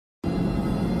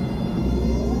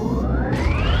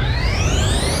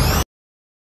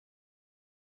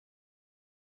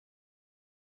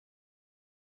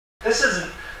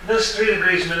This 3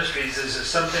 Degrees Ministries is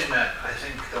something that I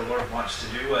think the Lord wants to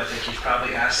do. I think He's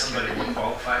probably asked somebody more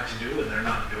qualified to do, and they're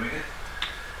not doing it.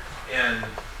 And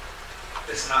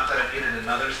it's not that I needed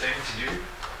another thing to do.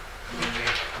 I mean,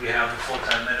 we have a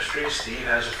full-time ministry. Steve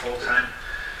has a full-time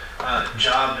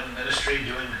job in ministry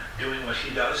doing what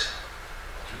he does.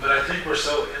 But I think we're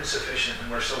so insufficient and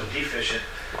we're so deficient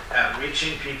at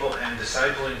reaching people and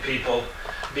discipling people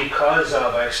because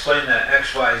of, I explained that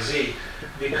X, Y, Z,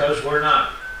 because we're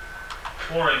not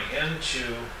pouring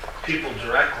into people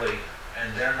directly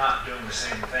and they're not doing the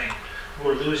same thing.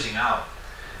 We're losing out.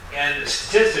 And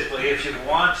statistically, if you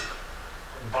want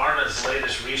Barna's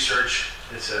latest research,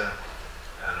 it's I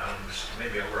don't know,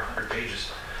 maybe over 100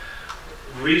 pages,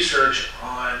 research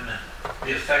on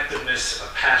the effectiveness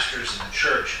of pastors in the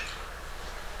church.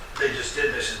 They just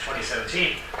did this in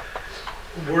 2017.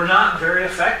 We're not very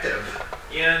effective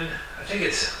in, I think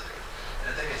it's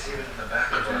even in the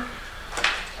back of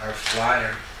our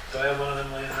flyer. Do I have one of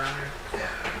them laying around here? Yeah,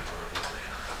 I can put it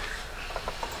laying around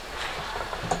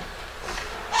here.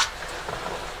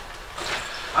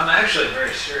 I'm actually a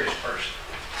very serious person.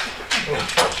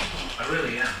 I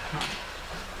really am.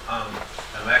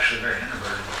 I'm actually very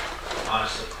introverted,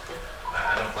 honestly.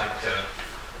 I don't like to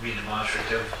be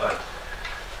demonstrative, but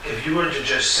if you were to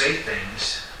just say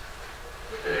things,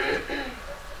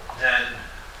 then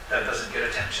that doesn't get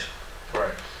attention.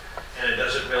 Right. And it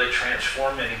doesn't really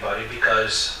transform anybody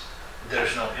because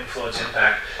there's no influence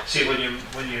impact. See, when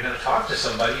you're going to talk to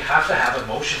somebody, you have to have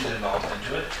emotions involved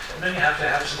into it, and then you have to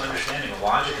have some understanding of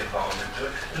logic involved into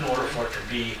it in order for it to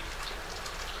be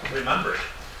remembered.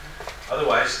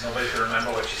 Otherwise, nobody can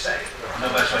remember what you say.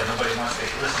 That's why nobody wants to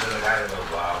listen to the guy that goes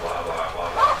blah, blah, blah,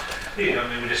 blah, blah. You know, I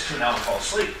mean, we just tune out and fall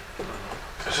asleep.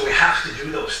 So we have to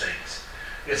do those things.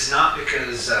 It's not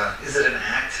because, is it an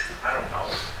act? I don't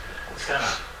know. It's kind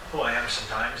of who I am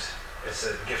sometimes. It's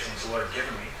a gifting the Lord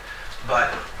given me.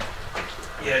 But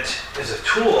it is a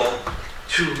tool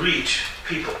to reach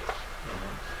people.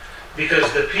 Because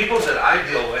the people that I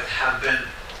deal with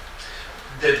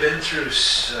they've been through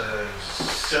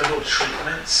several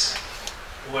treatments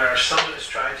where someone has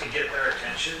tried to get their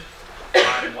attention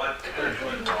on what they're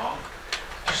doing wrong.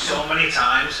 So many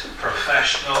times,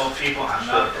 professional people, I'm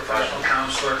not a professional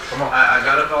counselor. I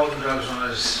got involved in drugs when I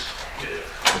was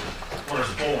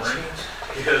born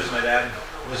because my dad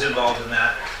was involved in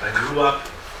that. I grew up,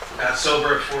 got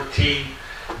sober at 14,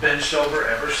 been sober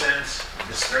ever since.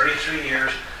 It's 33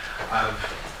 years. I've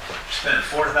spent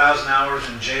 4,000 hours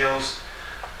in jails,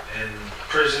 in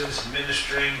prisons,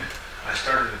 ministering. I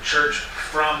started a church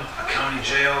from a county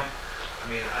jail. I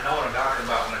mean, I know what I'm talking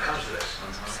about when it comes to this.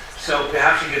 So we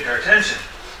have to get their attention.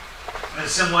 And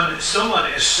someone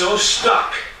is so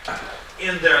stuck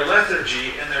in their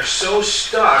lethargy and they're so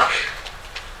stuck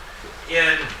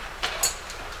in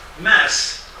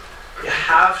mess, you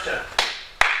have to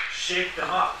shake them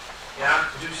up. You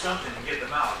have to do something to get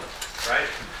them out, right?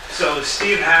 So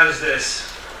Steve has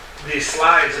these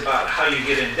slides about how you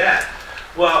get in debt.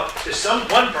 Well, to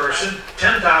one person,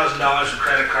 $10,000 in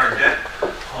credit card debt.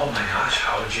 Oh my gosh,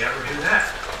 how would you ever do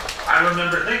that? I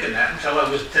remember thinking that until I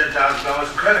was $10,000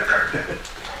 in credit card debt.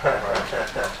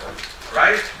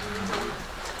 Right?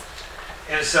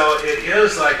 And so it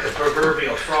is like the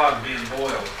proverbial frog being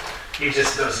boiled. He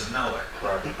just doesn't know it.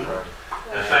 Right.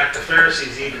 In fact, the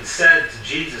Pharisees even said to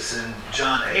Jesus in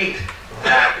John 8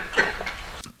 that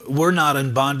we're not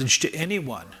in bondage to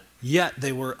anyone, yet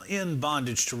they were in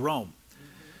bondage to Rome.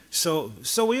 So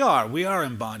we are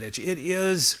in bondage. It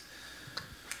is,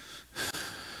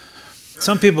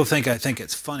 some people think I think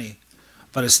it's funny,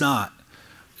 but it's not,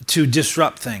 to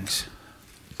disrupt things.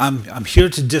 I'm here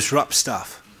to disrupt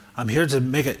stuff. I'm here to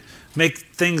make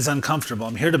things uncomfortable.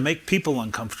 I'm here to make people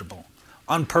uncomfortable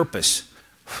on purpose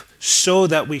so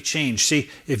that we change. See,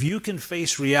 if you can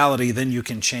face reality, then you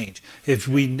can change. If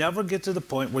we never get to the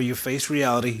point where you face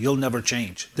reality, you'll never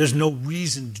change. There's no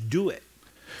reason to do it.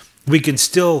 We can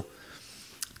still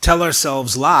tell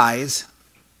ourselves lies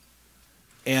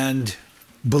and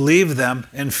believe them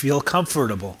and feel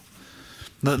comfortable.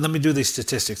 Let me do these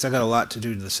statistics. I got a lot to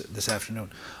do this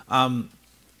afternoon.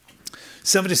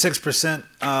 76%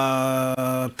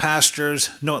 pastors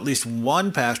know at least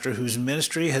one pastor whose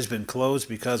ministry has been closed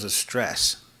because of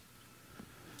stress.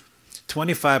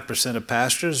 25% of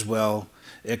pastors will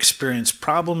experience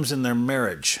problems in their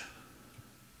marriage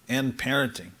and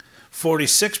parenting.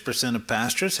 46% of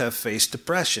pastors have faced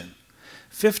depression.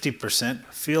 50%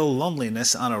 feel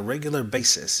loneliness on a regular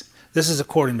basis. This is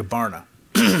according to Barna,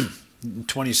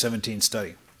 2017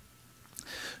 study.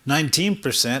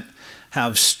 19%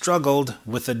 have struggled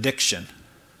with addiction.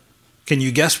 Can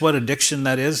you guess what addiction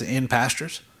that is in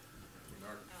pastors?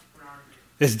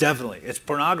 It's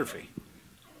pornography.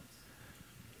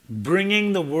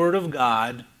 Bringing the Word of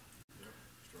God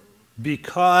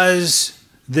because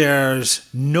there's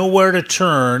nowhere to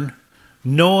turn,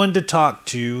 no one to talk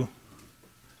to.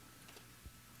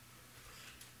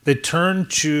 They turn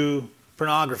to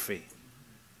pornography.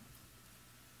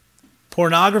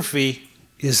 Pornography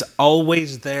is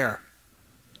always there.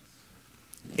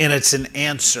 And it's an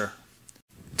answer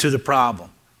to the problem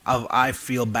of I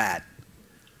feel bad.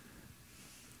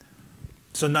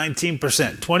 So 19%,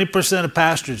 20% of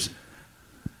pastors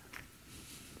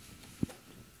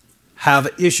have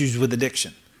issues with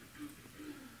addiction.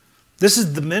 This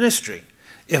is the ministry.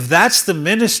 If that's the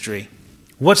ministry,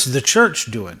 what's the church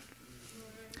doing?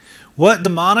 What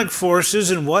demonic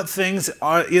forces and what things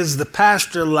is the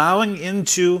pastor allowing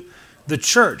into the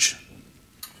church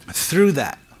through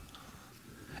that?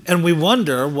 And we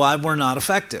wonder why we're not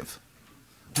effective.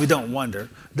 We don't wonder.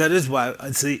 That is why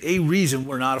it's a reason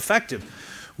we're not effective.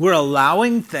 We're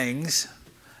allowing things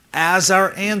as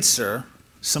our answer.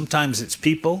 Sometimes it's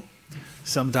people.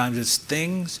 Sometimes it's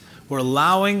things. We're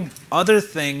allowing other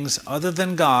things other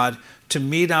than God to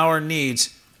meet our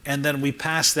needs, and then we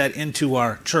pass that into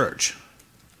our church.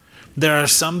 There are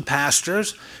some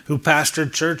pastors who pastor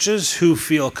churches who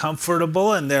feel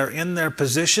comfortable and they're in their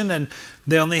position and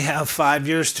they only have 5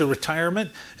 years to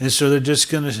retirement, and so they're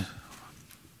just going to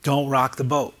don't rock the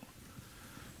boat.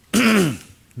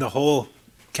 The whole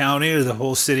county or the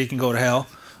whole city can go to hell,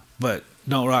 but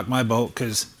don't rock my boat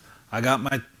because I got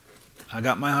my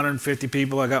 150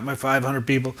 people, I got my 500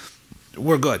 people.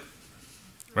 We're good,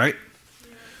 right?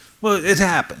 Well, it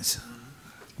happens.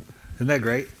 Isn't that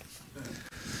great?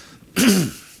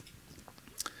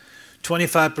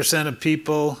 25% of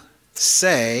people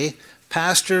say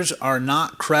pastors are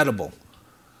not credible.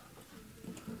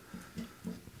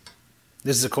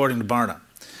 This is according to Barna.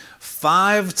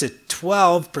 5 to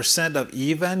 12% of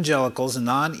evangelicals and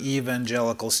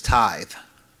non-evangelicals tithe.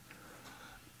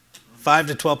 5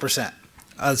 to 12%.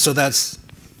 So that's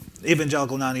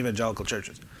evangelical, non-evangelical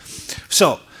churches.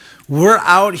 So we're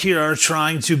out here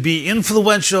trying to be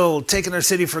influential, taking our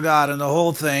city for God and the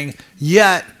whole thing,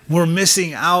 yet we're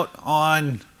missing out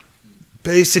on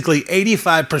basically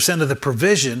 85% of the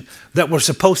provision that we're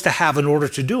supposed to have in order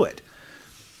to do it.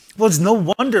 Well, it's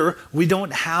no wonder we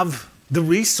don't have the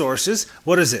resources,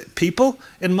 what is it, people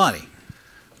and money,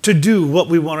 to do what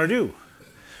we want to do.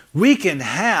 We can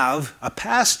have, a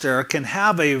pastor can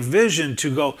have a vision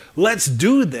to go, let's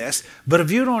do this, but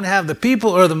if you don't have the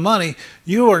people or the money,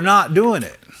 you are not doing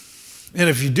it. And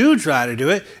if you do try to do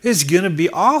it, it's going to be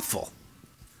awful.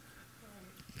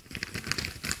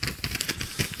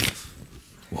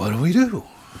 What do we do?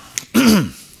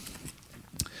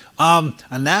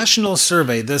 A national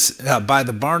survey by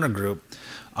the Barna Group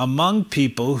among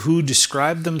people who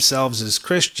describe themselves as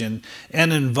Christian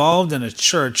and involved in a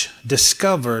church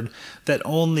discovered that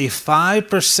only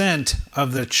 5%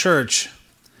 of the church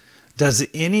does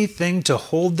anything to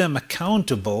hold them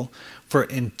accountable for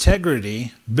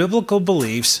integrity, biblical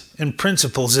beliefs, and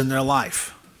principles in their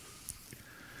life.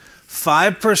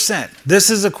 5%. This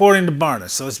is according to Barna,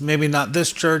 so it's maybe not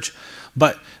this church,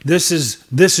 but this is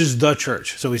the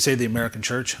church. So we say the American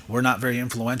church. We're not very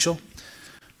influential.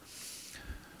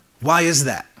 Why is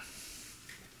that?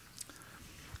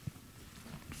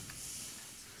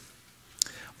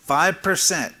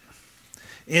 5%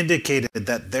 indicated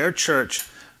that their church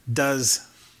doesn't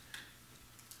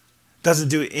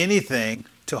do anything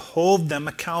to hold them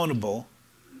accountable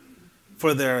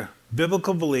for their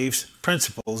biblical beliefs,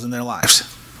 principles in their lives.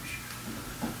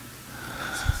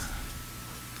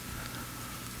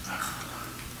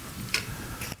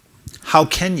 How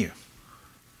can you?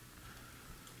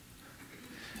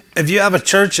 If you have a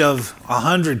church of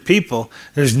 100 people,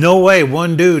 there's no way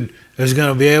one dude is going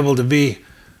to be able to be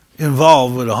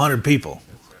involved with 100 people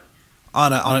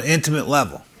on an intimate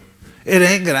level. It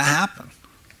ain't going to happen.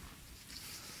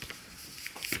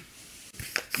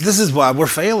 This is why we're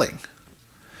failing.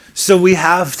 So we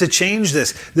have to change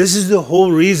this. This is the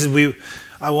whole reason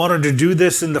I wanted to do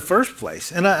this in the first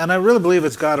place. And I really believe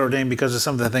it's God ordained because of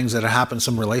some of the things that have happened,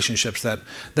 some relationships that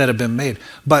have been made.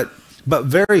 But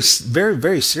very, very,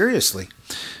 very seriously,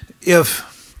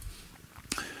 if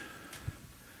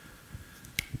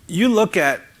you look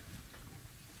at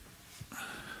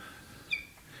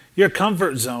your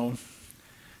comfort zone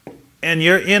and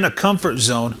you're in a comfort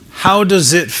zone, how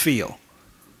does it feel?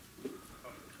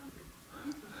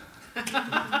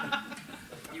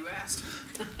 You asked.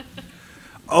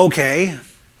 Okay,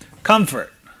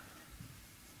 comfort.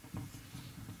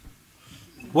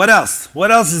 What else?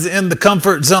 What else is in the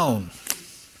comfort zone?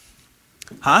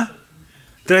 Huh?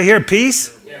 Did I hear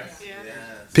peace? Yes.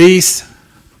 Peace.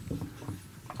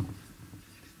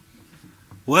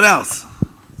 What else?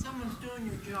 Someone's doing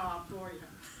your job for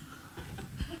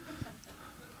you.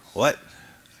 What?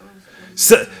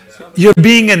 So, you're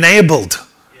being enabled.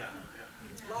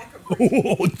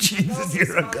 Oh, Jesus,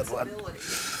 you're a good one.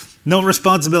 No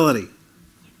responsibility.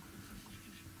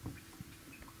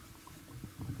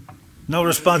 No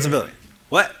responsibility.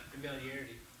 What?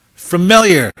 Familiarity.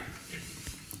 Familiar.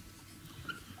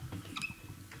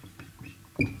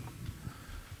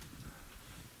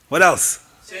 What else?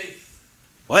 Safe.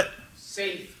 What?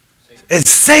 Safe. It's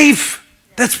safe.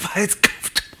 That's why it's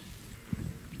comfortable.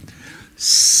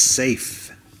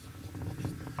 Safe.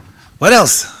 What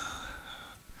else?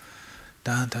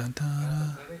 Dun, dun,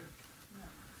 dun.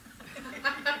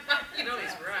 You know he's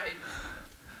right.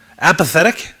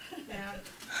 Apathetic? Yeah.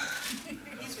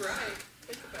 He's right.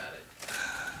 Think about it.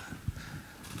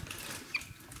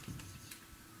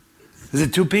 Is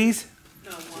it two P's?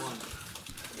 No, one.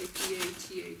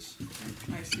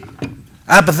 A-P-A-T-H-I-C.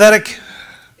 Apathetic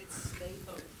It's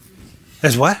stable.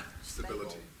 is what?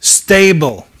 Stability.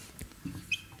 Stable.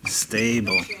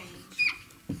 Stable. Change.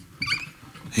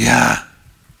 Yeah.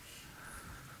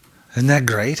 Isn't that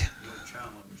great? No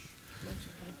challenge.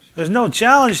 There's no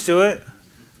challenge to it.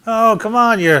 Oh, come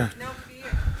on, you're... No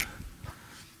fear.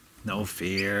 No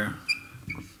fear.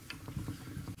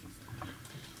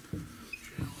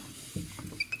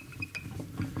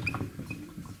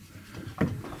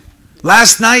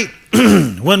 Last night,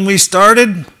 when we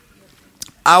started,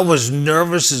 I was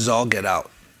nervous as all get out.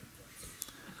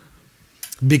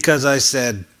 Because I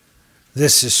said,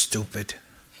 this is stupid.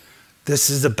 This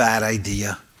is a bad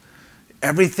idea.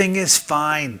 Everything is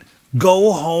fine.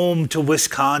 Go home to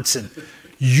Wisconsin.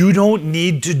 You don't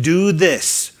need to do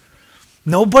this.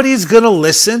 Nobody's going to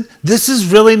listen. This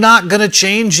is really not going to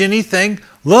change anything.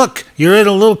 Look, you're in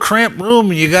a little cramped room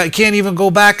and you can't even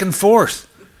go back and forth.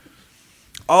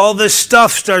 All this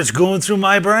stuff starts going through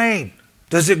my brain.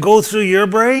 Does it go through your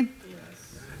brain?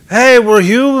 Yes. Hey, we're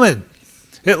human.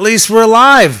 At least we're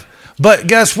alive. But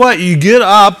guess what? You get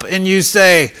up and you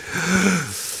say,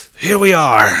 here we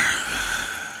are.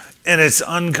 And it's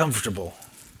uncomfortable.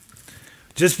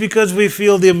 Just because we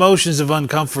feel the emotions of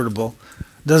uncomfortable,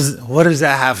 what does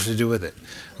that have to do with it?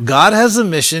 God has a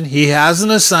mission. He has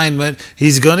an assignment.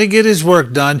 He's going to get his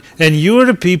work done. And you are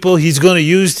the people he's going to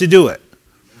use to do it.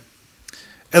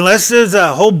 Unless there's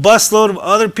a whole busload of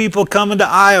other people coming to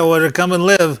Iowa to come and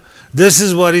live, this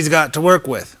is what he's got to work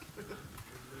with.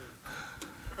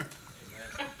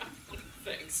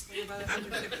 Thanks. What about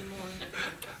 150 more?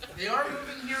 They are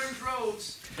moving here in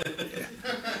droves.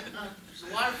 There's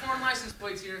a lot of foreign license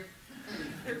plates here.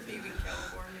 They're leaving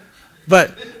California.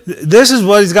 But this is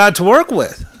what he's got to work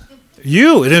with.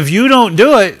 You. And if you don't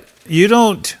do it, you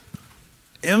don't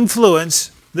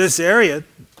influence this area,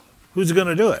 who's going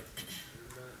to do it?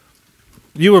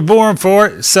 You were born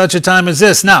for such a time as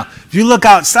this. Now, if you look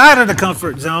outside of the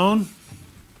comfort zone,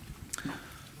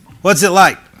 what's it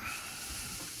like?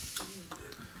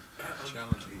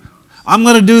 Challenging. I'm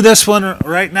going to do this one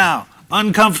right now.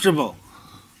 Uncomfortable.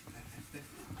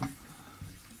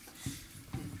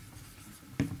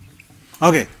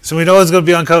 Okay, so we know it's going to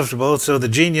be uncomfortable. So the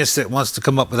genius that wants to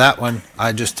come up with that one,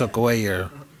 I just took away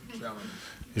your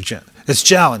Challenge. it's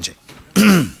challenging.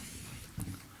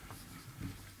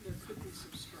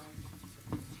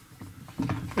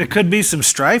 There could be some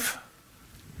strife.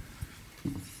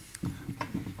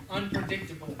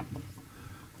 Unpredictable.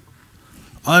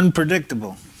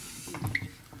 Unpredictable.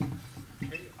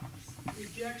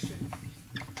 Rejection.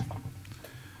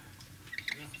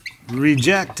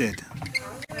 Rejected.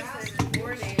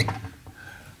 Rewarding.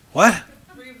 What?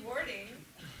 Rewarding.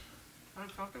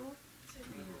 Uncomfortable?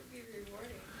 Be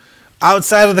rewarding.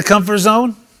 Outside of the comfort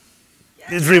zone?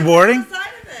 Yes, It's rewarding? Outside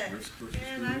of it.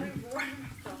 And I reward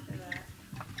myself for that.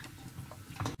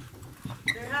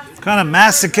 There has to be What kind of reward,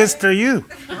 masochist are you?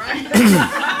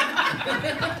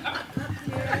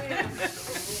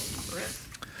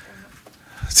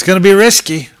 It's going to be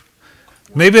risky.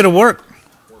 Maybe it'll work.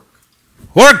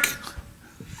 Work!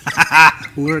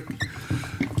 Work.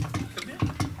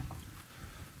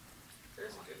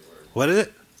 What is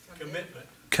it? Commitment.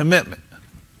 Commitment.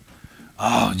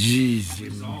 Oh, jeez.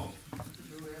 Resolve.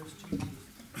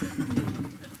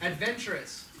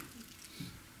 Adventurous.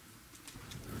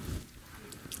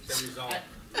 Resolve.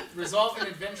 Resolve and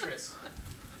adventurous.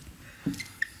 You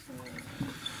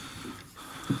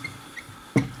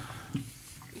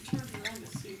turned around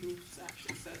to see who's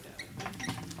actually said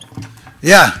that.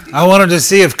 Yeah, I wanted to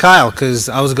see if Kyle, because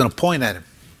I was going to point at him.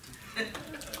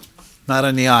 Not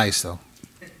in the eyes, though.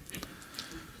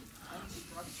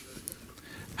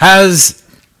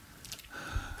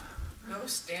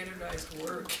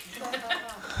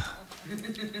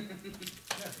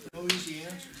 No easy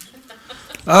answers.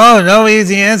 Oh, no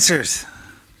easy answers.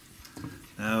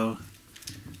 No.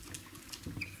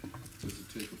 Does it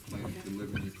take a plan to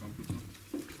live in your comfort zone?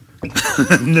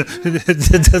 No,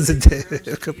 it doesn't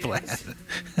take a plan.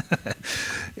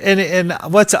 And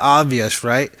what's obvious,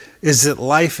 right, is that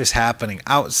life is happening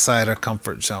outside our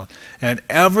comfort zone. And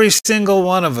every single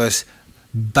one of us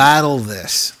battle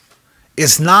this.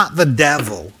 It's not the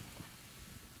devil.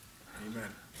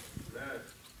 Amen.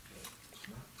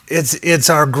 It's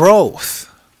our growth.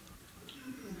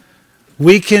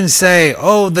 We can say,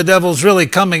 oh, the devil's really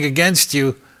coming against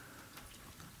you.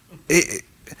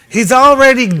 He's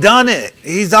already done it.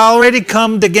 He's already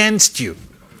come against you.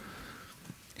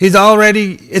 It's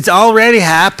already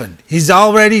happened. He's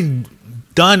already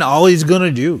done all he's going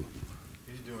to do.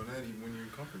 He's doing that even when you're in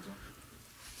comfort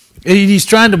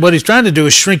zone. What he's trying to do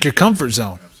is shrink your comfort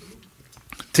zone. Absolutely.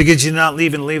 To get you to not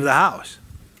leave the house.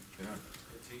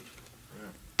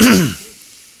 Yeah.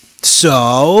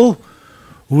 So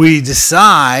we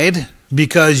decide,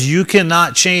 because you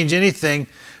cannot change anything.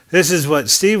 This is what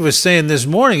Steve was saying this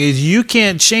morning, is you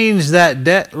can't change that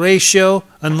debt ratio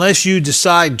unless you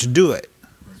decide to do it.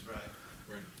 That's right.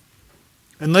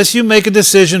 Unless you make a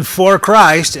decision for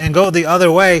Christ and go the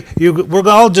other way, we're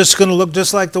all just going to look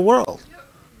just like the world.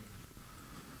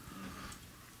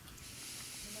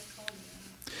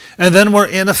 And then we're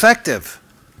ineffective.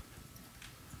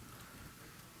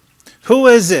 Who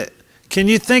is it? Can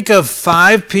you think of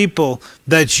 5 people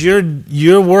that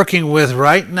you're working with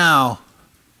right now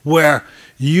where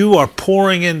you are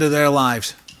pouring into their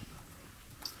lives?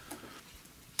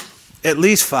 At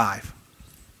least 5.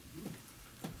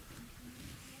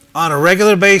 On a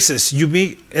regular basis, you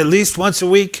meet at least once a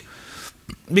week,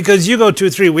 because you go 2 or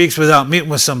 3 weeks without meeting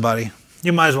with somebody,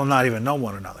 you might as well not even know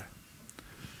one another.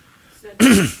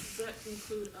 Does that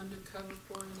include undercover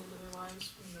pouring into their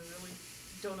lives when they really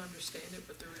don't understand it,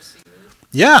 but they're receiving it?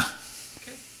 Yeah.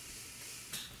 Okay.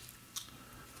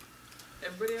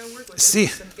 Everybody I work with See.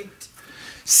 is the same.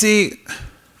 See,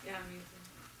 Yeah, me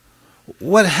too.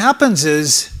 what happens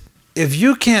is, if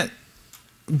you can't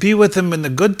be with them in the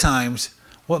good times,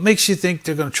 what makes you think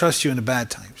they're going to trust you in the bad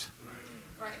times?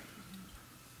 Right.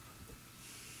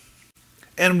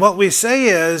 And what we say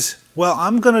is, well,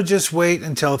 I'm going to just wait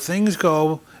until things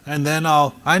go, and then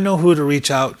I know who to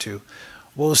reach out to.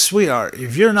 Well, sweetheart,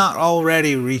 if you're not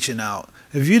already reaching out,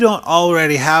 if you don't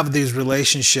already have these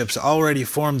relationships already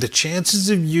formed, the chances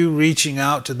of you reaching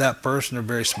out to that person are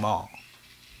very small.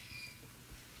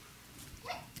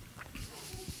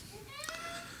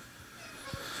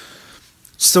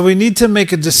 So we need to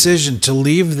make a decision to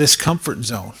leave this comfort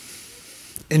zone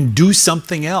and do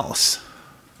something else.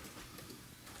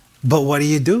 But what do?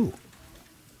 You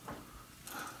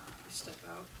step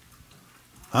out.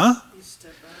 Huh? You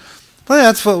step out. Well,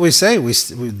 that's what we say.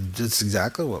 That's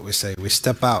exactly what we say. We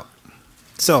step out.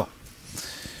 So,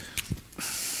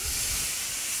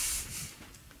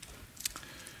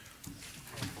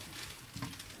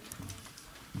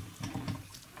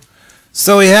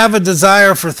 we have a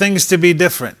desire for things to be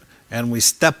different, and we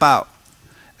step out.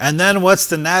 And then what's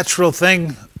the natural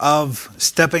thing of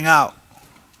stepping out?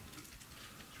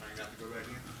 Trying not to go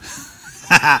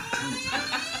back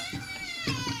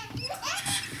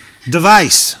in.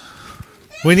 Device.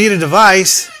 We need a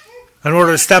device in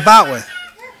order to step out with.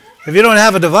 If you don't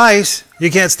have a device,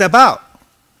 you can't step out.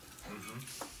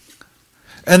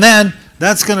 And then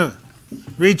that's going to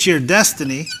reach your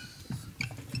destiny.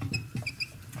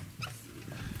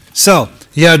 So,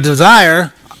 you have a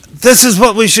desire. This is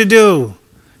what we should do.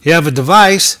 You have a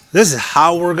device. This is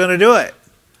how we're going to do it.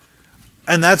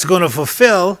 And that's going to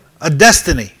fulfill a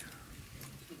destiny.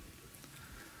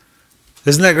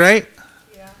 Isn't that great?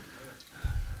 Yeah.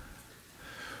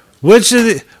 What's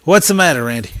the matter,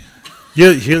 Randy?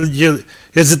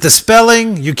 Is it the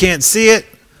spelling? You can't see it?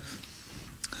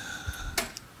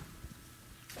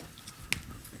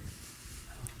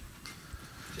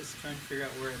 Just trying to figure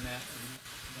out where I'm at.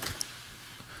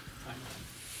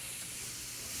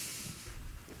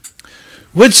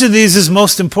 Which of these is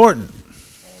most important?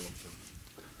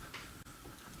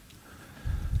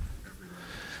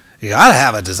 You got to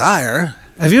have a desire.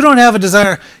 If you don't have a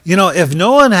desire, if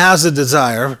no one has a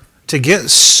desire to get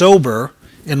sober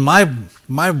in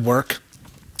my work,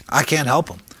 I can't help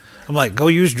them. I'm like, go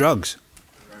use drugs,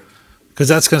 because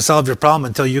that's going to solve your problem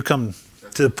until you come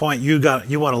to the point you want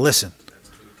to listen.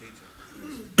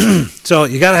 So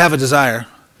you got to have a desire.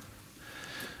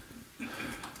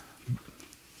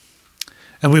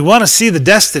 And we want to see the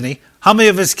destiny. How many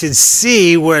of us can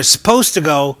see where it's supposed to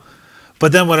go,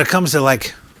 but then when it comes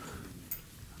to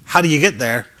how do you get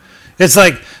there? It's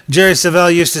like Jerry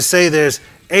Savelle used to say, there's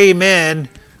amen,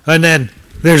 and then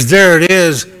there's there it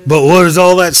is, but what is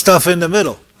all that stuff in the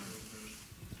middle?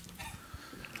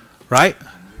 Right?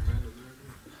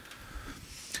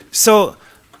 So,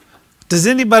 does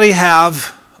anybody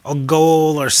have a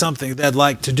goal or something they'd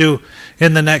like to do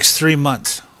in the next 3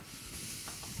 months?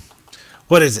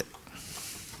 What is it?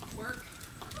 Work.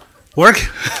 Work?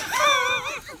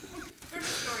 There's a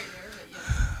story there, but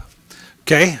yes.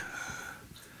 Okay.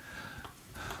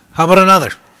 How about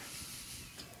another?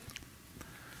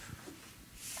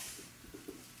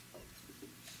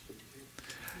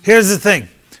 Here's the thing.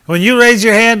 When you raise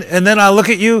your hand and then I look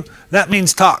at you, that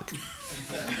means talk.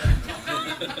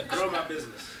 Grow my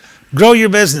business. Grow your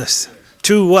business.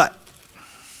 To what?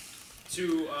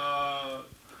 To, I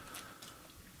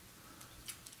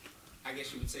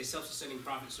guess you would say self-sustaining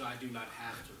profit, so I do not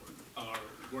have to work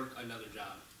or work another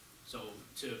job. So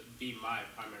to be my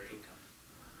primary income.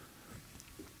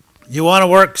 You want to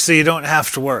work so you don't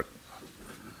have to work.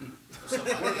 For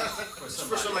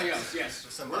somebody else, yes.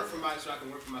 Work for my, so I can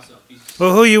work for myself.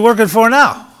 Well, who are you working for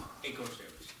now? Acorn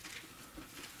Service.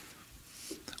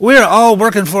 We're all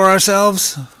working for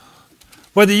ourselves.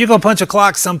 Whether you go punch a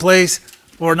clock someplace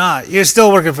or not, you're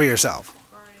still working for yourself.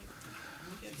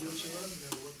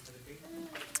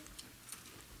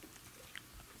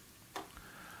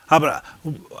 How about,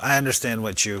 I understand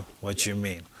what you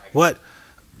mean. What?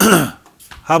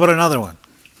 How about another one?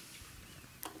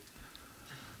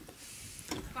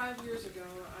 5 years ago,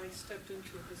 I stepped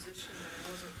into a position that I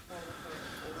wasn't qualified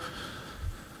for.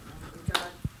 And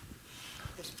God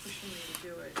was pushing me to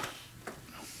do it.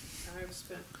 I've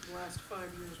spent the last 5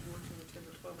 years working 10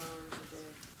 to 12 hours a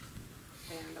day,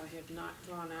 and I have not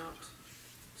gone out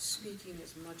speaking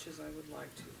as much as I would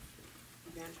like to.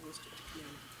 Evangelistic,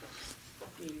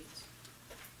 meetings.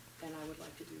 And I would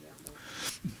like to do that more.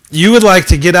 You would like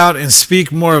to get out and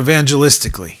speak more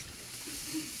evangelistically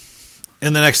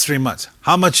in the next 3 months.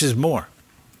 How much is more?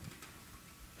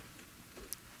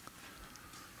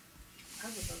 I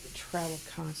would love to travel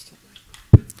constantly.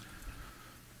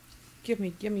 Give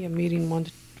me a meeting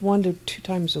one to two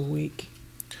times a week.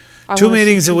 I 2 wanna see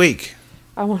meetings a peop- week.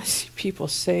 I want to see people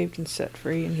saved and set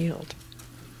free and healed.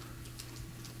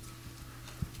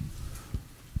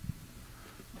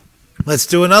 Let's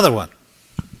do another one.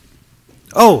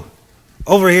 Oh,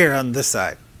 over here on this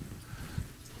side.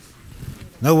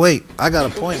 No, wait. I got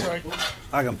a point.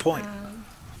 I can point.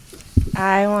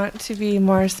 I want to be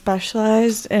more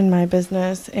specialized in my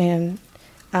business and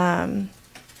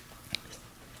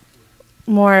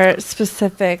more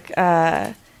specific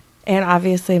and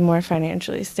obviously more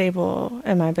financially stable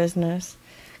in my business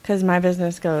because my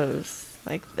business goes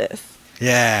like this.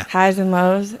 Yeah. Highs and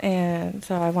lows, and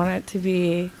so I want it to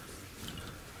be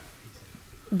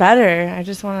better. I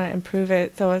just want to improve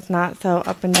it so it's not so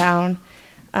up and down.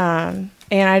 And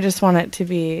I just want it to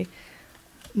be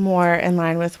more in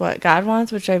line with what God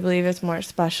wants, which I believe is more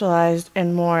specialized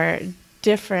and more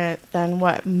different than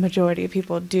what majority of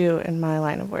people do in my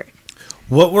line of work.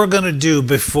 What we're going to do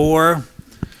before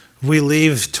we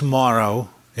leave tomorrow,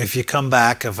 if you come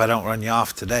back, if I don't run you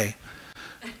off today,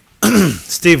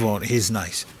 Steve won't, he's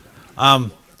nice,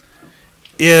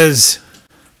 is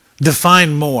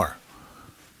define more.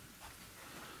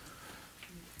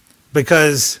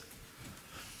 Because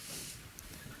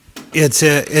it's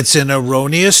an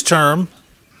erroneous term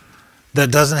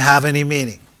that doesn't have any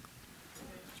meaning.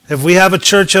 If we have a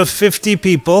church of 50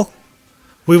 people,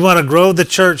 we want to grow the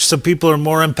church so people are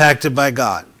more impacted by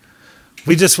God.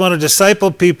 We just want to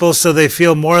disciple people so they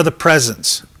feel more of the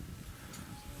presence.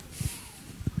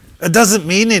 It doesn't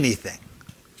mean anything.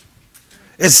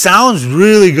 It sounds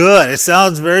really good. It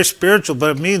sounds very spiritual,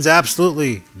 but it means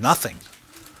absolutely nothing.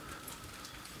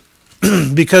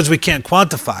 Because we can't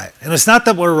quantify it. And it's not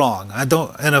that we're wrong.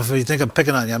 And if you think I'm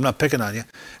picking on you, I'm not picking on you.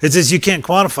 It's just you can't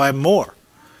quantify more.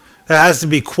 There has to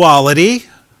be quality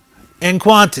and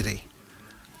quantity.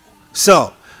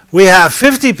 So, we have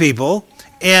 50 people,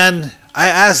 and I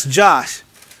asked Josh,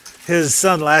 his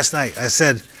son, last night, I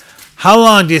said, how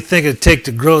long do you think it'd take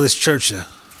to grow this church to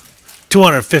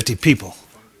 250 people?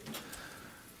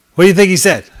 What do you think he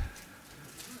said?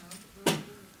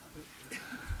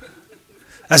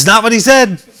 That's not what he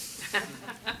said.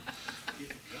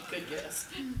 Good guess.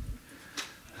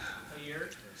 A year?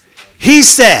 He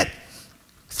said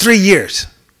 3 years.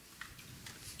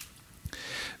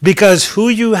 Because who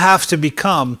you have to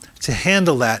become to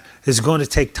handle that is going to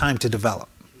take time to develop.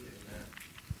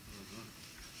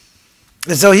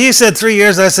 And so he said 3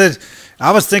 years. I said,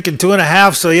 I was thinking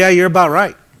 2.5, so yeah, you're about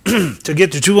right. To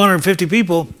get to 250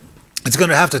 people, it's going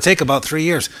to have to take about 3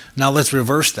 years. Now let's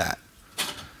reverse that.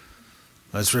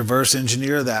 Let's reverse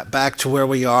engineer that back to where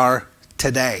we are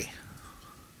today.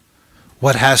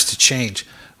 What has to change?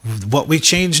 What we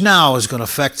change now is going to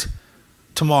affect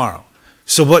tomorrow.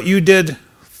 So what you did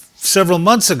several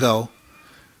months ago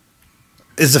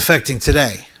is affecting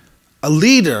today. A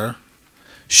leader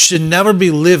should never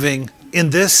be living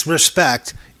in this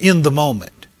respect in the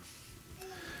moment.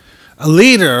 A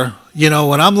leader,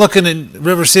 when I'm looking at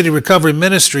River City Recovery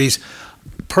Ministries,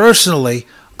 personally,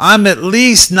 I'm at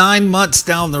least 9 months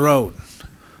down the road.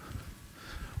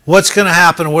 What's going to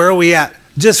happen? Where are we at?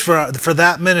 Just for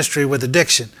that ministry with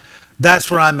addiction. That's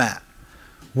where I'm at.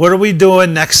 What are we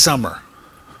doing next summer?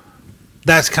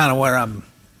 That's kind of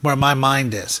where my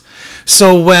mind is.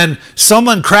 So when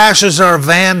someone crashes our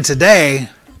van today,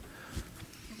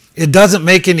 it doesn't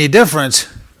make any difference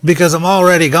because I'm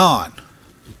already gone.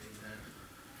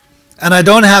 And I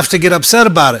don't have to get upset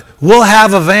about it. We'll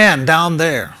have a van down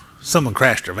there. Someone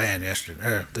crashed their van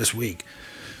this week.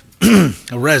 A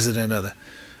resident of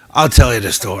I'll tell you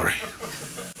the story.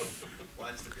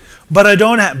 But I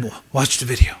don't have, watch the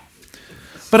video.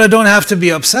 But I don't have to be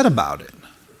upset about it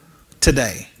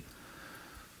today.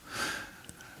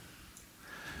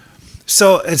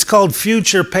 So it's called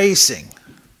future pacing.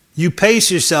 You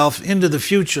pace yourself into the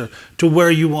future to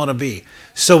where you want to be.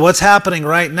 So what's happening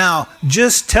right now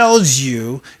just tells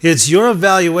you it's your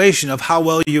evaluation of how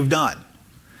well you've done.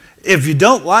 If you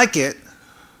don't like it,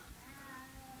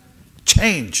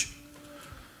 change.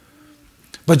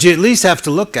 But you at least have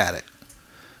to look at it.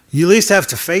 You at least have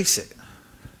to face it.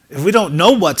 If we don't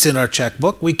know what's in our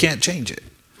checkbook, we can't change it.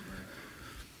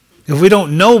 If we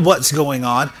don't know what's going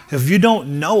on, if you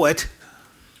don't know it,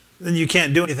 then you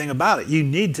can't do anything about it. You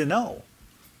need to know.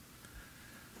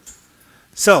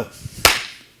 So,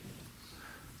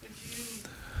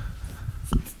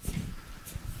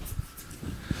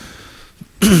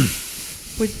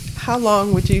 how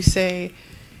long would you say,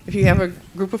 if you have a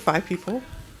group of 5 people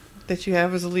that you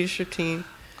have as a leadership team,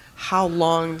 how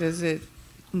long does it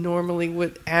normally,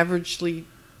 on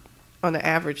an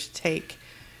average, take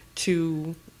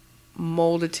to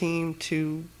mold a team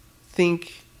to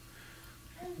think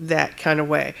that kind of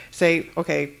way? Say,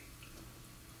 okay,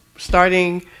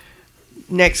 starting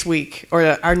next week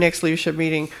or our next leadership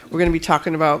meeting, we're going to be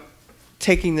talking about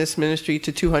taking this ministry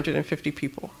to 250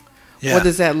 people. yeah. What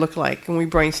does that look like? And we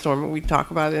brainstorm and we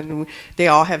talk about it, and they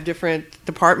all have different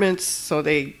departments, so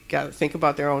they got to think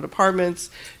about their own departments,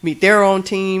 meet their own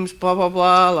teams, blah, blah,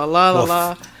 blah, la, la, la,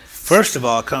 la. First of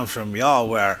all, it comes from y'all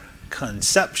where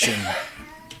conception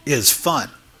is fun.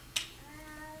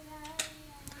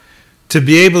 To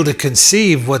be able to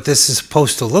conceive what this is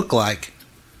supposed to look like,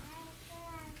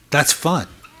 that's fun.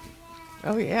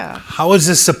 Oh, yeah. How is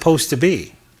this supposed to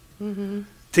be? Mm-hmm.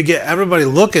 To get everybody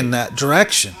looking that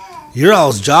direction. Your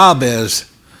all's job is,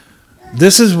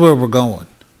 this is where we're going.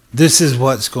 This is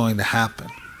what's going to happen.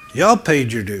 Y'all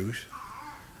paid your dues.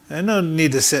 And no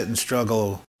need to sit and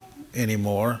struggle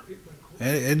anymore.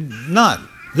 None.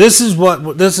 This is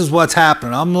what's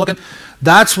happening. I'm looking.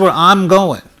 That's where I'm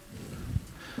going.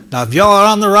 Now, if y'all are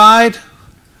on the ride,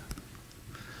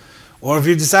 or if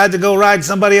you decide to go ride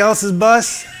somebody else's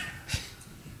bus,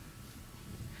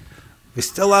 we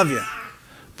still love you.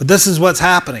 But this is what's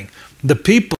happening. The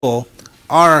people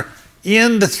are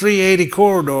in the 380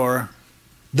 corridor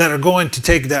that are going to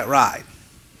take that ride.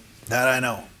 That I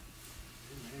know.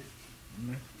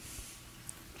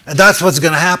 And that's what's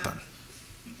going to happen.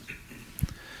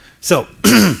 So,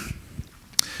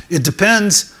 it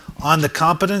depends on the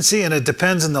competency, and it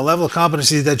depends on the level of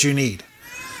competency that you need.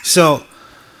 So,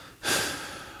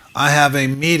 I have a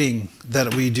meeting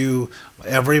that we do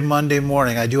every Monday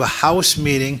morning. I do a house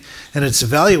meeting, and it's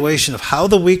evaluation of how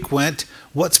the week went,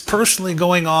 what's personally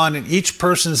going on in each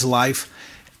person's life,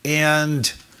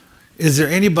 and is there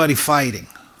anybody fighting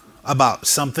about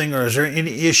something, or is there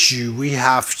any issue we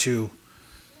have to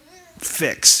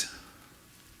fix?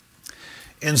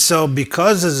 And so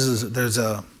because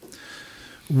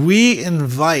we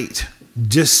invite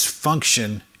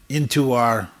dysfunction into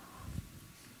our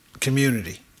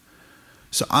community.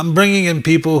 So I'm bringing in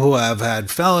people who have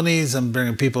had felonies, I'm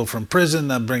bringing people from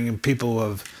prison, I'm bringing people who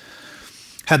have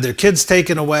had their kids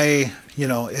taken away. You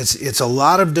know, it's a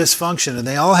lot of dysfunction, and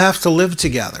they all have to live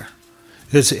together.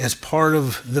 It's part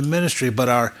of the ministry. But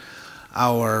our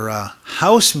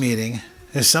house meeting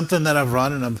is something that I've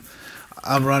run, and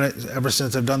I've run it ever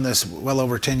since I've done this well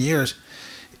over 10 years,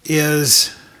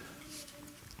 is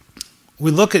we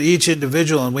look at each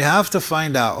individual and we have to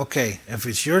find out, okay, if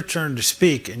it's your turn to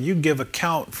speak and you give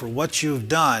account for what you've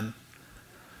done,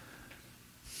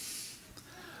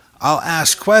 I'll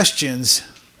ask questions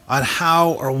on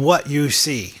how or what you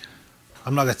see.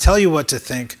 I'm not going to tell you what to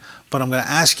think, but I'm going to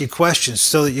ask you questions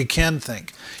so that you can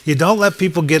think. You don't let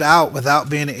people get out without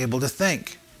being able to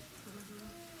think.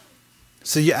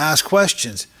 So you ask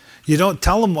questions. You don't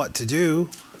tell them what to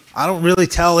do. I don't really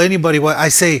tell anybody what I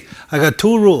say. I got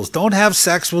 2 rules. Don't have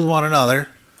sex with one another,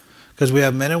 because we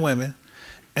have men and women,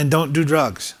 and don't do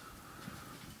drugs.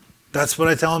 That's what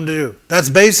I tell them to do. That's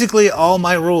basically all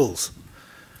my rules.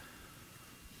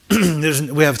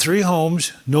 We have 3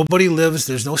 homes. Nobody lives.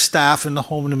 There's no staff in the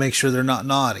home to make sure they're not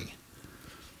naughty.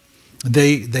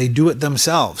 They do it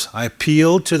themselves. I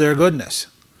appeal to their goodness.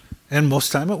 And most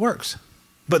of the time it works.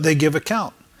 But they give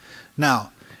account.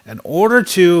 Now, in order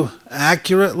to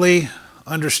accurately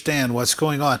understand what's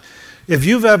going on, if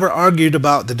you've ever argued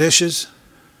about the dishes,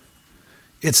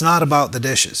 it's not about the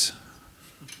dishes.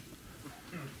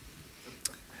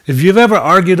 If you've ever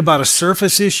argued about a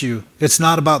surface issue, it's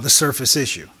not about the surface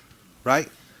issue, right?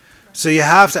 So you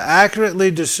have to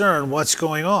accurately discern what's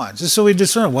going on, just so we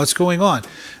discern what's going on.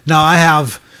 Now, I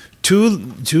have two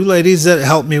ladies that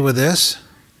help me with this.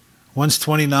 One's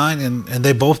 29, and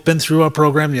they've both been through our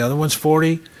program. The other one's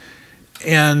 40.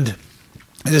 And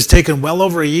it has taken well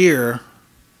over a year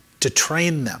to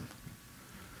train them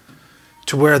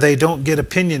to where they don't get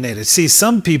opinionated. See,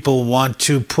 some people want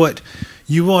to put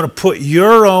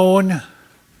your own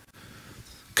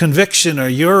conviction or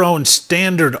your own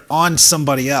standard on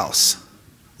somebody else.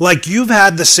 Like you've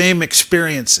had the same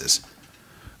experiences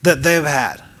that they've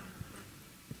had.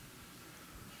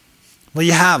 Well,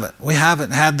 you haven't. We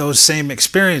haven't had those same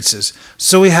experiences.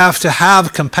 So we have to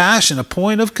have compassion, a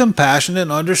point of compassion, and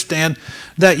understand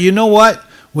that, you know what?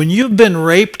 When you've been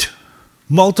raped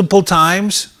multiple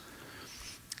times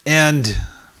and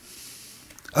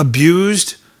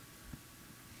abused,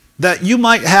 that you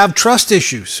might have trust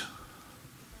issues.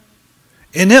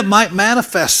 And it might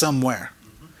manifest somewhere.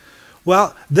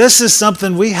 Well, this is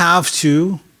something we have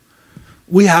to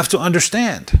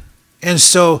understand. And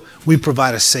so we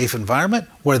provide a safe environment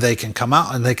where they can come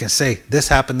out and they can say, this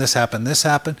happened, this happened, this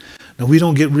happened. Now, we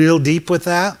don't get real deep with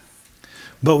that,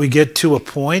 but we get to a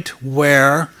point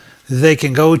where they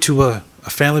can go to a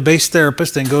family-based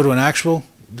therapist, then go to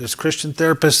there's Christian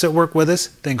therapists that work with us,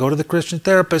 then go to the Christian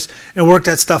therapist and work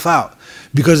that stuff out,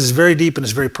 because it's very deep and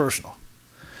it's very personal.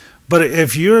 But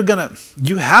if you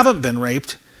haven't been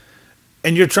raped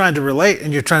and you're trying to relate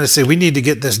and you're trying to say, we need to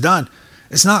get this done,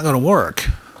 it's not going to work.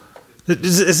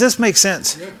 Does this make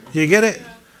sense? You get it?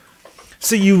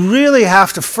 So you really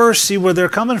have to first see where they're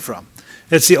coming from.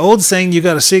 It's the old saying, you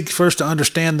got to seek first to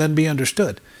understand, then be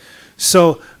understood.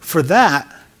 So for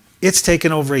that, it's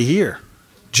taken over a year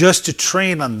just to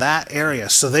train on that area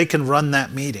so they can run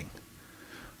that meeting.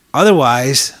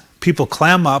 Otherwise, people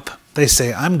clam up, they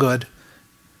say, I'm good,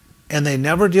 and they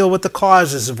never deal with the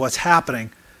causes of what's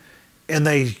happening, and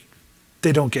they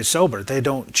don't get sober. They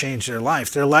don't change their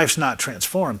life. Their life's not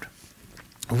transformed.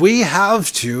 We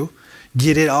have to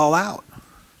get it all out.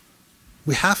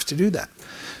 We have to do that.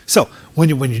 So when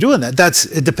you're doing that,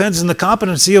 it depends on the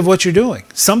competency of what you're doing.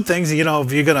 Some things, if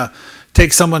you're going to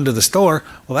take someone to the store,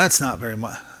 well, that's not very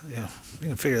much. You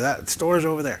can figure that. The store's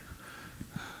over there.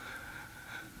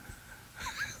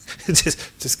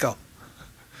 just go.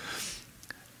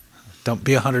 Don't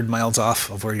be 100 miles off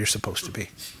of where you're supposed to be.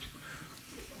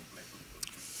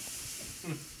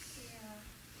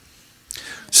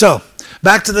 So,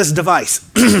 back to this device,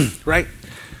 right?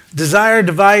 Desire,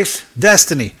 device,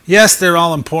 destiny. Yes, they're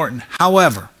all important.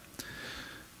 However,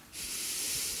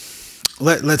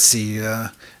 let's see.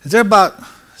 Is there about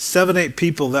 7, 8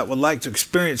 people that would like to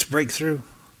experience breakthrough?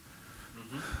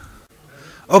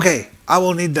 Okay, I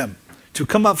will need them to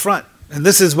come up front. And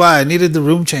this is why I needed the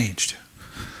room changed.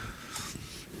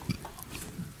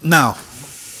 Now,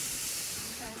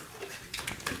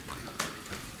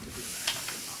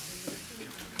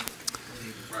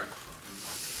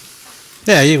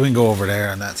 yeah, you can go over there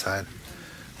on that side.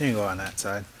 You can go on that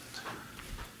side.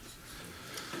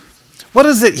 What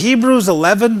is it, Hebrews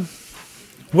 11,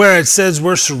 where it says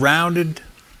we're surrounded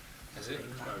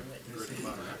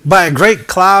by a great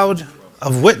cloud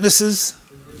of witnesses?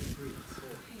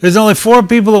 There's only 4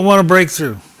 people that want to break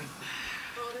through.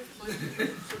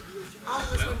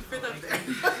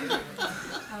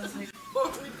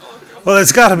 Well,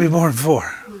 it's got to be more than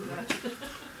 4.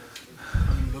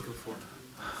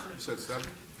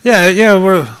 Yeah,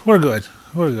 we're good.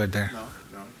 We're good there. No,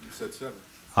 you said 7.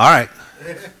 All right.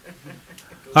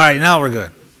 All right, now we're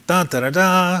good. Dun, da, da,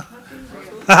 da.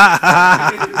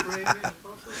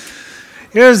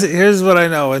 Here's what I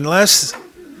know.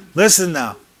 Listen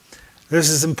now. This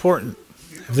is important.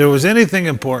 If there was anything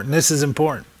important, this is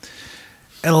important.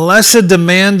 Unless a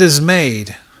demand is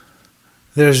made,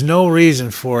 there's no reason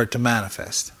for it to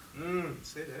manifest.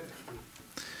 Say that.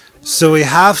 So we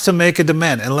have to make a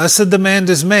demand. Unless the demand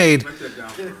is made, Write that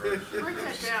down. Write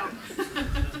that down.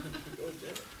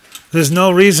 there's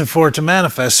no reason for it to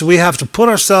manifest. So we have to put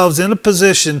ourselves in a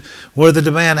position where the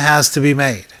demand has to be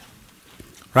made.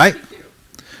 Right?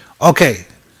 Okay.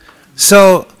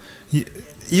 So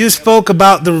you spoke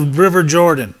about the River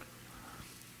Jordan.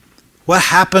 What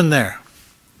happened there?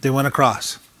 They went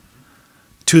across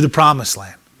to the Promised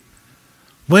Land.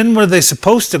 When were they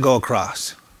supposed to go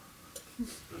across?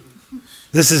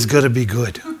 This is going to be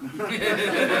good. A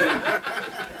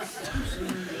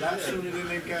lot sooner than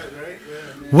they got, right?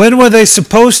 Yeah. When were they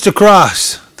supposed to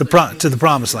cross to the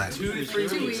Promised Land? 2 to 3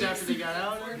 weeks after they got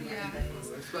out.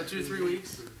 It's about 2 to 3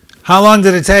 weeks. How long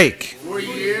did it take? 4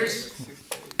 years.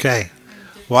 Okay.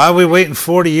 Why are we waiting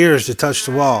 40 years to touch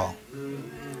the wall?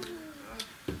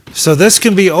 So this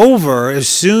can be over as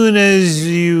soon as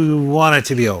you want it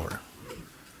to be over.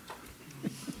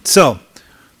 So,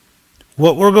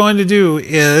 what we're going to do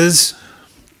is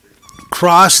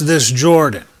cross this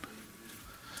Jordan.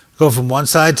 Go from one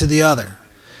side to the other.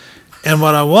 And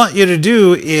what I want you to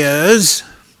do is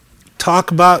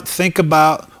think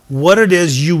about what it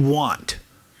is you want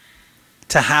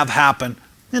to have happen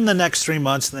in the next 3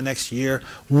 months, in the next year,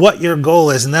 what your goal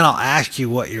is, and then I'll ask you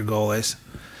what your goal is.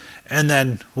 And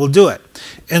then we'll do it.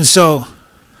 And so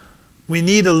we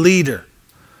need a leader.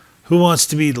 Who wants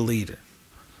to be the leader?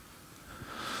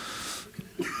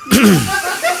 Wait.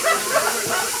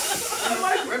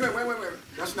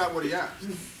 That's not what he asked.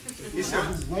 He said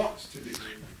who wants to be.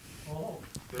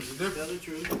 There's a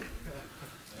difference.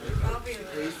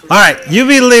 All right, you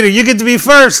be the leader. You get to be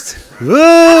first. Woo!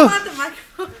 I want the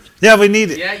microphone. Yeah, we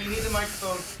need it. Yeah, you need the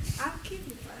microphone. I'll keep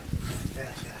you.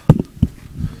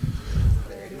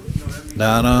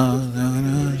 No, no, no,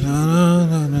 no, no,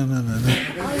 no, no, no, no.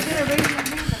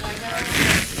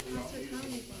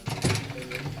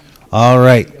 All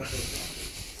right.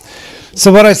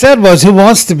 So what I said was, who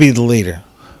wants to be the leader?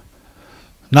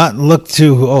 Not look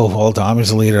to, oh, Tommy's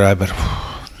the leader, I bet.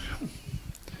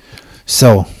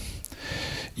 So,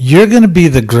 you're going to be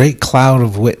the great cloud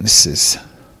of witnesses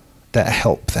that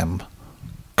help them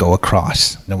go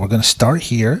across. Now we're going to start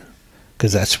here,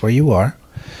 because that's where you are.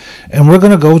 And we're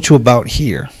going to go to about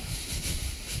here.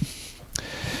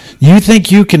 You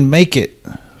think you can make it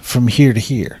from here to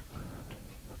here?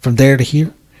 From there to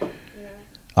here? Yeah.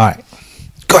 All right.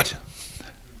 Good.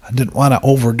 I didn't want to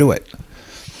overdo it.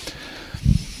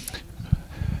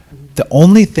 The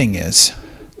only thing is,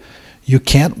 you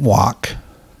can't walk.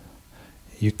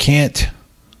 You can't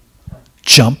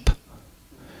jump.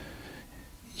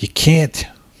 You can't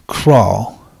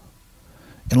crawl.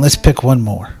 And let's pick one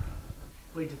more.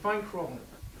 Wait, define crawl.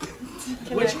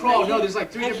 Which crawl? No, there's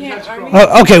like 3 different types of crawl.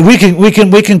 Oh, okay, we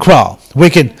can crawl. We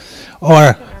can,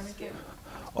 or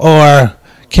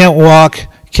can't walk,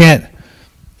 can't.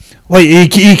 Well, you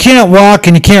can't walk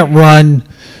and you can't run,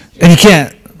 and you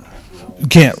can't.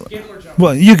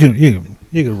 Well, you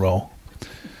can roll.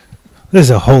 This is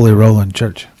a holy rolling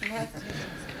church.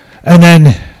 And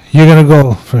then you're gonna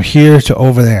go from here to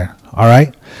over there. All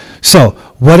right. So,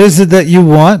 what is it that you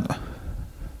want?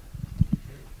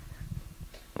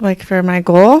 Like for my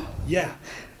goal? Yeah.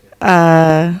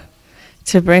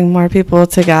 To bring more people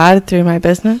to God through my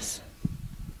business.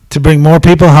 To bring more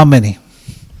people, how many?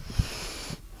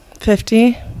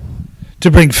 50. To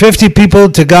bring 50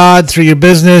 people to God through your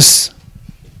business.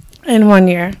 In 1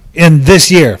 year. In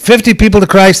this year. 50 people to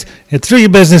Christ and through your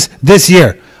business this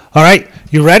year. All right.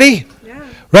 You ready? Yeah.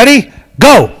 Ready?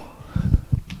 Go.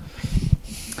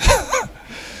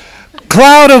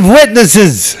 Cloud of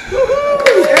witnesses.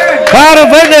 Cloud of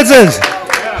witnesses.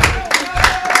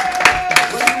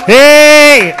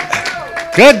 Hey.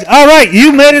 Good. All right.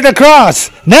 You made it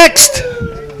across. Next.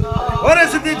 What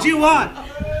is it that you want?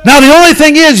 Now, the only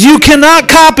thing is you cannot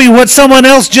copy what someone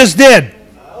else just did.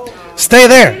 Stay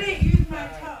there.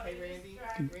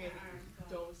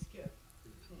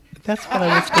 That's what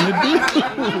I was going to do.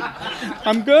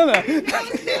 I'm going to.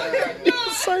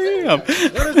 Yes, I am.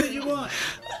 What is it you want?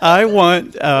 I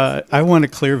want a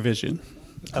clear vision.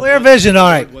 Clear vision, all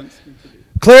right.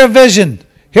 Clear vision.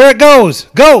 Here it goes.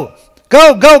 Go.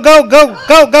 Go, go, go, go,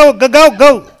 go, go, go, go,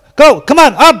 go. Go. Come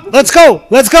on, up. Let's go.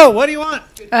 Let's go. What do you want?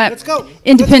 Let's go.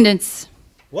 Independence.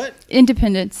 What?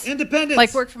 Independence. Independence.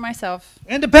 Like work for myself.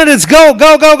 Independence. Go,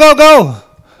 go, go, go, go.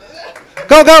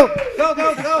 Go, go. Go,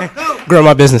 go, go, go. Grow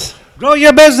my business. Grow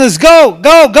your business. Go,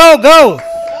 go, go, go.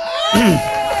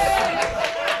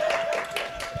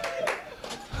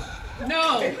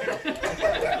 No.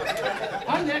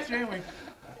 I'm next anyway.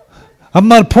 I'm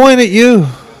going to point at you.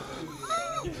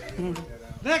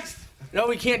 Next. No,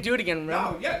 we can't do it again.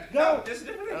 Remember? Yeah, no, this is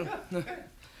different.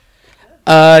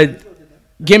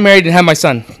 Get married and have my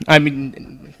son. I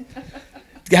mean,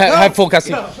 have full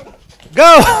custody.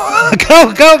 Go!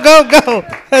 Go, go, go, go!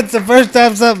 That's the first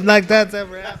time something like that's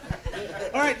ever happened.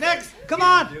 All right, next. Come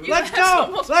on. Let's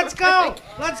go. Let's go.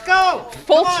 Let's go.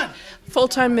 Come on.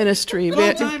 Full-time ministry.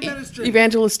 Full-time ministry.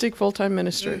 Evangelistic full-time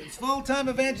ministry. It's full-time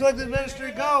evangelistic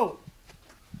ministry. Go.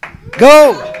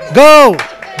 Go. Go.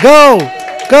 Go.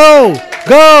 Go.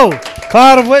 Go.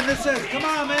 Cloud of witnesses. Come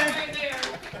on, man.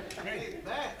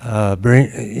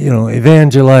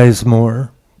 Evangelize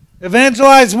more.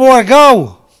 Evangelize more.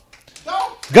 Go.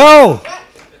 Go.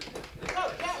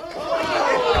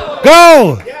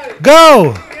 Go.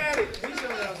 Go.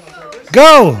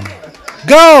 Go.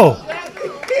 Go.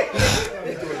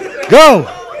 Go.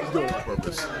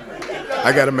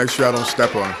 I got to make sure I don't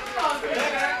step on him.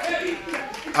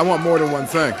 I want more than one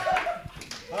thing.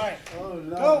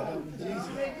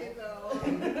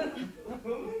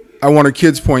 I want a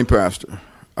kids' point pastor.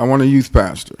 I want a youth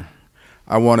pastor.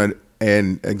 I want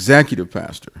an executive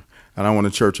pastor. And I want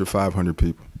a church of 500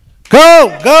 people.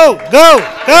 Go, go, go,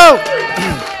 go.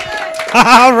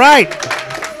 All right.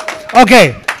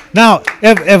 Okay. Now,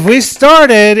 if we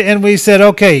started and we said,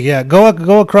 okay, yeah,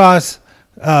 go across,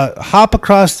 hop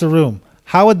across the room,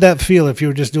 how would that feel if you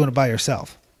were just doing it by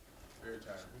yourself?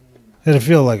 It'd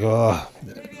feel like, oh.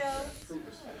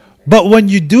 But when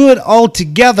you do it all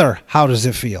together, how does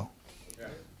it feel?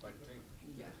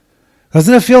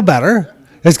 Doesn't it feel better?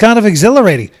 It's kind of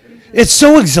exhilarating. It's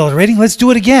so exhilarating. Let's do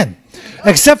it again.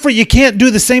 Except for you can't do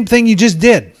the same thing you just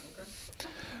did.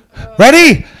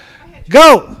 Ready?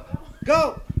 Go.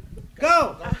 Go.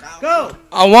 Go. Go.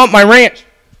 I want my ranch.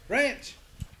 Ranch.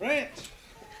 Ranch.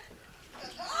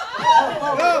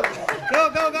 Go. Go,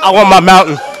 go, go. I want my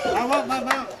mountain. I want my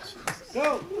mountain.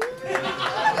 Go.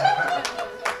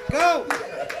 Go.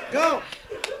 Go.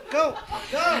 Go.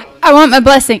 Go. I want my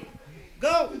blessing.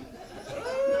 Go.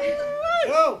 Go.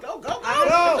 Go. Go. Go. Go. Go.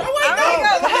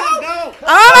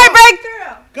 I want my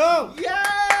breakthrough. Go.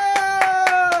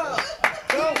 Yeah!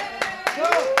 Go. Go.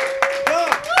 Go.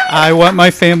 I want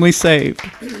my family saved.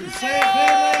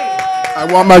 I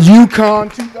want my Yukon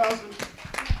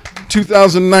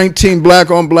 2019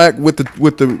 black on black with the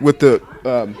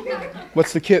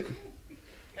what's the kit?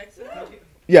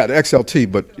 Yeah, the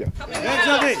XLT, but yeah.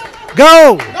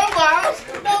 Go. No miles!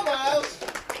 No miles!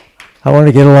 I want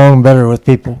to get along better with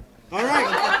people. All right.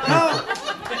 Go.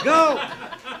 Go.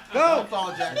 Go.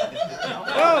 Fall, Jack.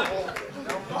 Go.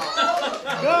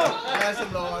 Go. Bless the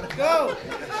Lord. Go.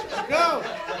 Go.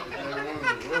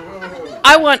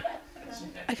 I want,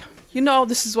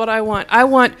 this is what I want. I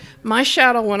want my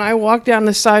shadow when I walk down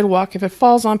the sidewalk, if it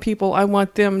falls on people, I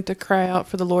want them to cry out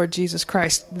for the Lord Jesus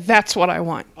Christ. That's what I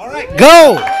want. All right.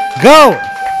 Go. Go.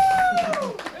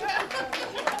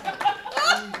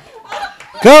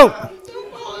 Go.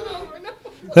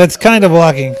 That's kind of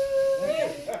walking.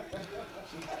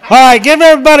 All right, give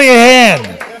everybody a hand.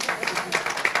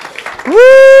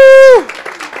 Woo!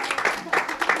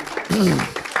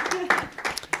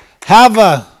 Have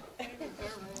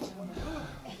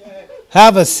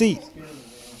a seat.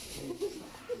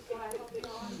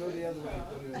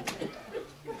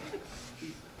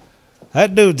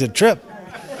 That dude's a trip.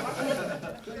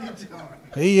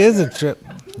 He is a trip.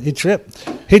 He tripped.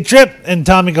 He tripped, and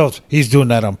Tommy goes, he's doing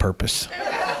that on purpose.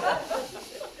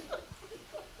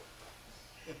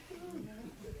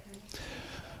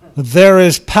 There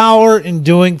is power in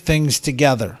doing things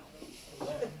together.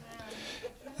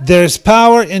 There's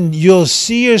power in you'll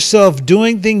see yourself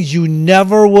doing things you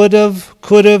never would have,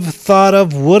 could have, thought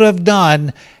of, would have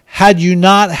done had you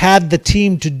not had the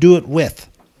team to do it with.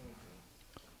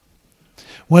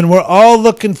 When we're all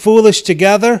looking foolish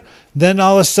together, then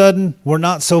all of a sudden we're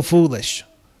not so foolish.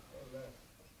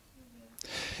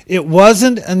 It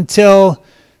wasn't until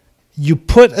you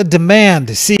put a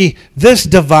demand. See, this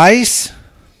device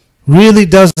really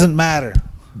doesn't matter.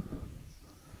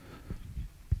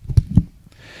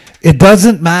 It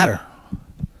doesn't matter.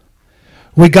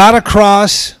 We got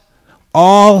across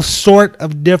all sort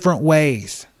of different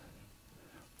ways.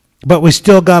 But we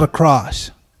still got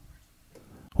across.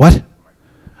 What?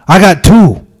 I got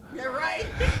two. You're right.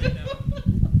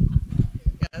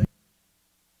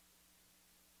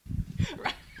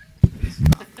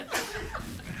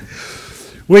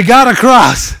 We got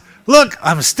across. Look,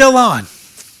 I'm still on.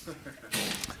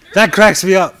 That cracks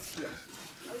me up. I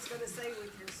was going to say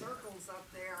with your circles up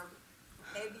there,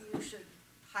 maybe you should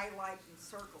highlight and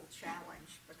circle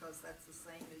challenge because that's the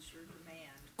same as your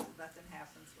demand. Nothing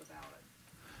happens without it.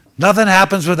 Nothing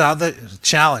happens without the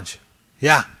challenge.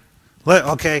 Yeah.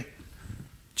 Okay.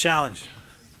 Challenge.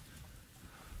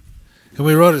 And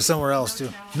we wrote it somewhere else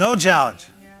too. No challenge.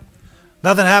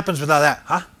 Nothing happens without that.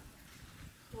 Huh?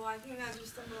 Well, I think that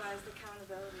just symbolized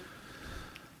accountability.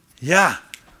 Yeah.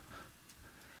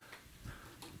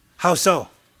 How so?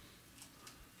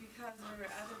 Because there were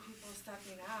other people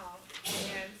stepping out,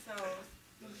 and so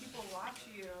when people watch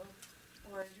you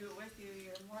or do it with you,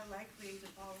 you're more likely to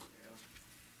follow through.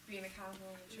 Being accountable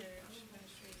in the church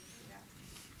ministry,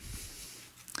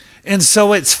 yeah. And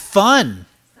so it's fun.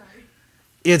 Sorry.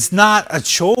 It's not a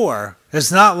chore.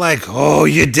 It's not like, oh,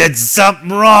 you did something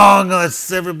wrong.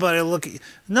 Let's everybody look at you.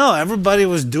 No, everybody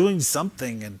was doing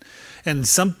something, and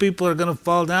some people are going to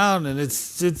fall down, and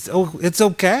it's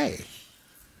okay.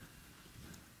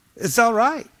 It's all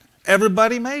right.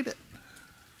 Everybody made it.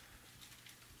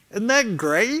 Isn't that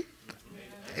great?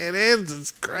 It is.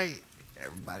 It's great.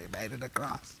 Everybody made it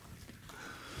across.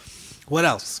 What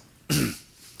else?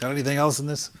 Got anything else in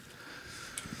this?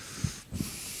 Can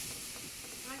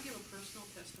I give a personal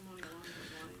testimony along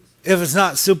those lines? If it's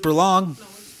not super long. No,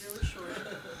 it's really short.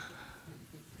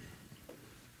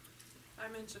 I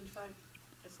mentioned 5,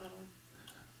 it's not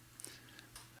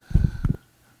on.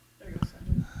 There you go.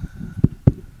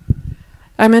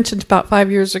 I mentioned about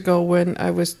 5 years ago when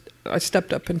I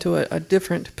stepped up into a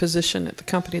different position at the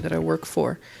company that I work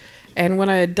for. And when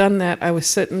I had done that, I was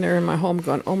sitting there in my home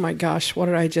going, oh my gosh, what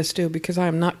did I just do? Because I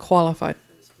am not qualified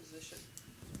for this position.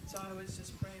 So I was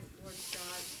just praying, Lord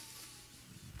God,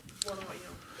 what do I,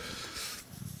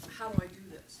 how do I do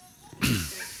this? And he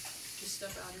said, just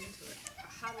step out into it.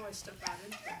 How do I step out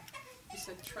into it? He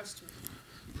said, trust me.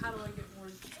 How do I get more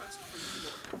trust for you,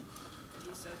 Lord? And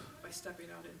he said, by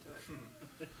stepping out into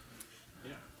it.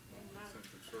 Yeah.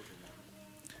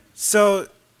 So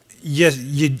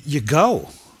you go.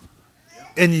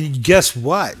 And guess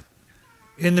what?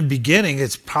 In the beginning,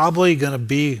 it's probably going to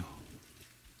be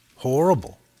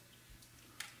horrible.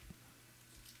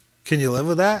 Can you live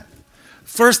with that?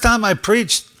 First time I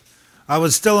preached, I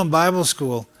was still in Bible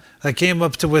school. I came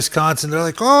up to Wisconsin. They're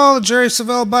like, oh, the Jerry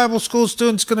Savelle Bible School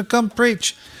student's going to come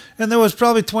preach. And there was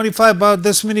probably 25, about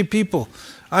this many people.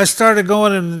 I started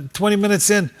going, and 20 minutes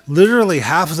in, literally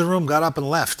half of the room got up and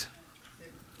left.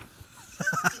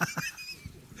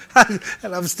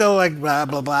 And I'm still like, blah,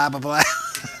 blah, blah, blah, blah.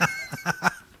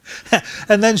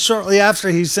 And then shortly after,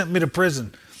 he sent me to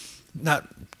prison. Not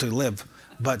to live,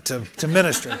 but to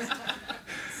minister.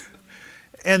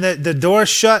 And the door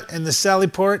shut in the Sally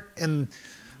Port, and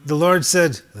the Lord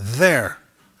said, there,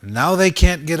 now they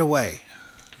can't get away.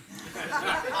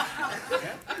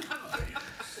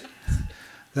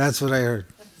 That's what I heard.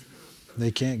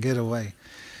 They can't get away.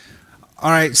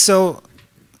 All right, so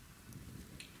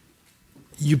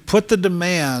you put the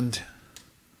demand,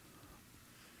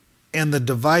 and the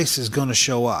device is going to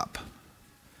show up.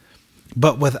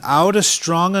 But without a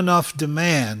strong enough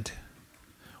demand,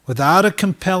 without a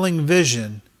compelling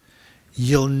vision,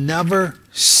 you'll never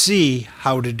see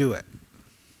how to do it.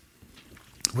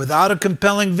 Without a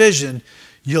compelling vision,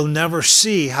 you'll never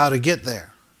see how to get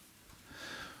there.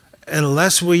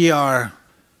 Unless we are,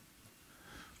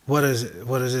 what does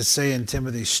it say in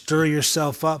Timothy? Stir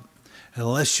yourself up.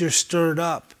 Unless you're stirred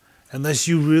up, unless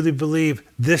you really believe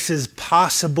this is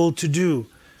possible to do,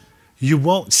 you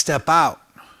won't step out.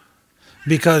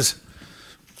 Because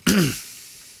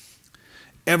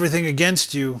everything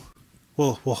against you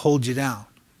will hold you down.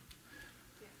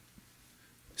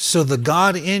 So the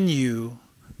God in you,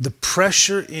 the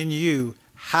pressure in you,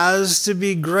 has to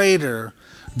be greater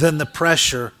than the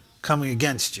pressure coming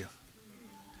against you.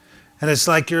 And it's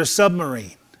like you're a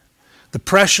submarine. The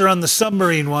pressure on the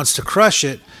submarine wants to crush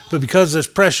it, but because there's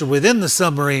pressure within the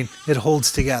submarine, it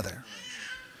holds together.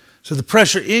 So the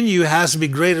pressure in you has to be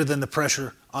greater than the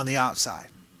pressure on the outside,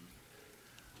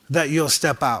 that you'll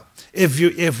step out.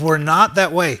 If we're not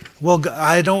that way, well,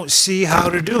 I don't see how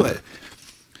to do it.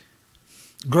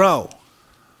 Grow.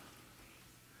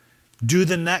 Do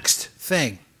the next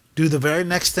thing. Do the very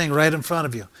next thing right in front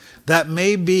of you. That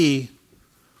may be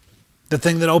the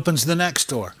thing that opens the next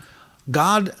door.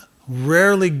 God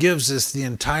rarely gives us the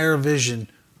entire vision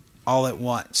all at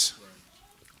once.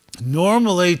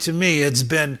 Normally, to me, it's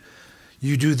been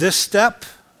you do this step,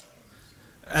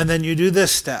 and then you do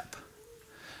this step.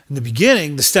 In the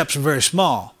beginning, the steps are very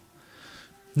small.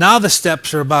 Now the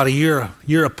steps are about a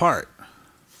year apart.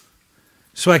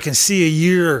 So I can see a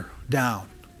year down.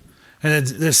 And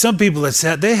there's some people that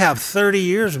said they have 30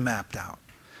 years mapped out.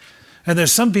 And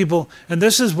there's some people, and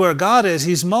this is where God is,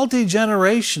 he's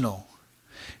multi-generational.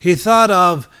 He thought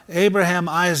of Abraham,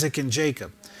 Isaac, and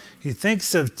Jacob. He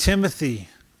thinks of Timothy,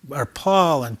 or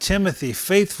Paul and Timothy,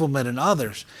 faithful men and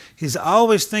others. He's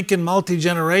always thinking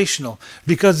multi-generational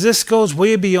because this goes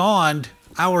way beyond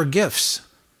our gifts.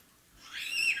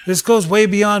 This goes way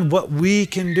beyond what we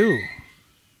can do.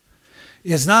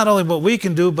 is not only what we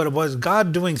can do, but what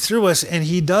God doing through us, and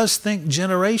he does think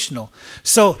generational.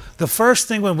 So the first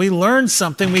thing when we learn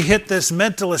something, we hit this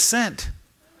mental assent,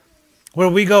 where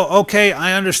we go, okay,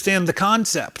 I understand the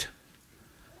concept.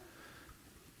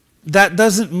 That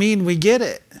doesn't mean we get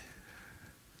it.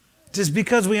 Just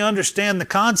because we understand the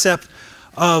concept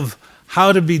of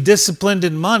how to be disciplined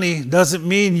in money doesn't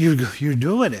mean you're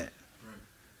doing it.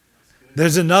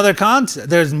 There's another concept.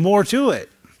 There's more to it.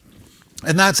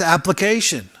 And that's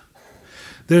application.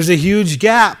 There's a huge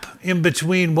gap in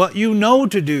between what you know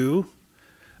to do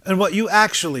and what you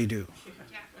actually do.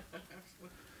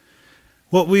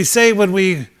 What we say when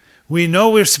we know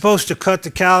we're supposed to cut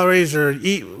the calories or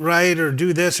eat right or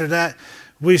do this or that,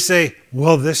 we say,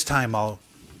 well, this time I'll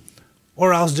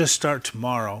just start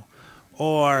tomorrow.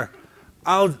 Or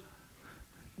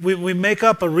we make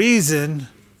up a reason,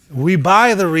 we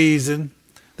buy the reason,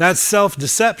 that's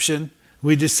self-deception.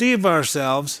 We deceive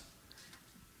ourselves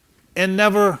and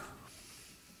never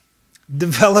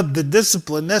develop the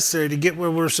discipline necessary to get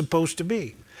where we're supposed to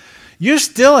be. You're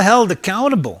still held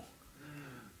accountable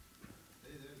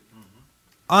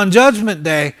on Judgment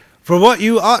Day for what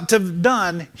you ought to have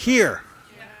done here.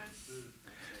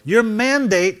 Your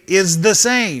mandate is the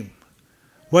same,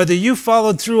 whether you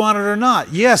followed through on it or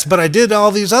not. Yes, but I did all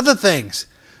these other things.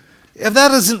 If that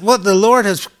isn't what the Lord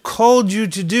has called you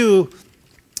to do,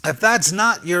 if that's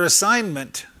not your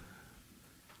assignment,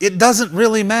 it doesn't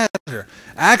really matter.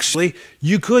 Actually,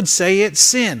 you could say it's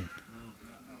sin.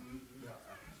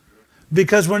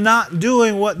 Because we're not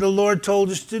doing what the Lord told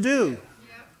us to do.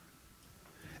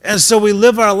 And so we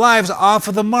live our lives off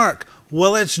of the mark.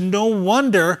 Well, it's no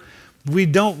wonder we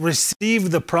don't receive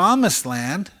the promised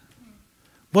land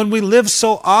when we live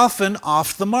so often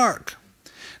off the mark.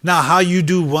 Now, how you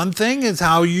do one thing is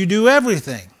how you do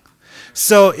everything.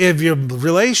 So if your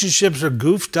relationships are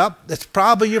goofed up, it's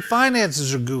probably your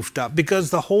finances are goofed up because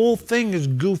the whole thing is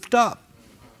goofed up.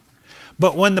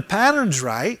 But when the pattern's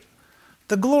right,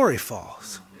 the glory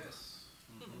falls.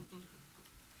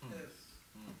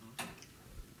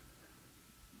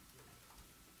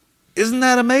 Isn't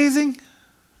that amazing?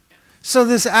 So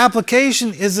this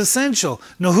application is essential.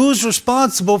 Now, who's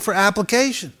responsible for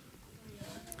application?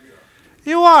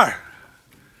 You are.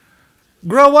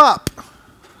 Grow up.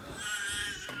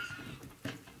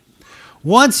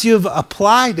 Once you've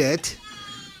applied it,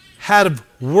 had a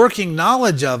working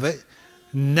knowledge of it,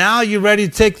 now you're ready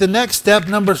to take the next step,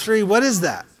 number 3. What is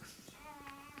that?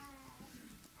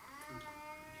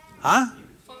 Huh?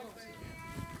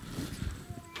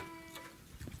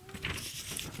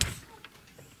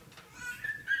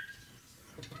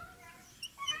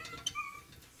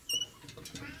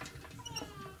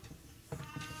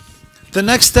 The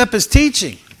next step is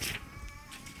teaching.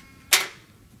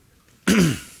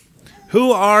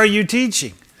 Who are you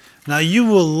teaching? Now, you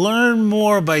will learn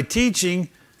more by teaching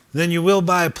than you will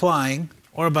by applying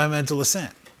or by mental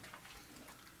assent.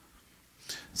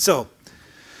 So,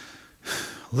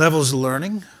 levels of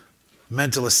learning,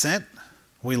 mental assent,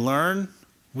 we learn,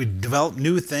 we develop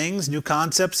new things, new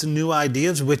concepts and new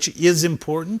ideas, which is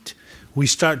important. We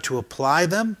start to apply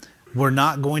them. We're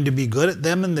not going to be good at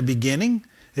them in the beginning.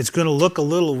 It's going to look a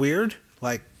little weird,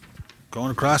 like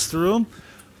going across the room.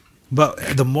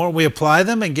 But the more we apply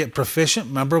them and get proficient,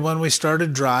 remember when we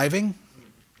started driving?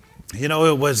 You know,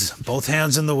 it was both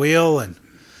hands on the wheel and,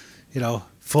 you know,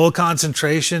 full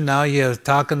concentration. Now you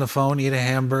talk on the phone, eat a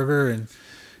hamburger,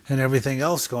 and everything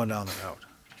else going down the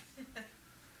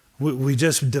road. We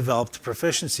just developed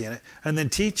proficiency in it. And then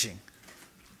teaching.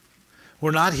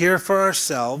 We're not here for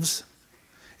ourselves.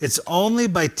 It's only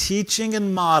by teaching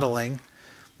and modeling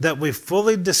that we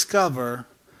fully discover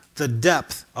the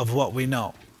depth of what we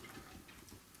know.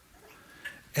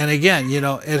 And again, you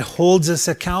know, it holds us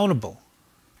accountable.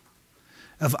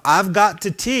 If I've got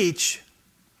to teach,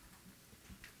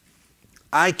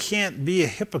 I can't be a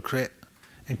hypocrite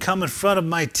and come in front of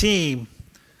my team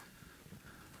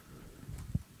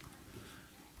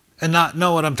and not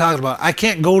know what I'm talking about. I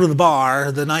can't go to the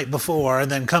bar the night before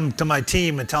and then come to my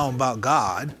team and tell them about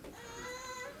God.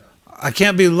 I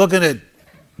can't be looking at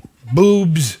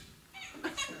boobs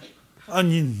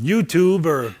on YouTube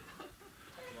or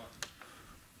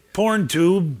porn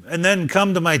tube and then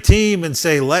come to my team and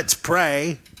say, let's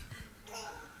pray.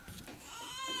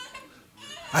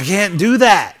 I can't do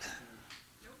that.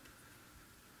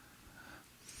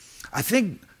 I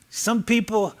think some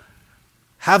people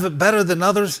have it better than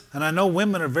others, and I know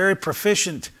women are very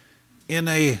proficient in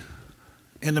a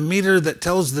meter that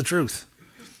tells the truth.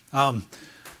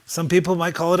 Some people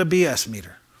might call it a BS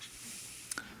meter.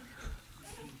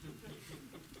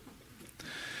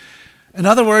 In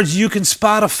other words, you can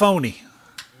spot a phony.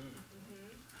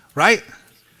 right?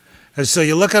 And so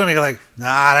you look at him and you're like,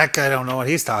 nah, that guy don't know what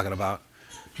he's talking about.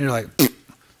 And you're like,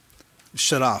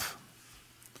 shut off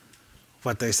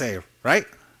what they say, right?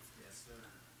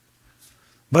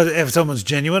 But if someone's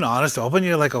genuine, honest, open,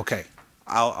 you're like, okay,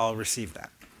 I'll receive that.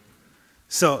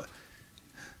 So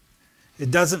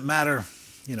it doesn't matter,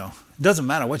 it doesn't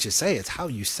matter what you say, it's how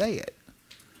you say it.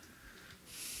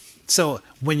 So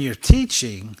when you're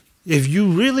teaching, if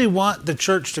you really want the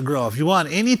church to grow, if you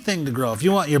want anything to grow, if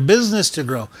you want your business to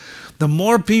grow, the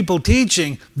more people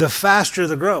teaching, the faster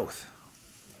the growth.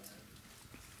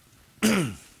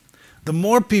 The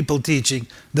more people teaching,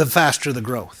 the faster the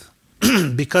growth.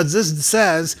 Because this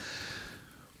says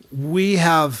we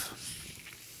have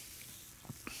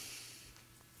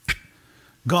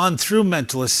gone through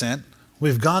mental assent,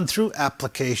 we've gone through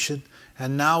application,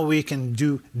 and now we can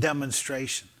do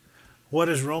demonstration. What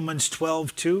is Romans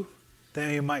 12:2?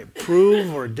 That you might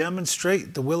prove or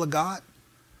demonstrate the will of God.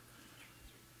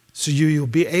 So you'll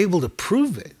be able to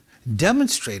prove it,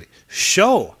 demonstrate it,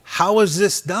 show how is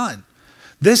this done.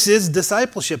 This is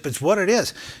discipleship. It's what it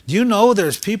is. Do you know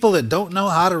there's people that don't know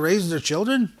how to raise their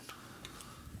children?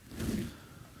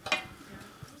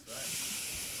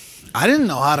 I didn't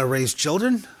know how to raise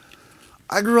children.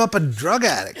 I grew up a drug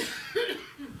addict.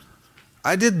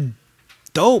 I did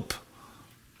dope.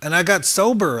 And I got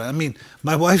sober. I mean,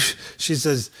 my wife, she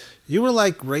says, you were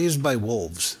like raised by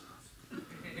wolves.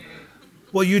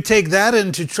 Well, you take that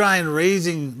into trying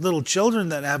raising little children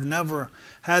that have never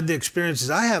had the experiences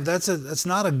I have. That's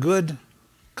not a good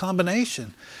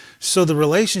combination. So the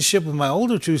relationship with my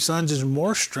older two sons is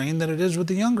more strained than it is with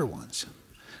the younger ones.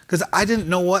 Because I didn't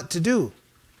know what to do.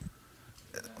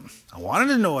 I wanted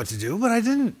to know what to do, but I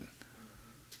didn't.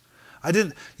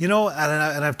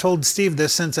 And I've told Steve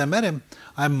this since I met him,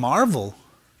 I marvel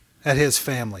at his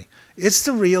family. It's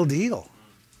the real deal.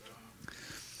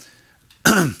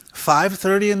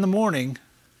 5:30 in the morning,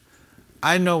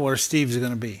 I know where Steve's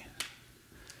going to be.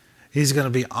 He's going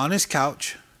to be on his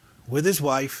couch with his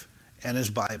wife and his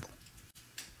Bible.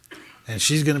 And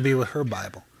she's going to be with her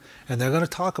Bible. And they're going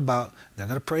to they're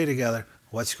going to pray together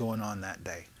what's going on that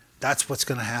day. That's what's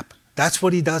going to happen. That's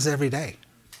what he does every day.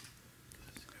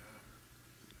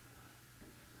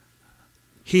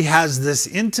 He has this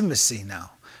intimacy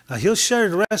now. Now, he'll share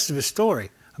the rest of his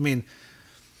story. I mean,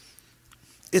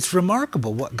 it's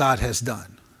remarkable what God has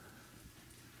done.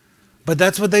 But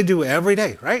that's what they do every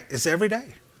day, right? It's every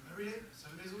day. Every day,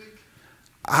 7 days a week.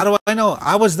 How do I know?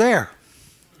 I was there.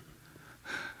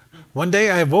 One day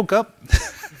I woke up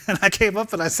and I came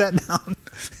up and I sat down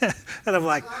and I'm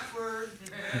like,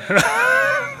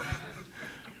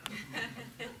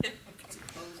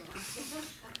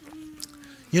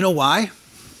 you know why?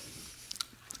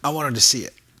 I wanted to see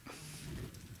it.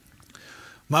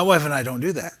 My wife and I don't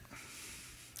do that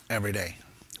every day.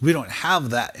 We don't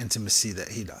have that intimacy that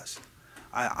he does.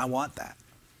 I want that.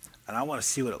 And I want to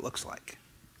see what it looks like.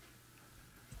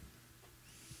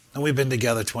 And we've been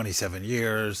together 27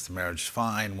 years. The marriage is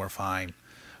fine. We're fine.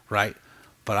 Right?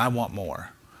 But I want more.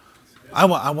 I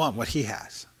want what he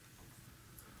has.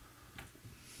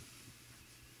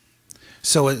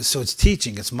 So it's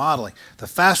teaching. It's modeling. The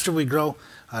faster we grow,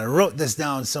 I wrote this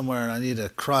down somewhere and I need to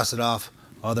cross it off.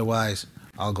 Otherwise,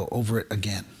 I'll go over it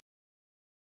again.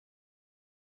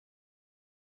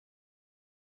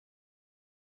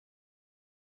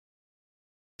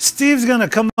 Steve's going to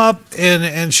come up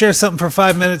and share something for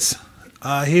 5 minutes.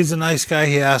 He's a nice guy.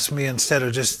 He asked me instead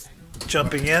of just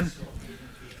jumping in.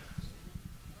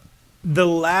 The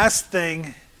last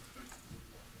thing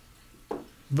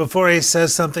before he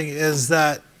says something is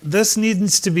that this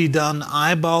needs to be done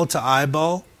eyeball to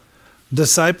eyeball.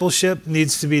 Discipleship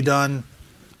needs to be done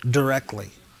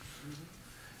directly.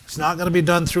 It's not going to be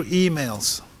done through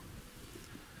emails.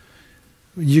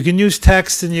 You can use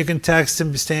text and you can text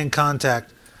and stay in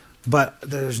contact, but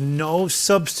there's no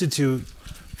substitute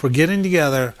for getting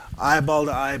together eyeball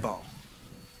to eyeball.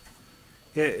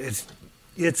 It's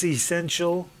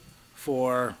essential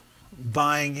for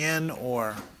buying in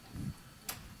or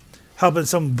helping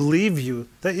someone believe you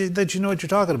that you know what you're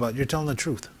talking about. You're telling the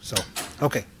truth. So,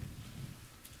 okay.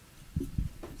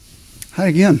 Hi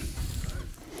again.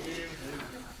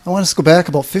 I want us to go back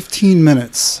about 15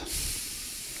 minutes.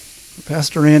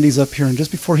 Pastor Randy's up here, and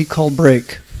just before he called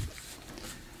break,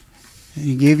 and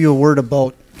he gave you a word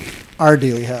about our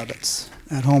daily habits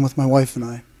at home with my wife and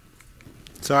I.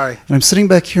 Sorry. And I'm sitting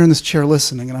back here in this chair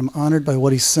listening, and I'm honored by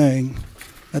what he's saying.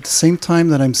 At the same time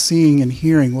that I'm seeing and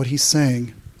hearing what he's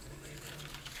saying,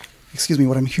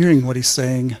 what I'm hearing what he's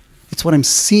saying, it's what I'm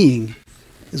seeing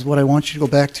is what I want you to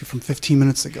go back to from 15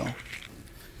 minutes ago.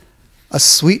 A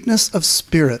sweetness of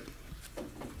spirit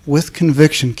with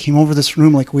conviction came over this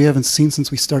room like we haven't seen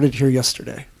since we started here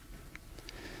yesterday.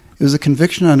 It was a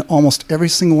conviction on almost every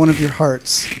single one of your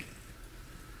hearts.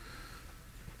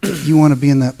 You want to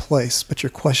be in that place, but you're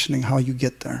questioning how you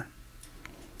get there.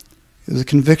 It was a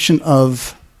conviction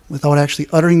of, without actually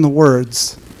uttering the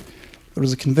words, there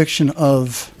was a conviction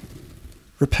of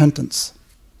repentance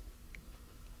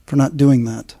for not doing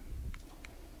that.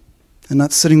 And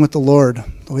not sitting with the Lord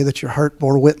the way that your heart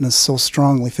bore witness so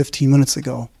strongly 15 minutes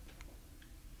ago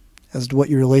as to what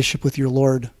your relationship with your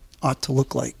Lord ought to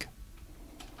look like.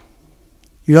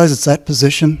 You realize it's that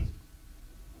position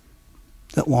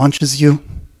that launches you.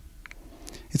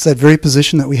 It's that very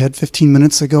position that we had 15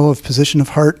 minutes ago of position of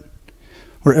heart,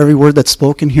 where every word that's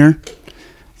spoken here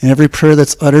and every prayer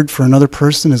that's uttered for another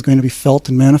person is going to be felt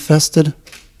and manifested,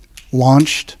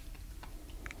 launched.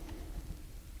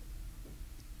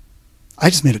 I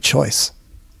just made a choice.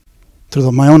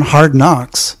 Through my own hard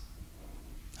knocks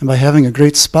and by having a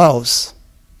great spouse,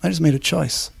 I just made a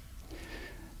choice.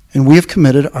 And we have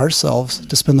committed ourselves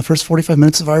to spend the first 45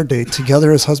 minutes of our day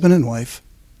together as husband and wife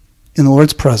in the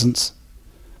Lord's presence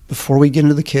before we get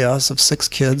into the chaos of 6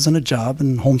 kids and a job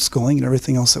and homeschooling and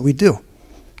everything else that we do.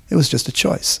 It was just a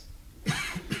choice.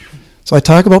 So I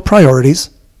talk about priorities.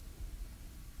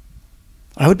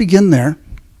 I would begin there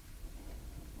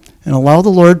and allow the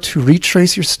Lord to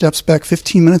retrace your steps back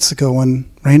 15 minutes ago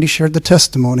when Randy shared the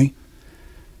testimony,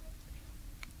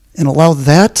 and allow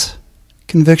that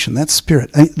conviction, that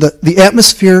spirit. The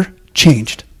atmosphere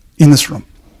changed in this room.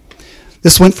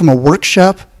 This went from a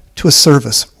workshop to a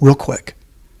service real quick.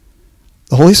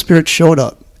 The Holy Spirit showed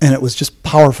up, and it was just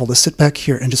powerful to sit back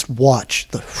here and just watch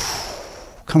the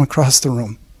come across the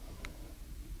room.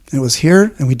 And it was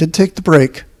here, and we did take the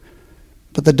break,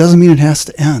 but that doesn't mean it has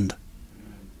to end.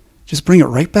 Just bring it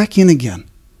right back in again.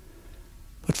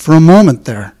 But for a moment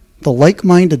there, the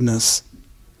like-mindedness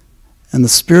and the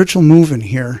spiritual move in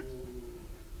here,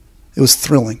 it was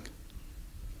thrilling.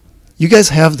 You guys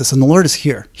have this, and the Lord is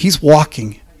here. He's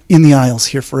walking in the aisles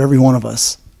here for every one of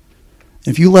us.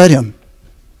 And if you let him,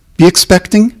 be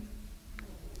expecting,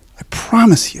 I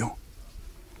promise you,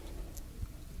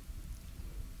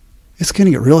 it's going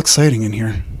to get real exciting in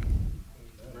here.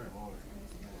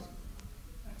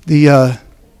 The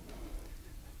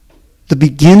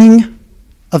beginning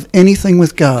of anything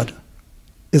with God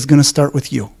is going to start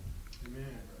with you.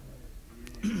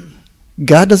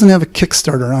 God doesn't have a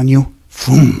Kickstarter on you.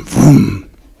 Vroom, vroom.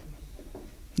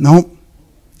 Nope.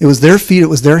 It was their feet, it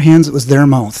was their hands, it was their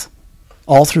mouth.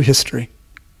 All through history.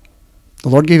 The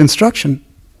Lord gave instruction,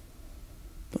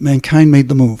 but mankind made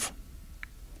the move.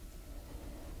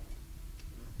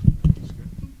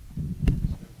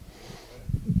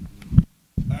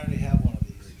 I already have one of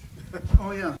these.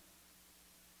 Oh, yeah.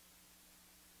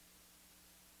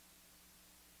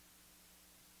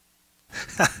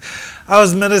 I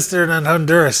was ministering in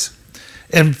Honduras,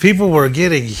 and people were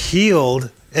getting healed.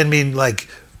 I mean, like,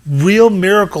 real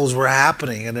miracles were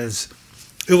happening, and it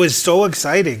was so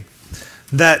exciting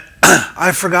that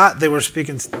I forgot they were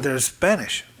speaking their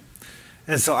Spanish.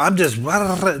 And so I'm just,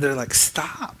 they're like,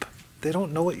 stop. They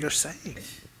don't know what you're saying.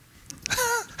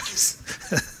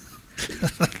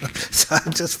 So I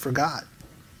just forgot.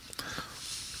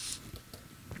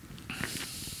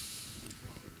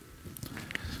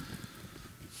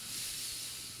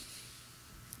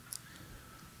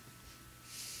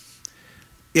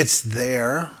 It's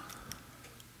there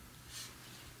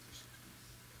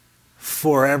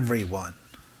for everyone.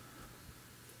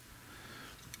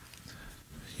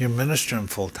 You're ministering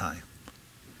full time.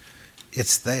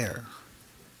 It's there.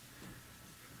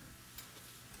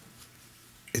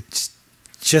 It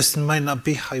just might not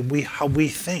be how we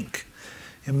think.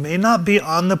 It may not be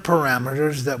on the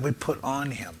parameters that we put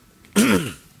on him.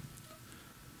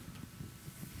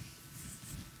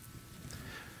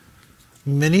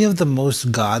 Many of the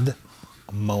most God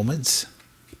moments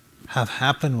have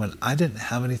happened when I didn't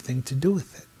have anything to do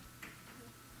with it.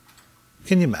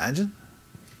 Can you imagine?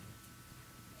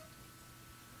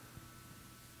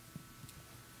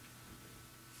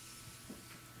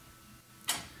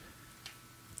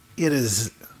 It is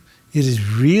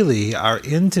really our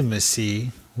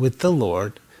intimacy with the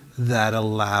Lord that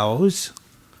allows,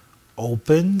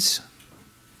 opens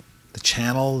the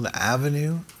channel, the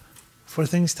avenue for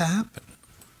things to happen.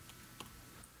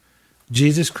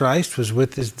 Jesus Christ was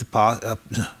with his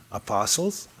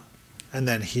apostles, and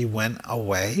then he went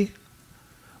away,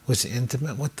 was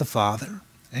intimate with the Father,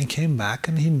 and came back,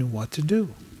 and he knew what to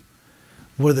do.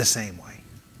 We're the same way.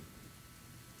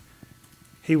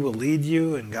 He will lead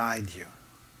you and guide you.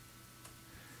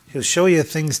 He'll show you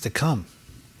things to come.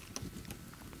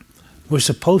 We're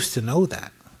supposed to know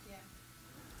that.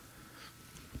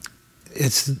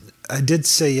 I did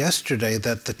say yesterday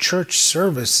that the church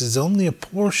service is only a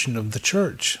portion of the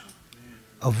church,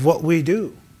 of what we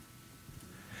do.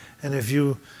 And if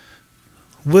you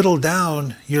whittle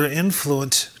down your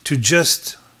influence to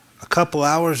just a couple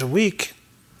hours a week,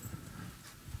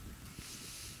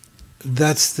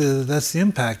 that's the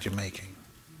impact you're making.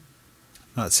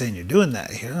 I'm not saying you're doing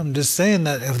that here. I'm just saying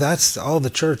that if that's all the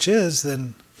church is,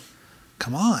 then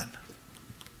come on.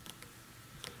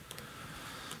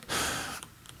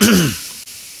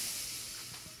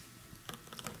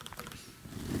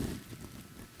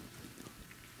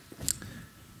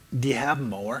 Do you have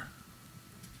more?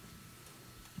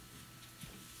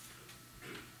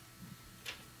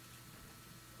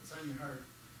 What's on your heart?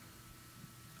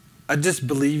 I just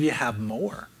believe you have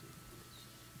more.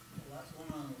 A lot's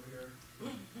going on over here.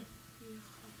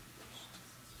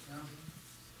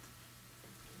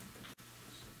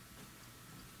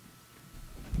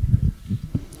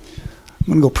 I'm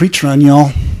going to go preach on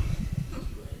y'all.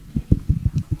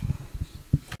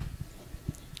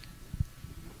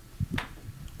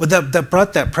 Well, that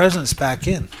brought that presence back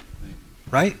in,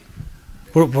 right?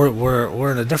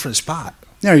 We're in a different spot.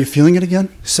 Yeah, are you feeling it again?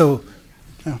 So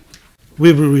Yeah.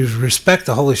 we respect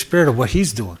the Holy Spirit of what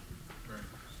He's doing,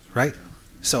 right?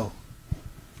 So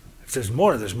if there's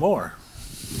more, there's more.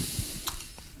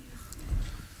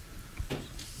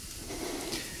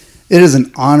 It is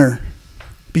an honor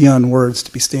beyond words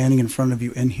to be standing in front of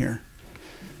you in here.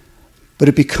 But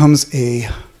it becomes a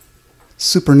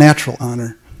supernatural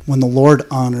honor when the Lord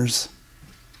honors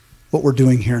what we're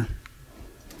doing here.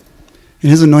 And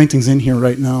His anointing's in here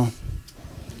right now.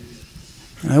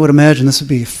 And I would imagine this would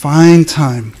be a fine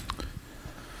time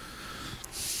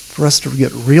for us to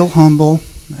get real humble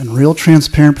and real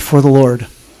transparent before the Lord.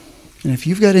 And if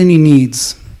you've got any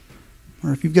needs,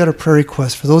 or if you've got a prayer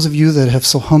request, for those of you that have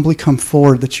so humbly come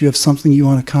forward that you have something you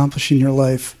want to accomplish in your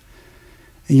life,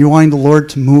 and you're wanting the Lord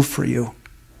to move for you,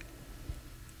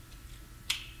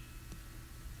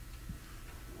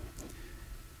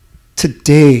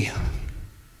 today,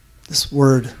 this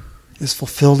word is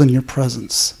fulfilled in your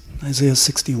presence. Isaiah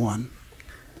 61.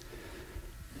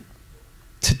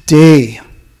 Today,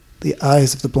 the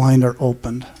eyes of the blind are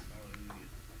opened.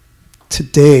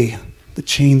 Today, the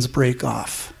chains break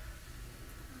off.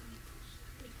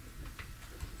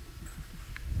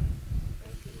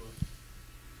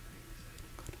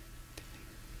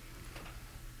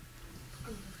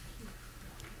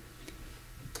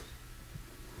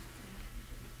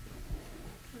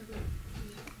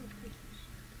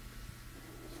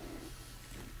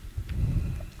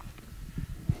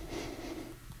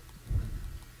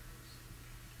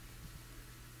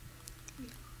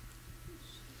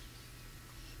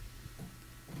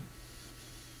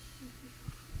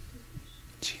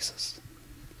 Jesus.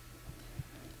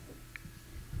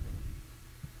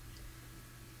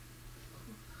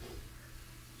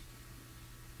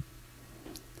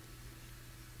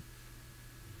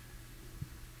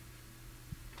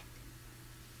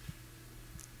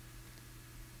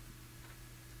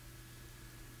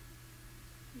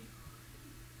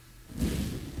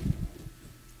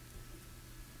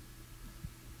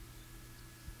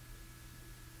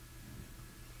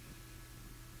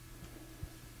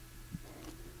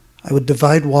 I would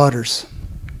divide waters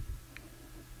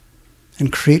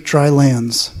and create dry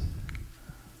lands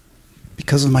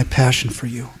because of my passion for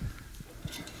you.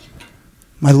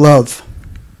 My love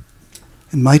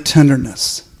and my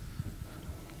tenderness,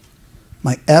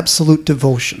 my absolute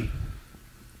devotion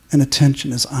and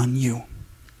attention is on you.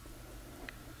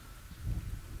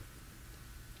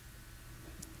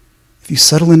 If you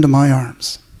settle into my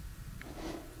arms,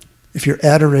 if your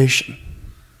adoration,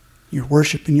 your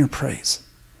worship and your praise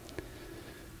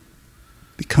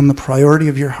become the priority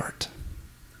of your heart,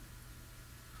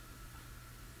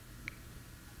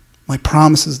 my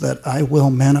promise is that I will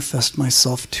manifest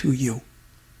myself to you,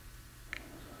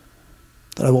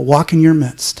 that I will walk in your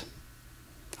midst.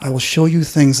 I will show you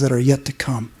things that are yet to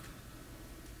come,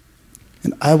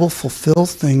 and I will fulfill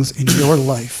things in your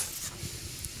life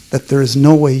that there is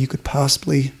no way you could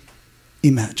possibly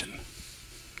imagine.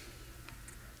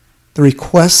 The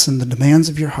requests and the demands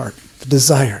of your heart, the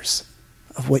desires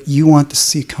of what you want to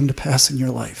see come to pass in your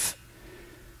life,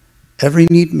 every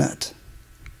need met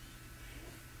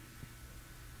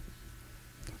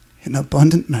in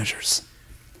abundant measures,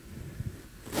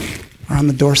 are on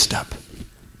the doorstep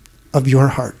of your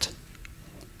heart.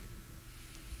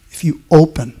 If you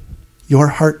open your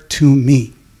heart to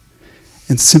me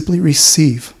and simply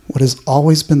receive what has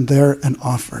always been there and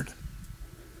offered,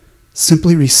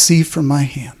 simply receive from my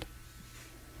hand,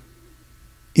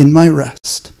 in my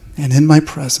rest and in my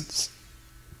presence,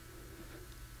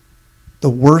 the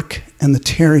work and the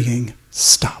tarrying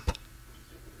stop.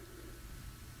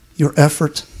 Your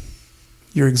effort,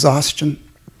 your exhaustion,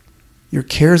 your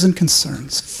cares and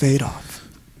concerns fade off.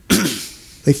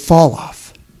 They fall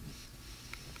off.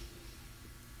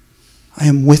 I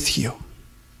am with you,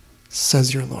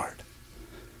 says your Lord.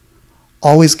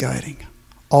 Always guiding,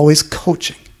 always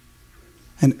coaching,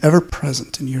 and ever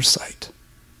present in your sight.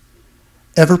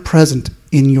 Ever present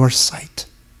in your sight.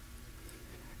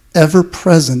 Ever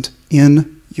present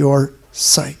in your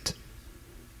sight.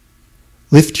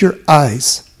 Lift your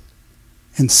eyes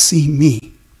and see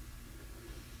me.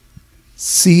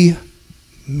 See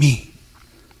me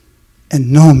and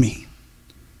know me,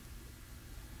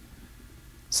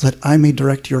 so that I may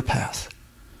direct your path.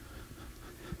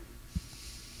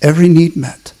 Every need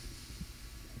met,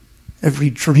 every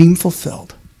dream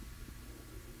fulfilled,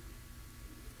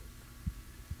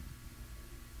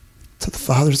 to the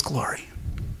Father's glory.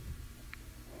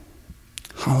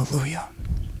 Hallelujah.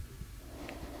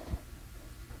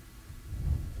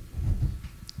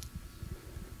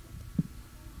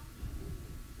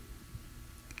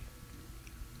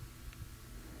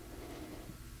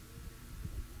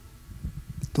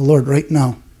 The Lord right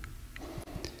now,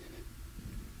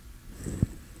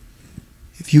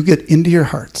 if you get into your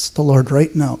hearts, the Lord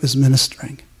right now is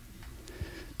ministering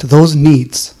to those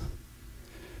needs,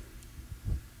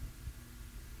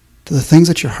 to the things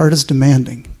that your heart is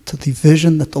demanding, to the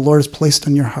vision that the Lord has placed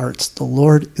on your hearts. The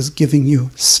Lord is giving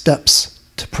you steps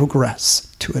to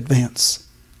progress, to advance.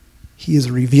 He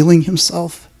is revealing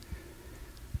himself,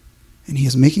 and he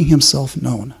is making himself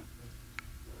known.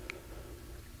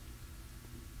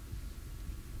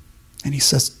 And he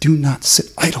says, do not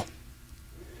sit idle.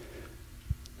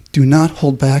 Do not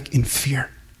hold back in fear,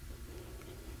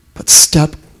 but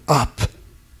step up.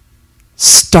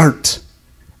 Start,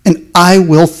 and I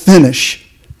will finish.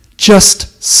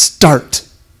 Just start,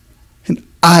 and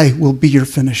I will be your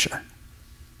finisher.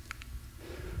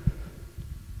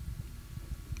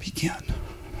 Begin.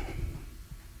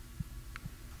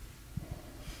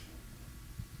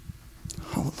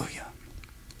 Hallelujah.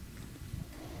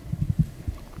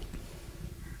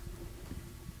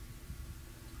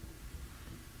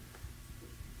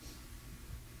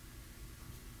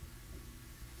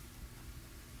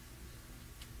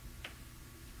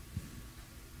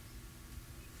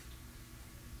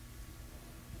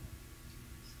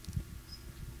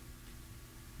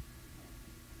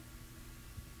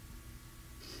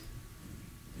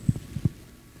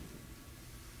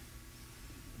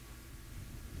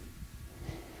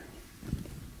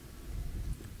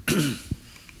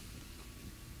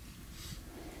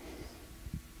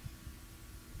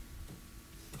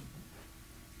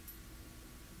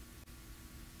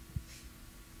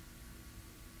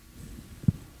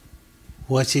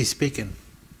 What's he speaking?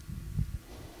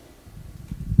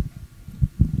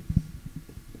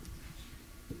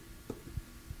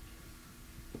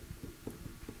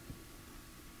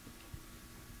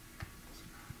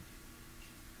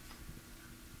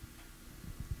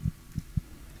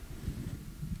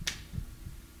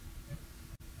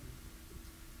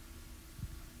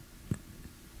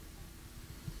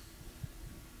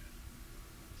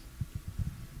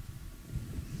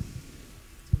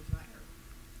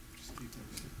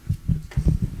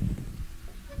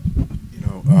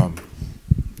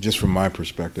 Just from my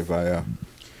perspective,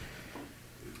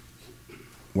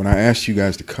 when I asked you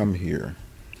guys to come here,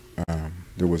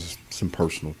 there was some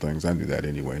personal things. I knew that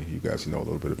anyway. You guys know a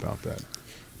little bit about that,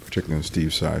 particularly on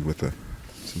Steve's side with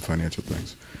some financial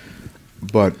things.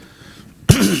 But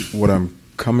what I'm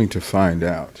coming to find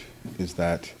out is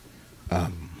that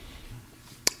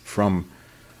from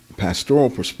a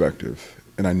pastoral perspective,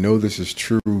 and I know this is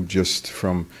true just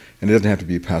from, and it doesn't have to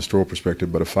be a pastoral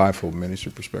perspective, but a fivefold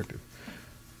ministry perspective.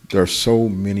 There are so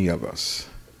many of us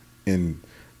in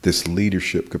this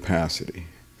leadership capacity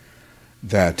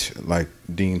that, like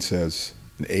Dean says,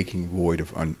 an aching void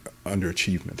of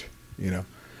underachievement,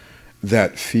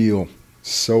 that feel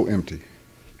so empty.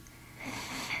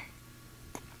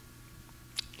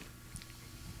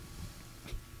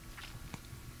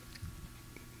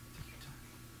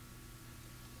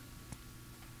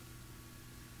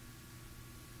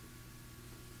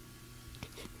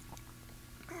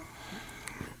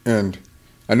 And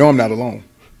I know I'm not alone.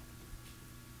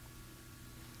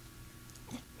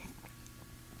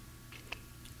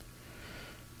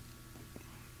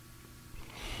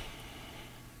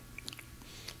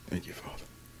 Thank you, Father.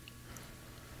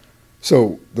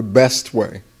 So the best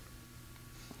way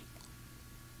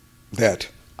that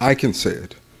I can say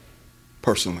it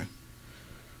personally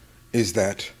is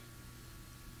that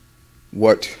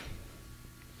what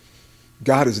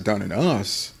God has done in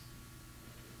us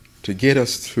to get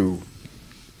us to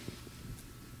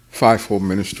fivefold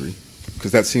ministry,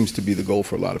 because that seems to be the goal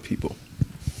for a lot of people.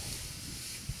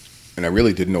 And I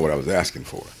really didn't know what I was asking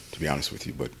for, to be honest with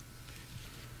you, but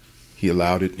he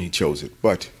allowed it and he chose it.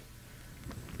 But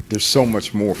there's so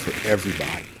much more for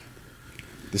everybody.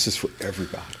 This is for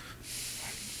everybody.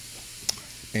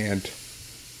 And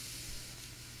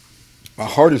my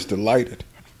heart is delighted.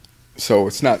 So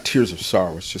it's not tears of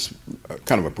sorrow. It's just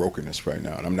kind of a brokenness right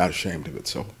now, and I'm not ashamed of it.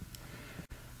 So,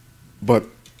 but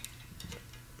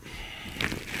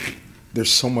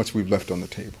there's so much we've left on the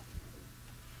table.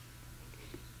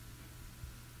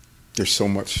 There's so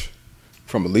much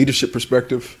from a leadership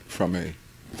perspective, from a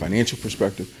financial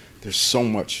perspective. There's so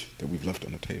much that we've left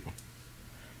on the table.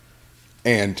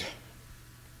 And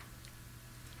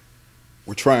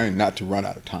we're trying not to run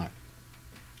out of time.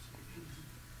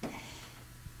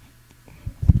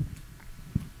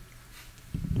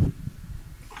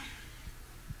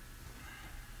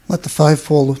 Let the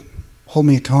fivefold hold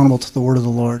me accountable to the word of the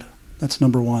Lord. That's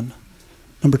number one.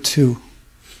 Number two,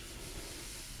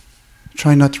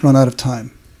 try not to run out of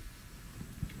time.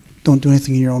 Don't do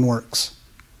anything in your own works.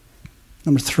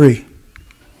 Number three,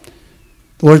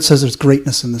 the Lord says there's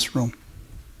greatness in this room.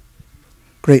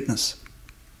 Greatness.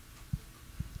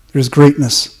 There's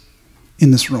greatness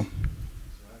in this room.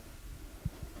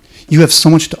 You have so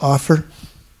much to offer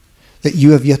that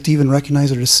you have yet to even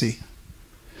recognize or to see.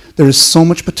 There is so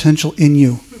much potential in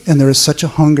you, and there is such a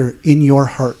hunger in your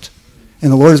heart.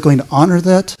 And the Lord is going to honor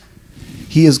that.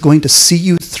 He is going to see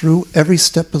you through every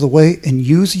step of the way and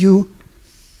use you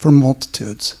for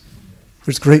multitudes.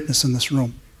 There's greatness in this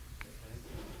room.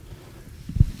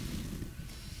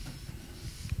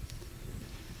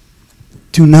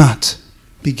 Do not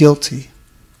be guilty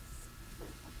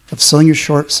of selling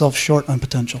yourself short on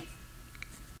potential.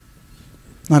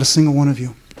 Not a single one of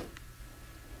you.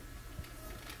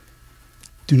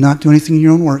 Do not do anything in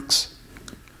your own works.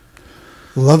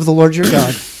 Love the Lord your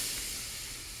God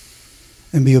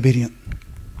and be obedient.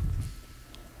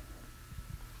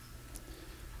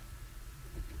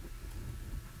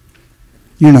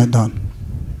 You're not done.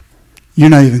 You're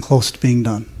not even close to being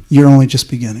done. You're only just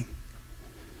beginning.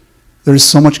 There is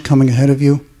so much coming ahead of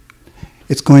you.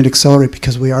 It's going to accelerate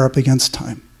because we are up against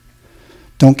time.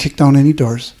 Don't kick down any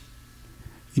doors.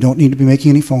 You don't need to be making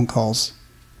any phone calls.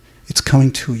 It's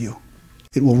coming to you.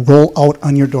 It will roll out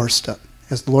on your doorstep.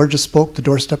 As the Lord just spoke, the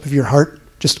doorstep of your heart,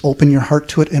 just open your heart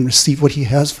to it and receive what He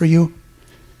has for you.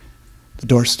 The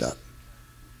doorstep.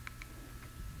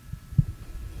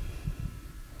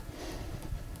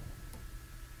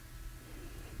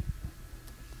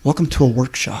 Welcome to a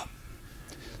workshop.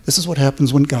 This is what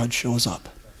happens when God shows up.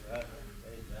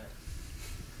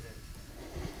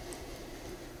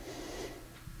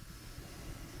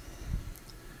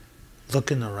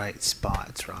 Look in the right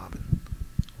spots, Robin.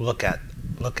 Look at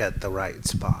the right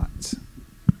spots.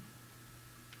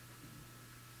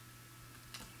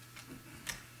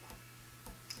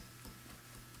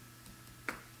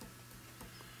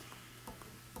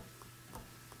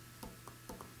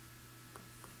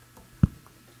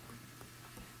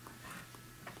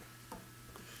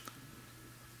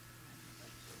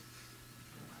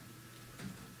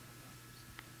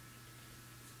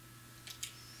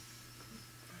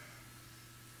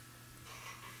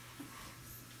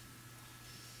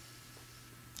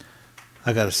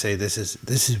 I got to say, this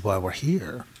is why we're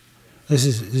here. This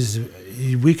is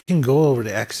we can go over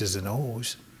the X's and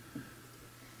O's,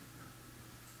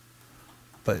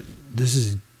 but this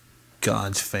is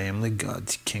God's family,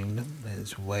 God's kingdom,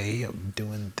 His way of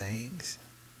doing things.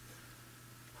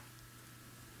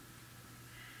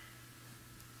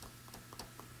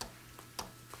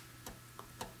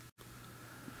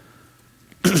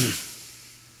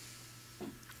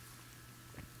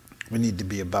 We need to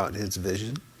be about His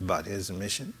vision, about His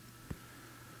mission.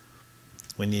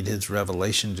 We need His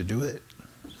revelation to do it.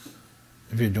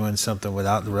 If you're doing something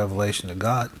without the revelation of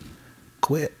God,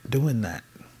 quit doing that.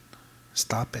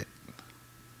 Stop it.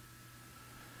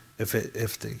 If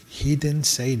He didn't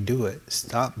say do it,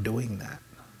 stop doing that.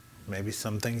 Maybe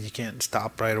some things you can't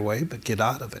stop right away, but get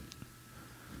out of it.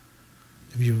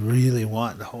 If you really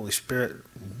want the Holy Spirit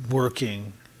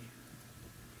working,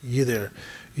 either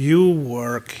you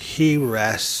work, He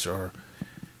rests, or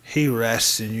He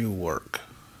rests and you work.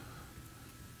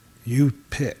 You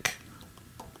pick.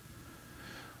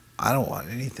 I don't want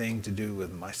anything to do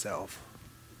with myself.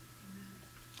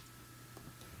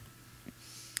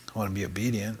 I want to be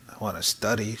obedient. I want to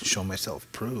study, show myself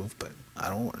approved, but I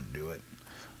don't want to do it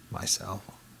myself.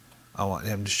 I want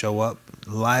Him to show up.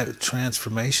 Life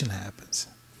transformation happens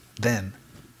then.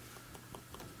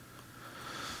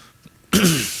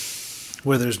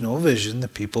 Where there's no vision, the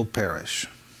people perish.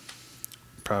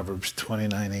 Proverbs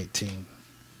 29:18.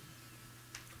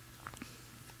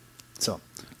 So,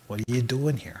 what are you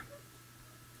doing here?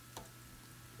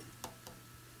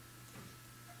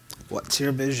 What's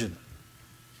your vision?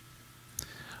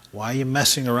 Why are you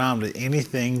messing around with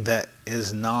anything that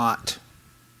is not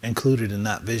included in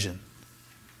that vision?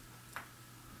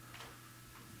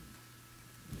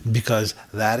 Because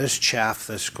that is chaff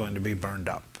that's going to be burned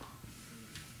up.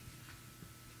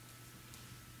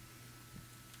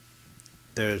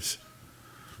 There's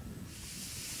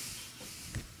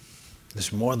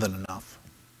more than enough.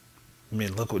 I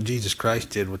mean, look what Jesus Christ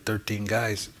did with 13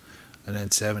 guys, and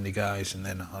then 70 guys, and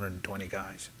then 120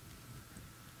 guys.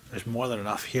 There's more than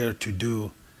enough here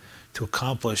to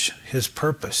accomplish his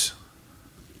purpose.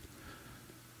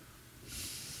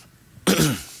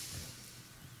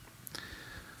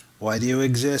 Why do you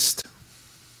exist?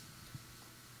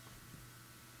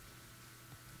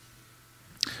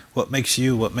 What makes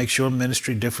your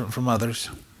ministry different from others?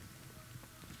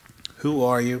 Who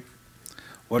are you?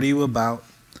 What are you about?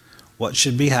 What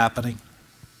should be happening?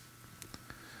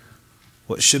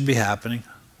 What should be happening?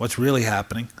 What's really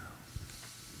happening?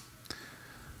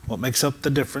 What makes up the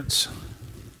difference?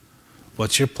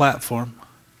 What's your platform?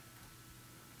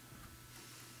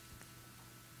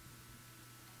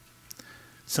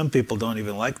 Some people don't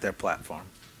even like their platform.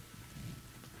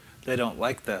 They don't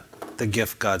like the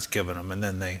gift God's given them, and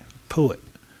then they poo it.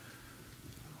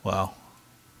 Well,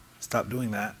 stop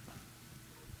doing that.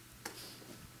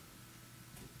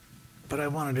 But I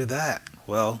want to do that.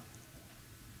 Well,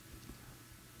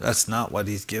 that's not what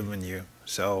he's given you.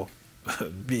 So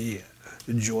be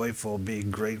joyful, be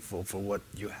grateful for what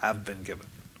you have been given.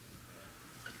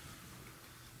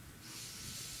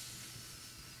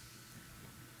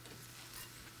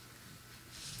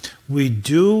 We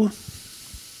do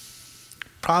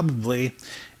probably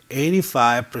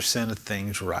 85% of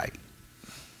things right.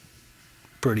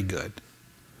 Pretty good.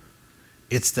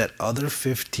 It's that other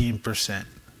 15%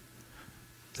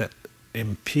 that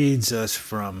impedes us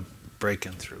from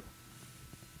breaking through.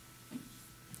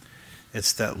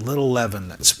 It's that little leaven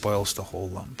that spoils the whole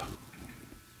lump.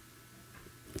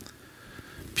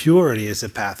 Purity is a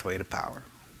pathway to power.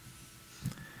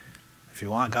 If you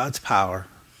want God's power,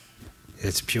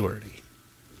 it's purity.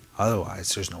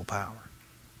 Otherwise, there's no power.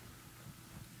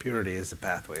 Purity is the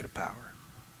pathway to power.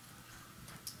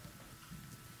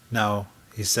 Now,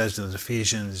 he says in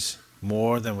Ephesians,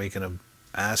 more than we can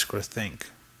ask or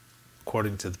think,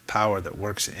 according to the power that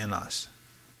works in us.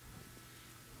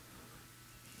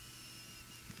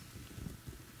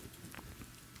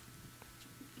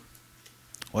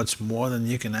 What's more than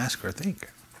you can ask or think?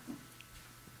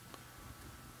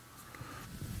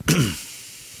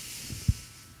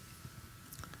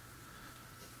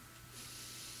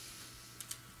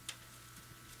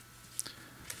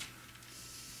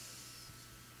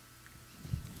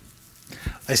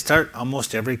 I start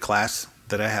almost every class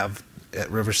that I have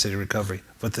at River City Recovery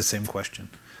with the same question.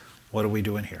 What are we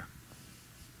doing here?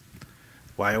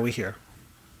 Why are we here?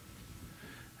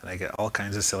 And I get all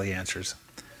kinds of silly answers.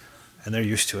 And they're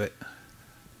used to it.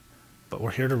 But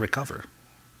we're here to recover.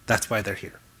 That's why they're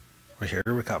here. We're here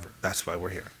to recover. That's why we're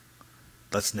here.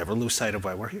 Let's never lose sight of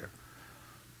why we're here.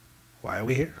 Why are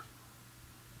we here?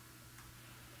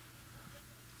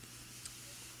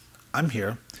 I'm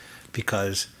here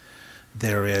because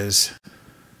there is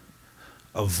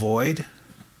a void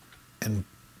in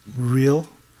real,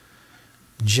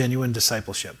 genuine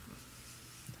discipleship.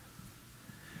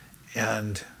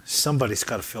 And somebody's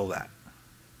got to fill that.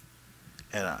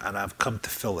 And I've come to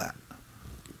fill that.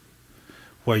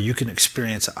 Where you can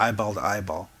experience eyeball to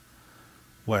eyeball.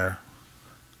 Where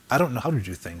I don't know how to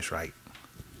do things right.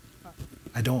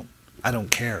 I don't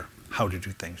care how to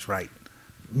do things right.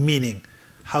 Meaning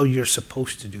how you're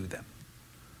supposed to do them.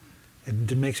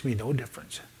 It makes me no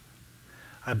difference.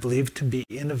 I believe to be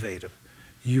innovative,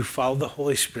 you follow the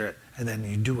Holy Spirit and then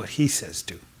you do what He says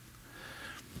do.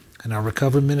 In our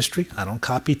recovery ministry, I don't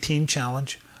copy Team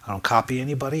Challenge. I don't copy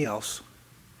anybody else.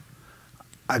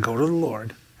 I go to the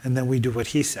Lord and then we do what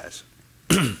He says.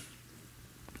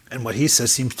 And what He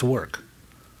says seems to work.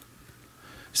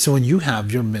 So when you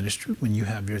have your ministry, when you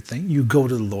have your thing, you go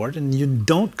to the Lord and you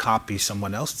don't copy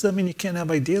someone else. I mean, you can't have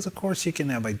ideas. Of course you can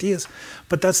have ideas,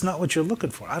 but that's not what you're looking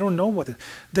for. I don't know what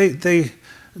they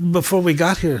before we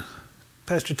got here,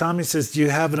 Pastor Tommy says, do you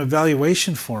have an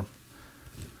evaluation form?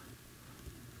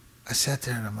 I sat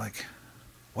there and I'm like,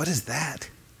 what is that?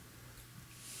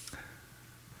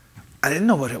 I didn't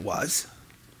know what it was.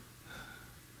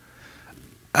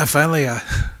 I finally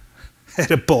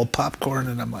had a bowl of popcorn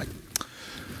and I'm like,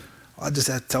 I'll just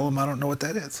have to tell him I don't know what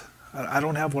that is. I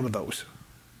don't have one of those.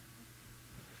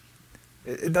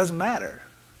 It doesn't matter.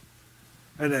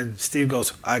 And then Steve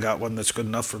goes, I got one that's good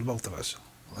enough for both of us.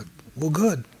 I'm like, well,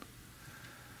 good.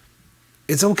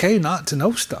 It's okay not to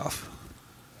know stuff.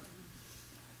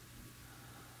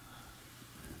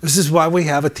 This is why we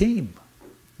have a team.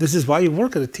 This is why you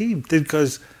work at a team,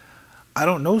 because I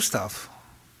don't know stuff.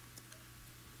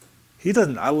 He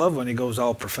doesn't. I love when he goes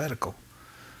all prophetical.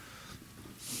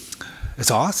 It's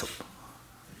awesome.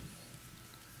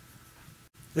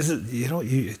 This is,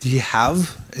 do you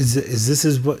have, is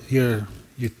this what your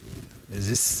is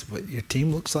this what your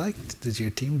team looks like? Does your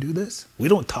team do this? We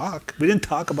don't talk. We didn't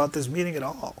talk about this meeting at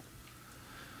all.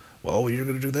 Well, you're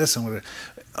going to do this.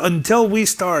 Until we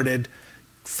started,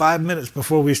 5 minutes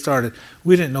before we started,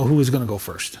 we didn't know who was going to go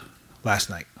first last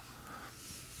night.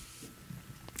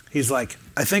 He's like,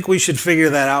 I think we should figure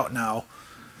that out now.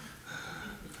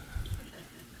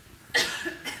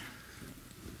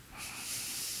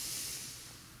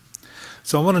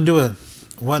 So I want to do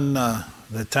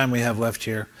the time we have left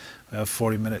here, we have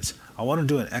 40 minutes. I want to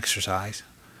do an exercise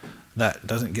that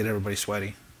doesn't get everybody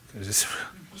sweaty, because it's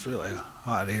really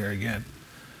hot here again.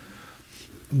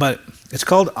 But it's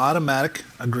called automatic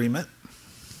agreement.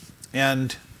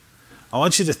 And I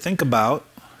want you to think about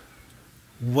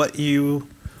what you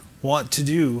want to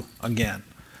do again,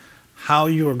 how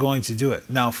you are going to do it.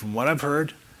 Now, from what I've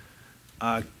heard,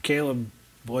 Caleb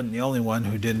wasn't the only one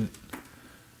who didn't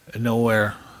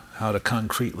know how to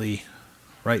concretely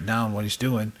write down what he's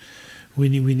doing. We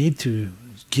need to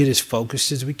get as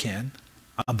focused as we can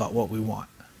about what we want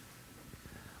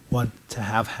to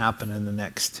have happen in the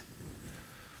next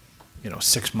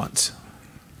 6 months.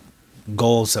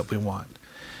 Goals that we want.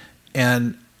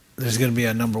 And there's going to be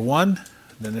a number 1,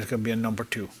 then there's going to be a number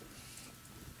 2.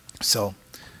 So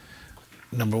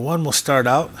number 1 will start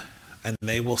out and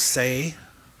they will say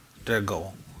their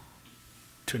goal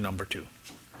to number 2.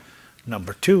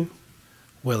 Number 2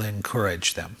 will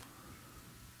encourage them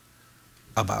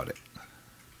about it.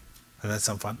 And that's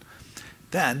some fun.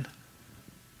 Then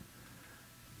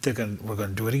we're going to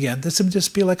do it again. This will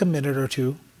just be like a minute or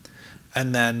two.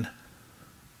 And then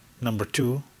number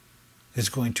 2 is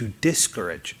going to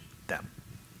discourage them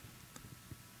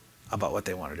about what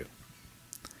they want to do.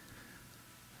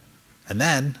 And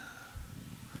then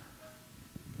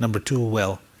number 2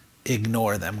 will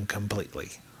ignore them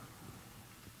completely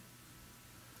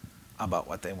about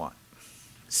what they want.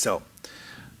 So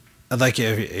I'd like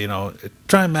you,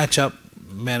 try and match up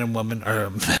man and woman, or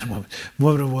man and woman,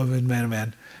 woman and woman, man and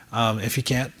man. If you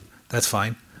can't, that's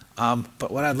fine. But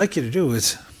what I'd like you to do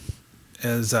is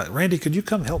Randy, could you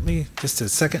come help me just a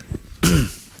second?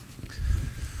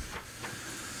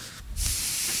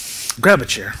 Grab a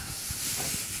chair.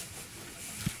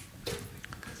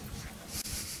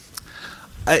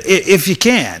 If you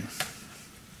can,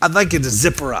 I'd like you to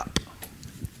zip her up.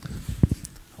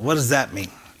 What does that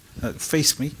mean?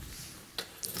 Face me.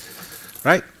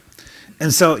 Right?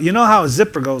 And so you know how a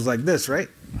zipper goes like this, right?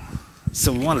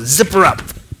 So we want to zip her up.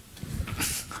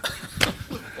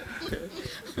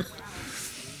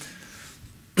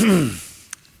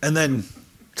 And then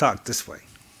talk this way.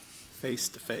 Face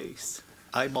to face.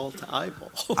 Eyeball to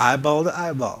eyeball. Eyeball to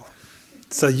eyeball.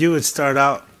 So you would start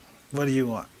out, what do you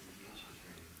want?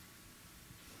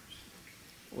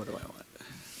 What do I want?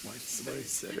 Somebody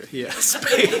said it. Yeah,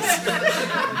 space.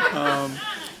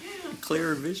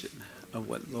 Clearer vision of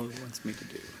what the Lord wants me to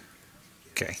do.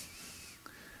 Okay.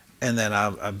 And then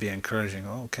I'd be encouraging,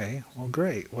 okay, well,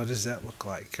 great. What does that look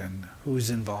like? And who's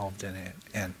involved in it?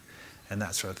 And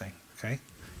that sort of thing. Okay?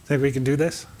 Think we can do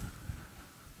this?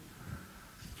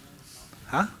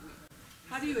 Huh?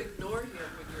 How do you ignore him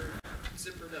when you're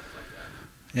zippered up like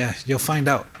that? Yeah, you'll find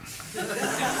out.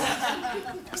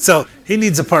 So he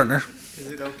needs a partner.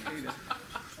 Is it okay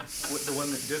to the one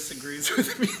that disagrees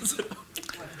with me?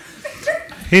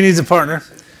 He needs a partner.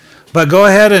 But go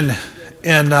ahead and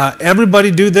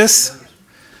everybody do this.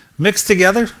 Mix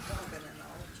together.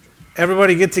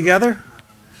 Everybody get together.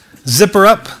 Zipper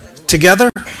up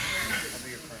together.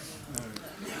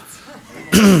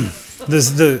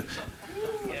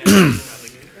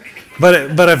 But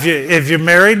if you're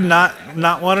married,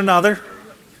 not one another,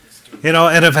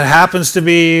 and if it happens to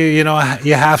be, you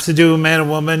have to do man and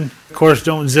woman, of course,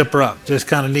 don't zipper up. Just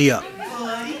kind of knee up.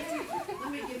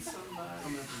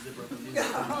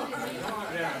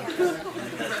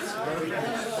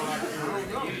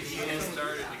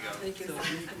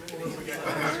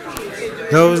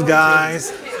 Those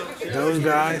guys.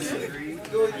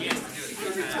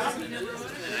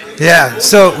 Yeah,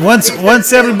 so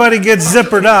once everybody gets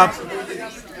zippered up,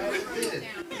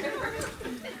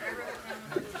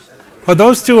 well,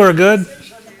 those two are good.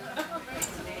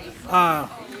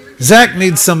 Zach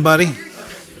needs somebody.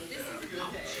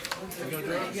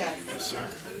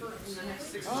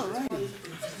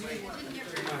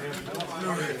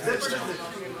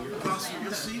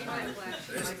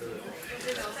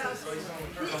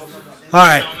 All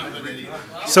right.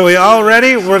 So we all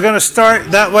ready? We're going to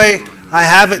start. That way I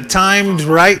have it timed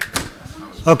right.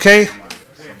 Okay?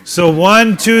 So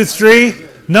 1, 2, 3.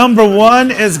 Number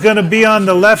 1 is going to be on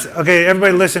the left. Okay,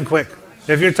 everybody listen quick.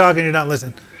 If you're talking, you're not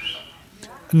listening.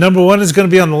 Number 1 is going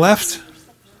to be on the left.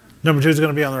 Number 2 is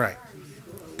going to be on the right.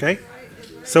 Okay?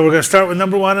 So we're going to start with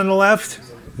number 1 on the left.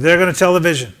 They're going to tell the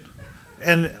vision.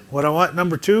 And what I want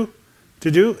number 2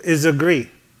 to do is agree.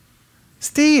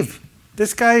 Steve,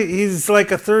 this guy, he's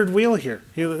like a third wheel here.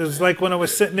 He was like when I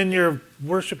was sitting in your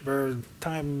worship or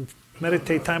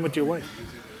meditate time with your wife.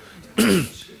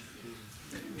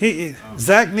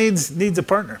 Zach needs a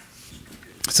partner.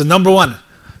 So number 1.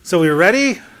 So we're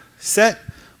ready, set,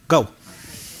 go.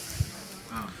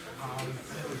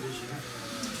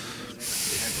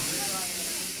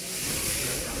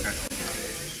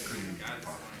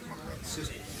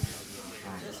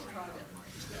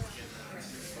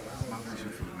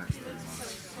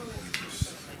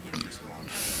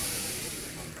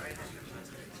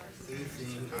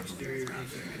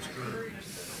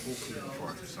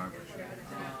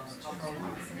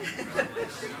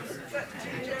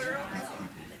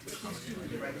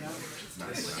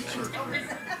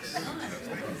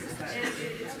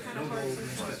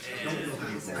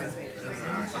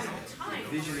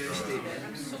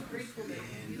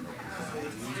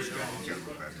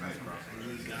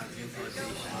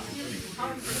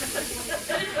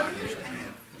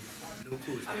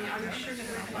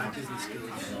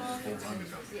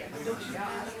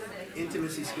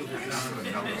 Intimacy skills are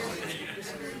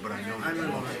but I know I'm in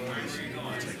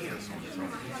take care of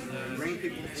someone. Bring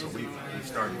people. So we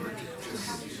started with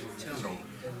so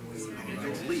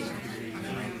next week.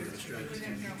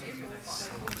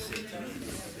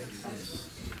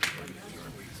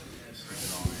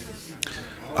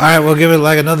 All right, we'll give it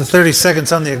like another 30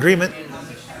 seconds on the agreement.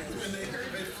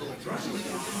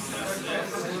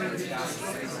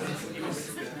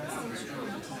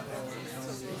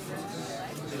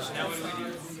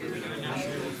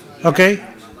 Okay,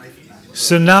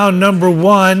 so now number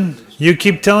 1, you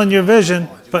keep telling your vision,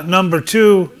 but number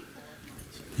 2,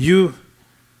 you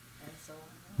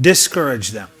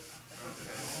discourage them.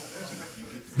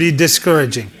 Be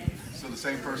discouraging. So the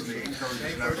same person that encourages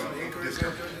is not going to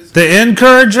discourage. The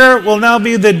encourager will now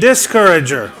be the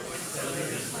discourager.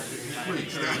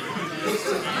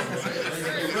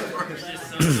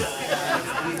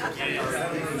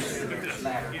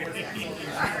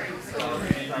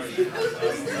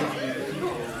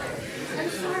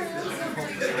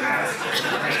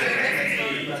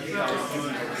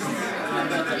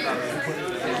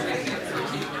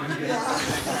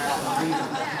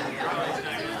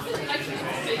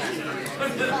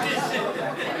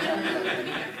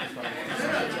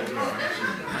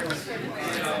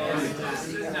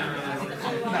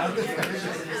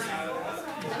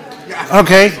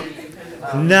 Okay,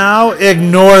 now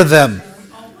ignore them.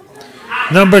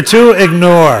 Number 2,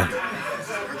 ignore.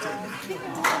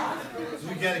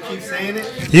 You got to keep saying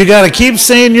it? You got to keep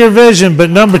saying your vision, but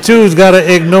number 2's got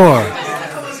to ignore.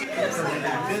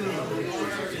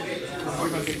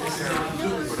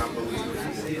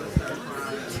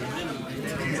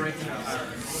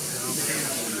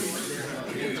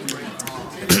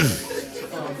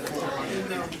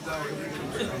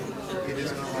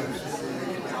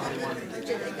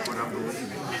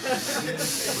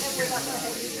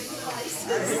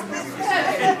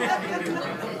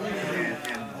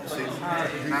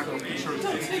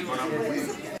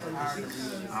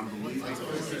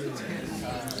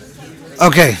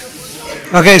 Okay.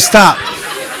 Okay, stop.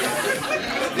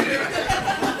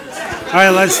 All right,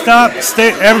 let's stop.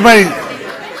 Stay, everybody.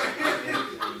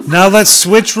 Now let's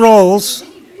switch roles.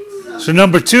 So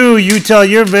number 2, you tell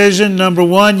your vision. Number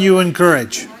 1, you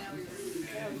encourage.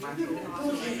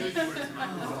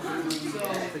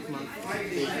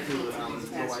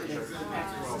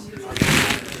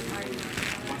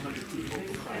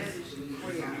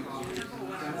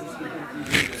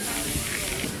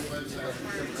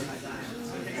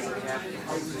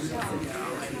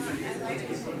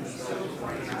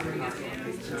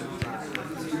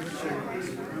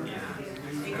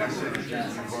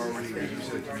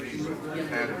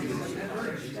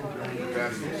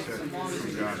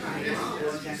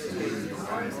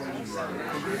 life as you are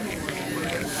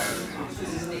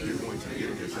you're going to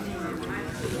get this no matter what.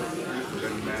 It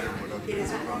doesn't matter what other people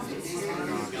come to.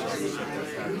 God tries to set that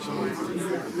pattern. So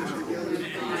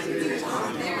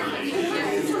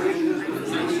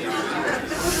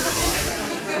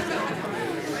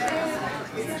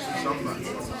somebody,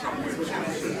 somewhere,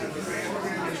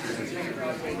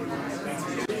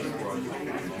 pour into them,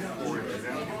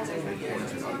 they pour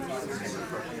into others, and they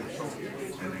refresh their soul.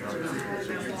 And they are here,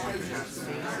 so you're going to have to,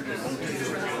 it won't take you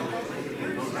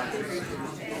it will not take you.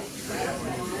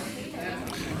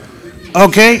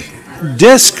 Okay,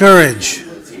 discourage.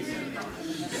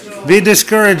 Be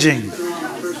discouraging.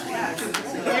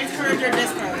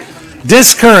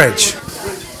 Discourage.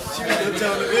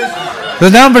 The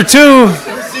number two,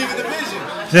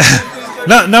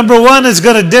 number one is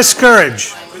going to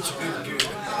discourage.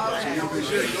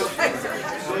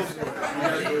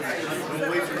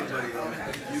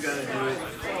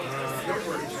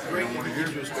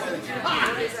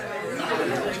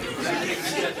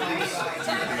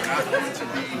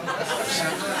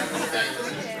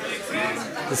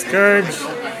 Discourage.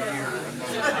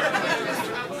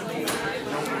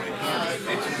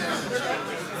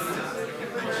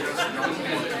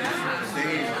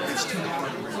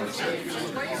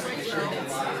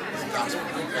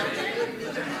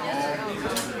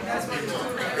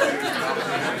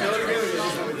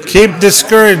 Keep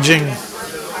discouraging.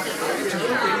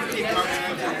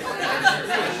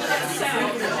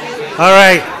 All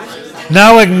right.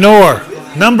 Now ignore.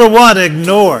 Number one,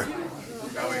 ignore.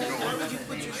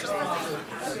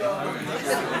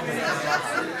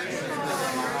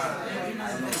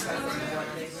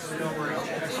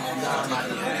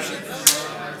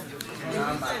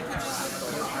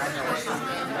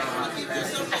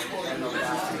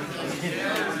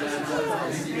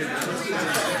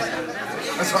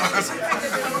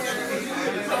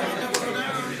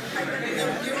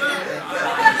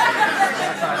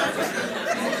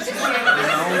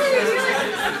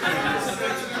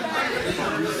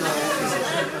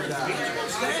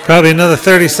 Probably another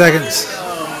 30 seconds.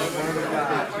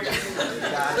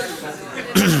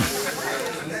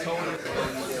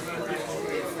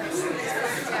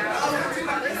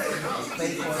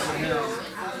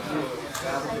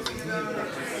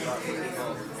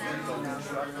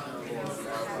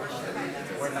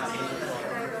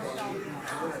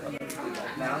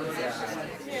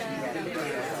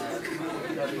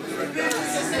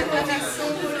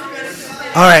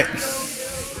 All right.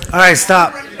 All right,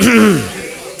 stop.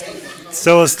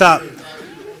 So stop.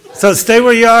 So stay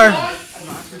where you are.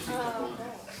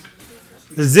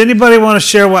 Does anybody want to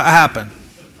share what happened?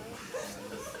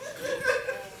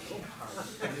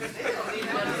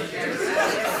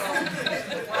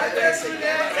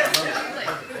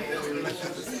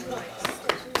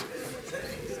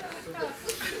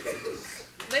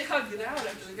 They hugged it out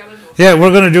after they got into a Yeah,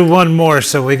 we're going to do one more,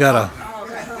 so we gotta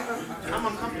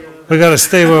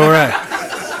stay where we're at.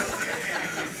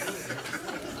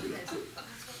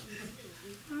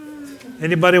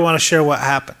 Anybody want to share what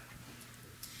happened?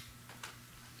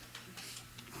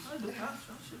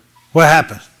 What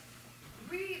happened?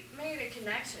 We made a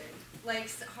connection, like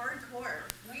hardcore.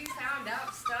 We found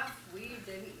out stuff we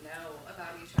didn't know about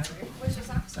each other, which is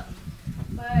awesome.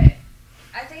 But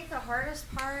I think the hardest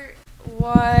part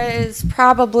was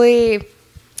probably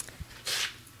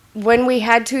when we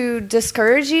had to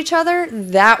discourage each other.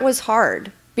 That was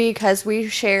hard because we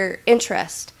share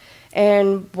interest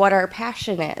and what our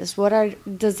passion is, what our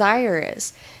desire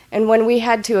is. And when we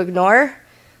had to ignore,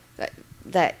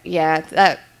 that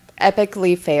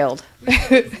epically failed.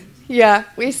 Yeah,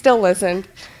 we still listened.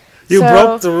 You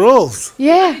broke the rules.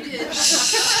 Yeah.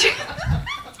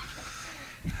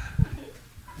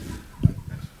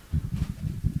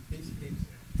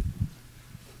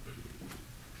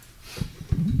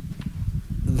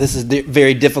 This is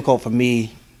very difficult for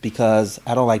me because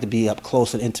I don't like to be up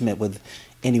close and intimate with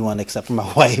anyone except for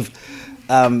my wife.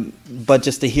 But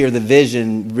just to hear the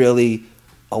vision really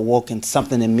awoken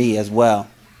something in me as well,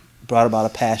 brought about a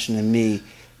passion in me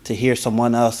to hear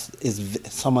someone else's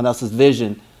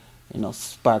vision,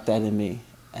 sparked that in me.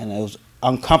 And it was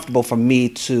uncomfortable for me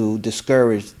to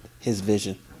discourage his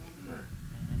vision.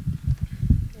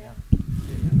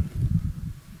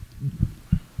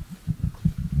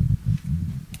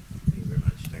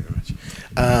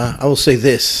 I will say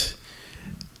this.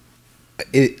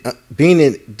 Being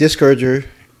a discourager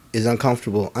is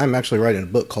uncomfortable. I'm actually writing a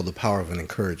book called The Power of an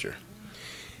Encourager.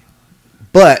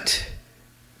 But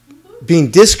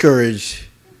being discouraged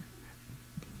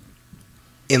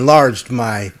enlarged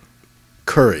my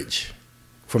courage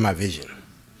for my vision.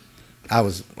 I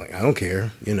was like, I don't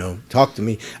care, talk to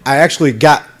me. I actually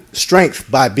got strength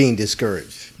by being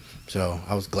discouraged. So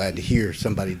I was glad to hear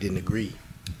somebody didn't agree.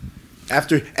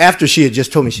 After she had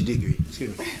just told me she did agree.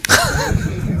 Excuse me.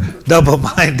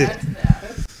 Double-minded.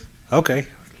 Okay.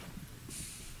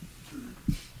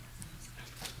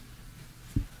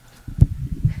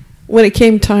 When it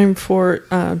came time for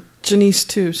Janice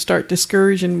to start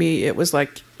discouraging me, it was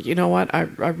like, you know what, I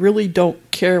really don't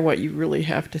care what you really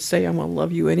have to say. I'm going to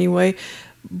love you anyway.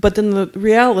 But then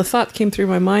the thought came through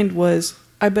my mind was,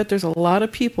 I bet there's a lot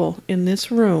of people in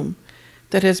this room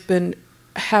that has been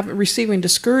receiving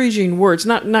discouraging words,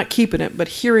 not keeping it, but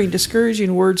hearing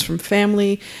discouraging words from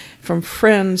family, from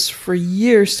friends for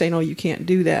years saying, oh, you can't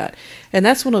do that. And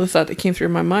that's one of the thoughts that came through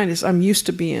my mind is I'm used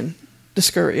to being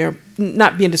discouraged, or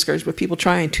not being discouraged, but people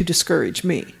trying to discourage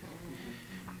me.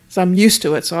 So I'm used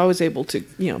to it, so I was able to,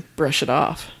 brush it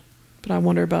off. But I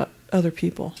wonder about other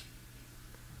people.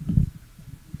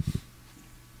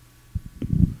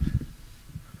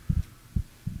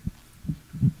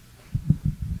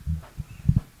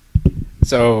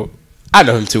 So I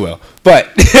know him too well,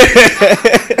 but the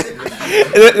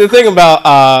thing about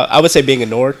I would say being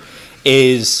ignored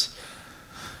is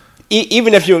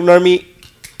even if you ignore me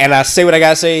and I say what I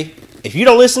gotta say, if you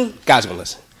don't listen, God's gonna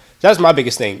listen. That's my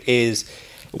biggest thing is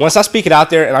once I speak it out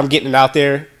there and I'm getting it out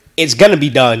there, it's gonna be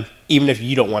done even if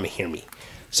you don't want to hear me.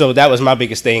 So that was my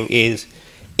biggest thing is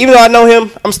even though I know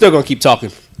him, I'm still gonna keep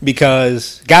talking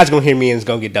because God's gonna hear me and it's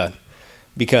gonna get done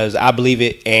because I believe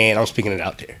it and I'm speaking it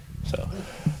out there.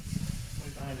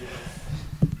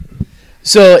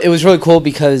 So it was really cool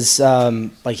because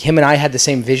like him and I had the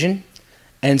same vision,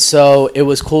 and so it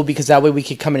was cool because that way we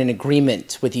could come in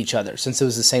agreement with each other since it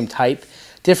was the same type,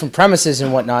 different premises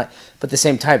and whatnot, but the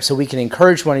same type. So we can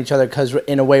encourage one each other because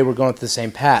in a way we're going through the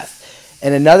same path.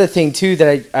 And another thing too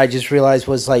that I just realized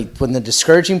was like when the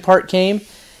discouraging part came,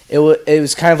 it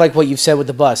was kind of like what you've said with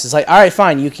the bus. It's like, all right,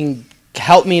 fine, you can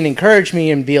help me and encourage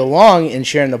me and be along and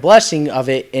sharing the blessing of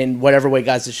it in whatever way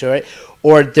God's to show it.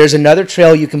 Or there's another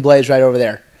trail you can blaze right over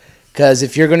there. Because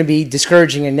if you're going to be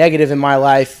discouraging and negative in my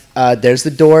life, there's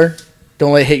the door.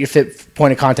 Don't let it hit your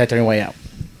point of contact on your way out.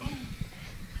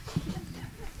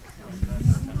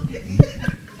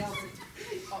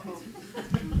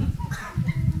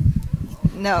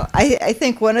 No, I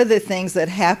think one of the things that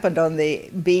happened on the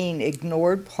being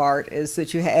ignored part is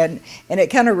that you had, and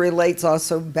it kind of relates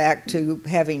also back to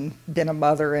having been a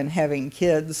mother and having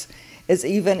kids, is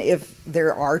even if they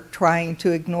are trying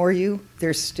to ignore you,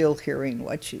 they're still hearing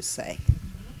what you say.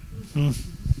 But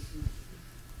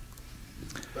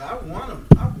I want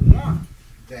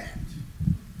that.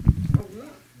 I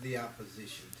want the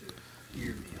opposition to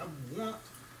hear me. I want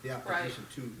the opposition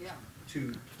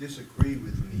to disagree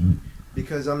with me.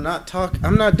 Because I'm not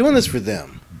doing this for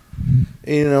them.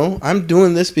 I'm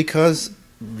doing this because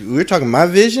we're talking my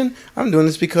vision. I'm doing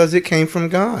this because it came from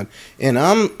God. And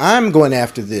I'm going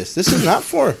after this. This is not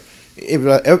for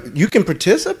if you can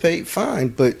participate, fine,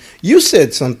 but you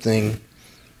said something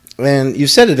and you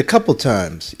said it a couple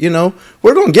times.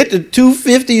 We're going to get to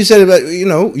 250. You said about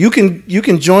you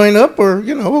can join up or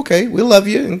okay, we love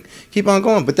you and keep on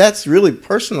going. But that's really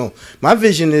personal. My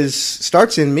vision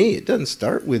starts in me. It doesn't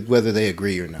start with whether they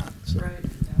agree or not. So. Right.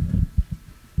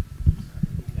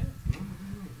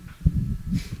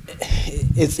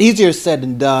 It's easier said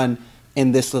than done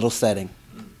in this little setting,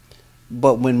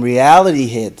 but when reality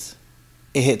hits,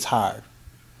 it hits hard.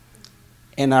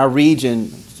 In our region,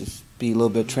 just be a little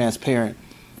bit transparent.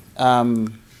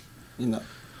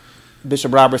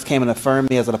 Bishop Roberts came and affirmed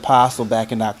me as an apostle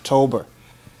back in October.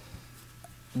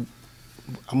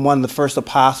 I'm one of the first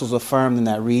apostles affirmed in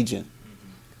that region.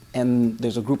 And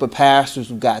there's a group of pastors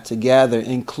who got together,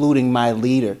 including my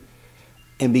leader,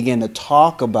 and began to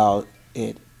talk about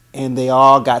it. And they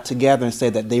all got together and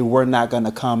said that they were not going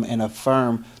to come and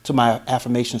affirm to my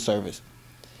affirmation service.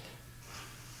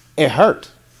 It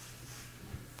hurt.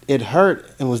 It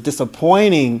hurt and was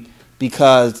disappointing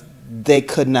because they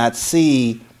could not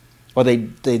see, or they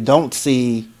don't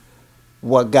see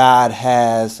what God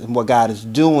has and what God is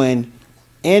doing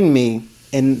in me.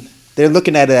 And they're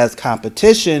looking at it as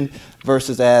competition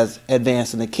versus as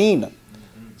advancing the kingdom.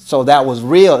 So that was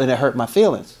real and it hurt my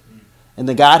feelings. And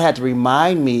then God had to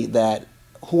remind me that,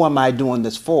 who am I doing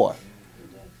this for?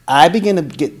 I began to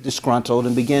get disgruntled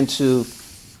and begin to,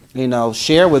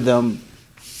 share with them,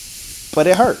 but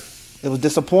it hurt. It was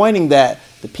disappointing that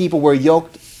the people we're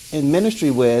yoked in ministry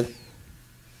with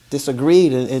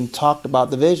disagreed and talked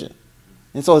about the vision.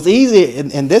 And so it's easy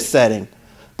in this setting,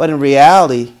 but in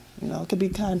reality, it can be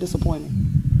kind of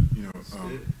disappointing.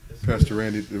 Pastor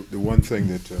Randy, the one thing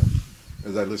that,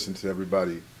 as I listen to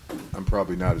everybody I'm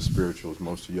probably not as spiritual as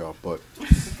most of y'all, but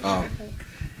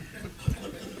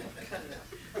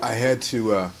I had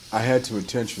to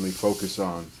intentionally focus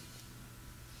on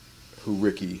who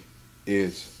Ricky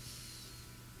is,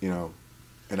 you know,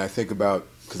 and I think about,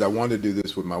 because I wanted to do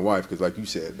this with my wife, because like you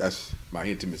said, that's my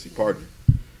intimacy partner.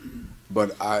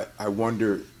 But I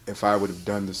wonder if I would have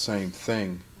done the same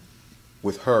thing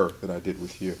with her that I did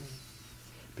with you,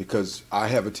 because I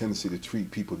have a tendency to treat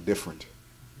people different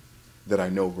that I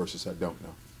know versus I don't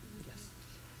know.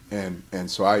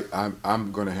 And so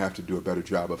I'm going to have to do a better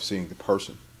job of seeing the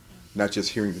person, not just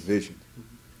hearing the vision,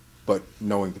 but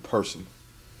knowing the person,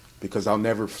 because I'll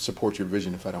never support your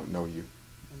vision if I don't know you.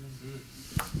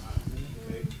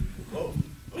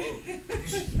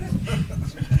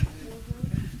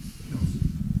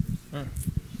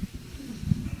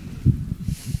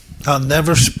 I'll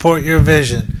never support your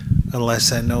vision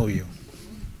unless I know you.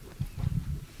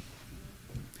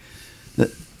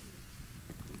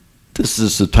 This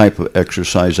is the type of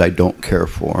exercise I don't care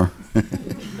for.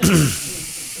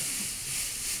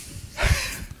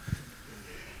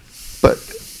 But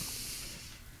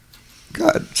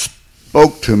God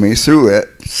spoke to me through it,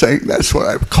 saying that's what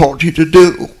I've called you to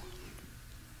do.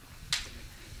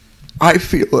 I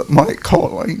feel that my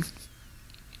calling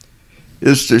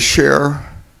is to share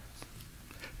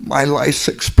my life's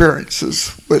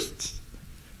experiences with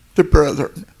the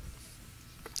brethren.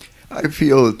 I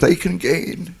feel that they can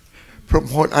gain from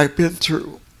what I've been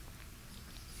through.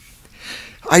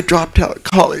 I dropped out of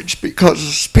college because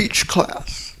of speech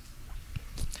class.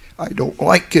 I don't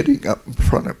like getting up in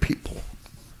front of people,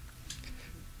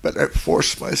 but I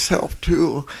forced myself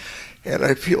to, and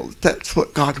I feel that that's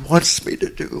what God wants me to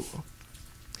do.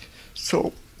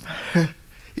 So,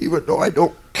 even though I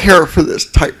don't care for this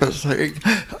type of thing,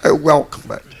 I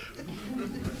welcome it.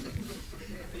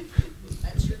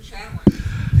 That's your challenge.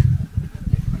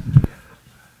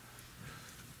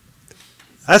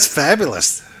 That's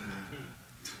fabulous.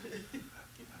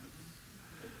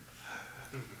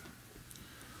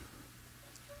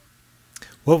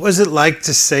 What was it like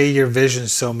to say your vision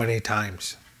so many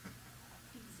times?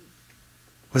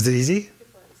 Was it easy?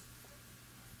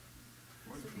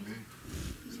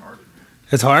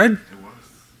 It's hard?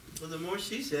 Well, the more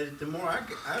she said it, the more I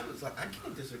was like, I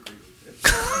can't disagree with it.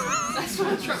 That's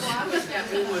what trouble I was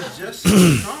having. It was just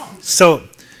so strong. So,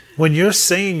 when you're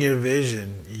saying your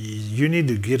vision, you need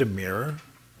to get a mirror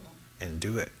and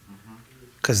do it.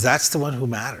 Because that's the one who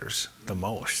matters the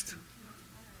most.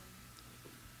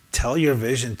 Tell your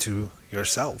vision to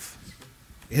yourself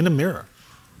in a mirror.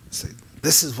 Say,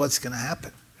 this is what's going to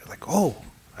happen. You're like, oh,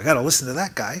 I got to listen to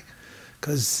that guy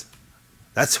because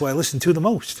that's who I listen to the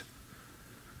most.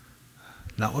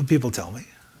 Not what people tell me,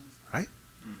 right?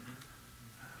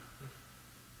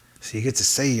 So you get to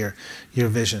say your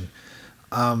vision.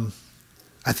 I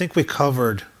think we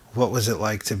covered what was it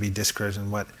like to be discouraged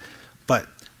and what, but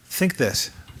think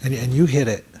this, and you hit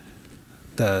it.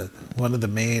 One of the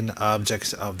main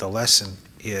objects of the lesson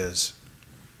is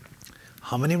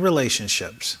how many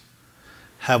relationships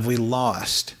have we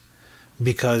lost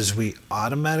because we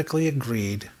automatically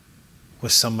agreed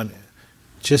with someone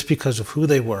just because of who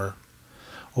they were,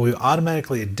 or we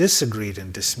automatically disagreed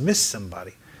and dismissed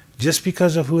somebody just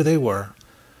because of who they were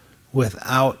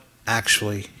without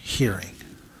actually hearing.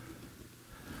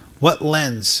 What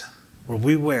lens were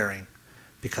we wearing?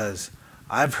 Because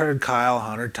I've heard Kyle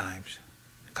 100 times.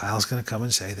 Kyle's going to come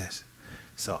and say this.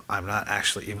 So I'm not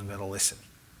actually even going to listen.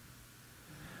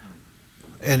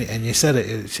 And you said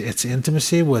it's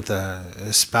intimacy with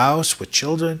a spouse, with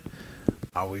children.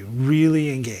 Are we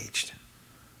really engaged?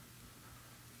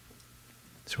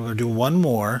 So we're going to do one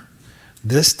more.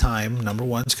 This time, number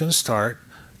one's going to start.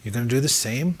 You're going to do the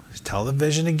same. Tell the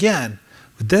vision again.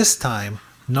 But this time,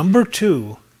 number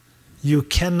two, you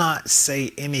cannot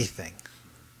say anything.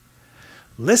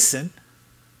 Listen.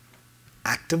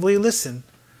 Actively listen,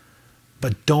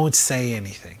 but don't say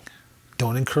anything.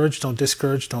 Don't encourage, don't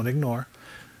discourage, don't ignore.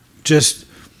 Just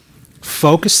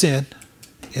focus in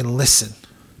and listen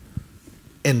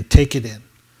and take it in.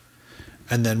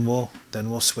 And then we'll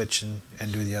switch and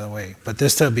do the other way. But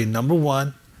this time be number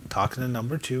one, talking to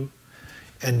number two,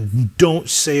 and don't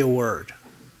say a word.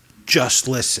 Just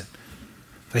listen.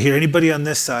 If I hear anybody on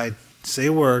this side say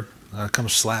a word, I'll come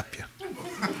slap you.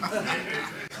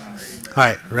 All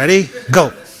right, ready?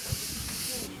 Go.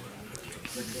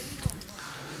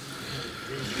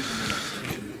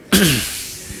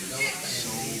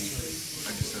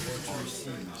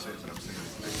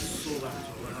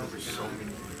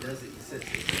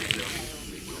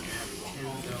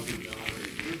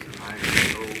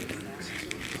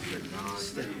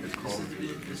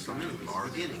 Because some people are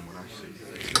beginning when I say,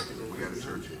 we got a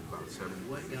church of about 7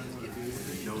 weeks.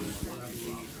 You notice what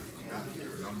people got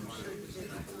their numbers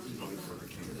for the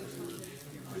kingdom.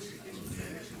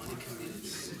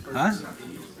 Huh?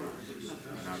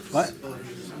 What?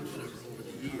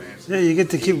 Yeah, you get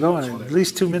to keep going at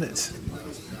least 2 minutes.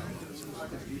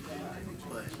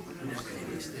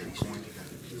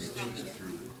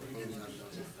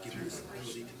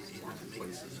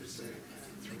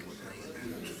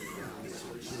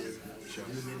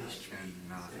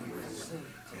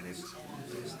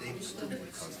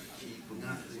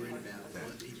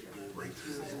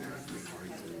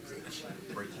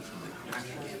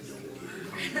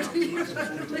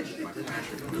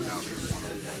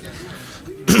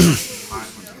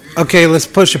 Okay, let's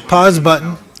push a pause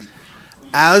button.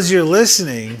 As you're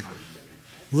listening,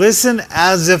 listen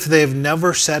as if they've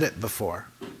never said it before.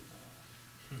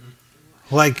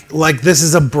 Like this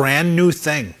is a brand new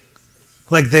thing.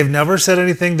 Like they've never said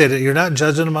anything. You're not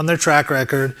judging them on their track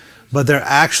record, but they're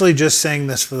actually just saying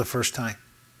this for the first time.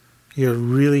 You're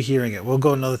really hearing it. We'll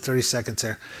go another 30 seconds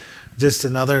there. Just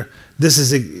another, this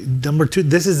is number 2.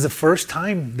 This is the first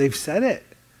time they've said it.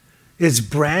 It's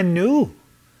brand new.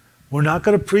 We're not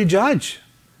going to prejudge.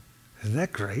 Isn't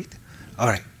that great? All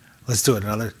right, let's do it.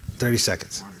 Another 30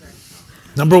 seconds.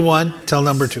 Number 1, tell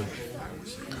number 2.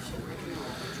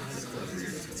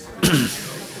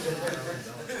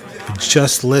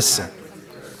 Just listen.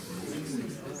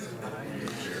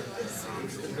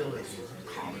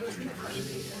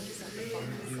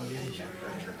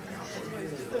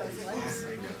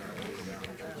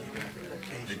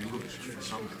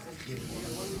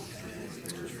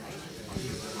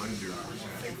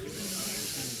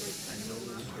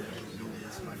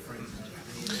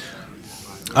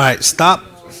 All right, stop,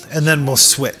 and then we'll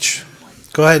switch.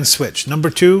 Go ahead and switch. Number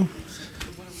 2.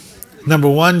 Number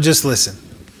 1, just listen.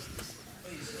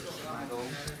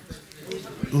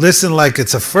 Listen like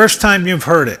it's the first time you've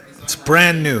heard it. It's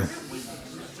brand new.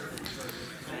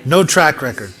 No track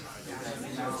record.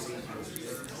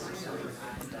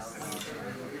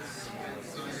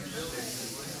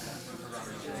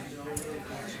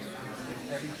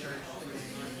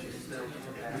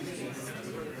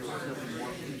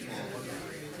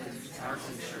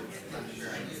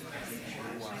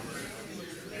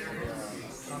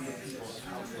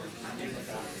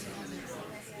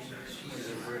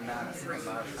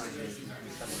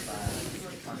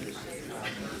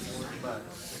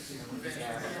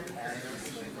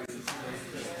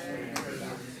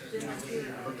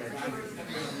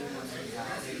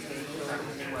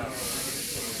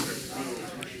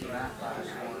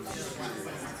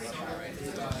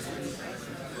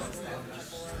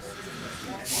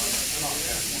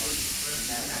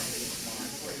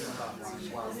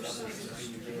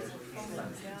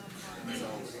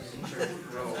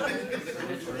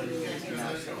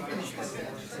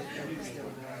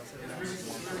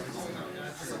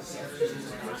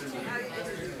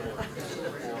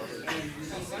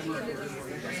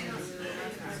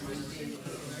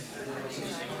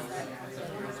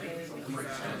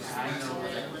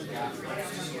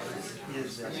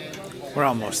 We're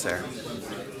almost there.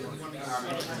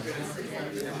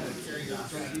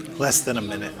 Less than a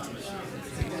minute.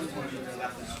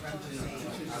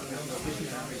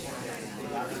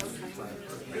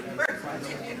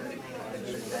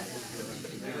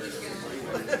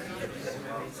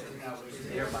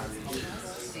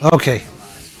 Okay.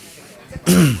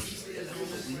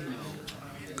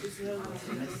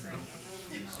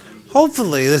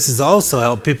 Hopefully this has also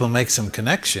helped people make some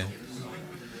connection.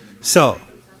 So,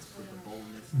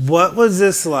 what was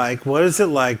this like? What is it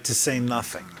like to say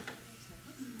nothing?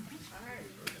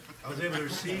 I was able to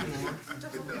receive more.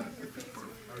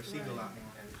 I received a lot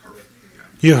more.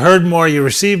 You heard more, you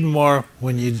received more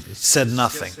when you said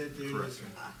nothing. Just sit there and listen.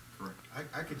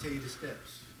 I could tell you the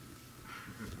steps,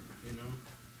 you know,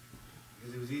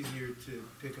 because it was easier to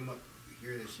pick them up,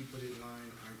 hear that she put it in line.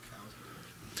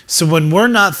 So when we're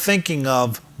not thinking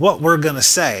of what we're going to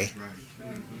say,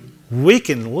 we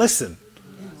can listen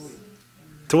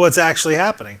to what's actually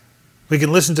happening. We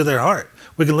can listen to their heart.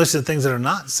 We can listen to things that are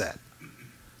not said.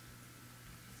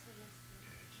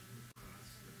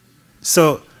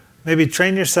 So maybe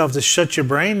train yourself to shut your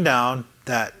brain down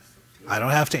that I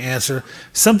don't have to answer.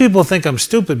 Some people think I'm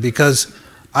stupid because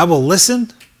I will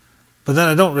listen, but then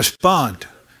I don't respond.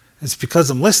 It's because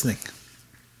I'm listening.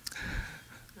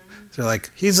 They're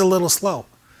like, he's a little slow.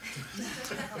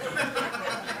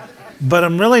 But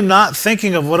I'm really not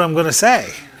thinking of what I'm going to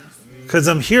say because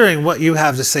I'm hearing what you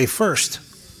have to say first.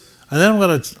 And then I'm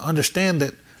going to understand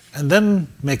it and then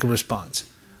make a response.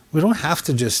 We don't have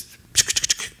to just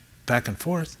back and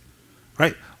forth.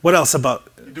 right? What else about?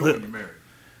 You do it when you're married.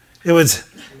 It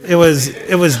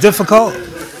was difficult.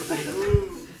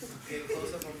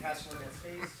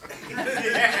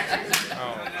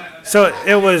 So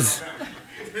it was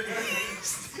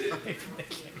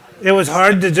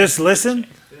hard to just listen.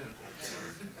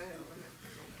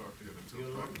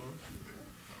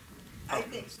 I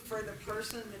think for the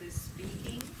person that is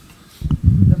speaking,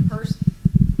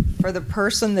 for the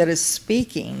person that is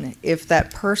speaking, if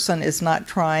that person is not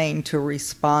trying to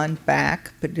respond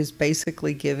back, but is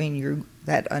basically giving you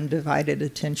that undivided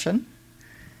attention,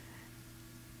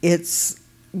 it's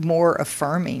more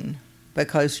affirming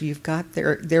because you've got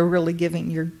they're really giving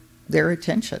you their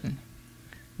attention.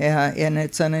 Yeah, and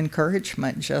it's an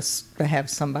encouragement just to have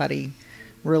somebody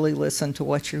really listen to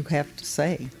what you have to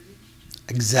say.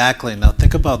 Exactly. Now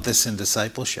think about this in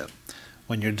discipleship.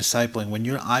 When you're discipling, when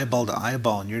you're eyeball to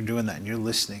eyeball and you're doing that and you're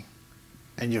listening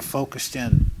and you're focused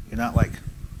in, you're not like,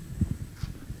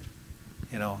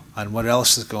 on what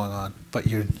else is going on, but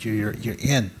you're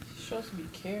in. It shows me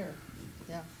care.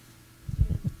 Yeah.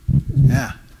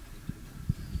 Yeah.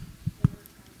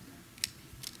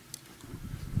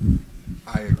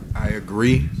 I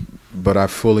agree, but I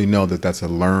fully know that that's a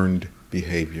learned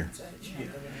behavior.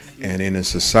 And in a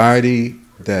society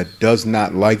that does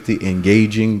not like the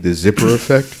engaging, the zipper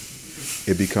effect,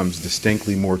 it becomes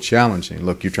distinctly more challenging.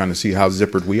 Look, you're trying to see how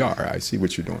zippered we are. I see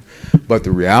what you're doing. But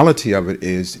the reality of it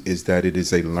is that it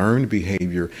is a learned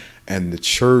behavior, and the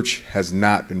church has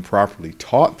not been properly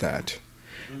taught that.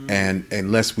 And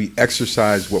unless we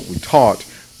exercise what we taught,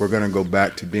 we're going to go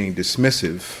back to being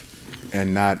dismissive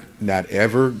and not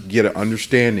ever get an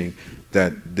understanding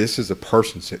that this is a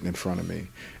person sitting in front of me.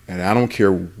 And I don't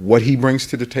care what he brings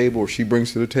to the table or she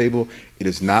brings to the table. It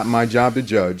is not my job to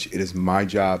judge. It is my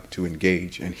job to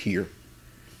engage and hear.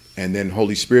 And then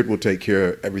Holy Spirit will take care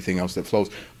of everything else that flows.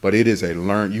 But it is a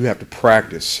learn. You have to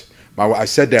practice. I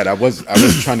said that. I was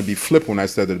trying to be flip when I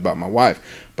said that about my wife.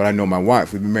 But I know my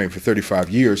wife. We've been married for 35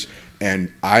 years.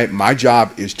 And my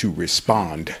job is to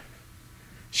respond.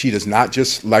 She does not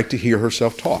just like to hear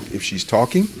herself talk. If she's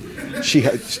talking,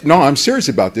 no, I'm serious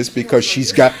about this because she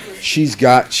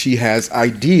has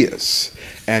ideas.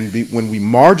 And when we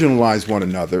marginalize one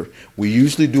another, we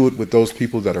usually do it with those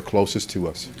people that are closest to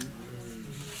us.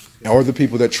 Or the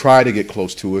people that try to get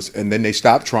close to us, and then they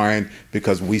stop trying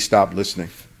because we stop listening.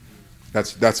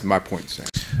 That's my point, Sam.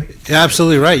 You're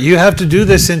absolutely right. You have to do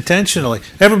this intentionally.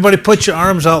 Everybody put your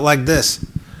arms out like this.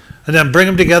 And then bring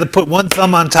them together, put one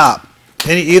thumb on top.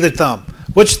 Either thumb.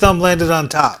 Which thumb landed on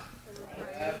top?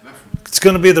 It's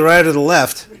going to be the right or the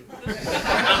left.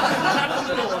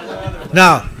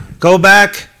 Now, go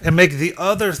back and make the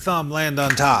other thumb land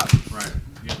on top. Right.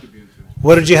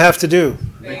 What did you have to do?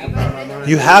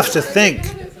 You have to think.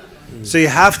 So you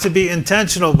have to be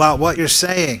intentional about what you're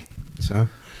saying. So?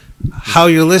 How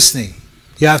you're listening.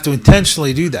 You have to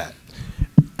intentionally do that.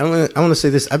 I want to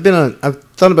say this. I've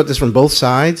thought about this from both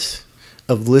sides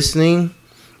of listening.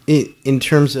 In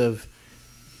terms of,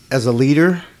 as a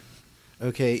leader,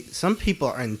 okay, some people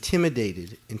are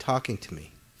intimidated in talking to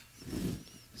me.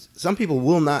 Some people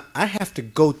will not. I have to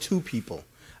go to people.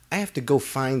 I have to go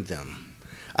find them.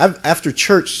 After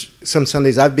church, some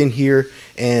Sundays I've been here,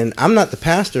 and I'm not the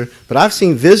pastor, but I've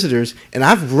seen visitors, and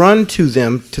I've run to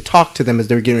them to talk to them as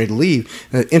they're getting ready to leave,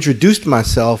 and I introduced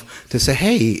myself to say,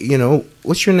 hey,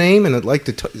 what's your name? And I'd like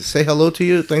to say hello to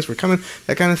you. Thanks for coming,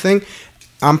 that kind of thing,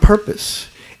 on purpose.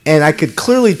 And I could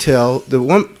clearly tell the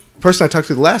one person I talked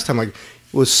to the last time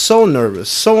was so nervous,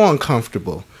 so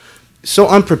uncomfortable, so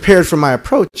unprepared for my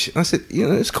approach. And I said,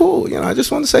 it's cool. I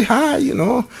just want to say hi,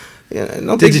 no big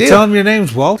deal. Did you tell him your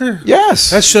name's Walter? Yes.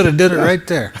 That should have did it right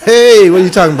there. Hey, what are you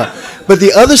talking about? But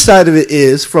the other side of it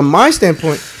is, from my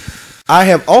standpoint, I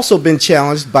have also been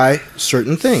challenged by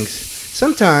certain things.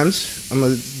 Sometimes, I'm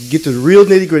going to get to the real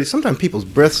nitty-gritty, sometimes people's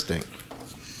breath stink.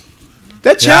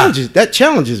 That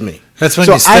challenges me. That's when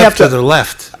you step to the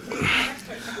left.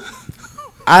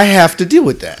 I have to deal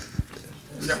with that.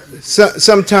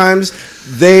 Sometimes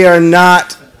they're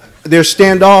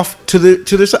standoff to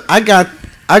their side. I got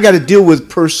to deal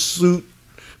with pursuit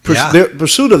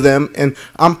of them and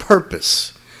on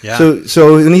purpose. Yeah.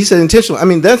 So and he said intentional. I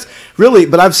mean, that's really,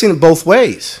 but I've seen it both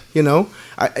ways.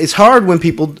 It's hard when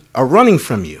people are running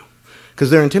from you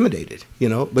because they're intimidated.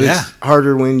 But it's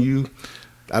harder when you.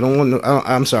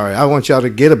 I'm sorry. I want y'all to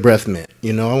get a breath mint.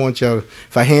 I want y'all.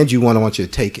 If I hand you one, I want you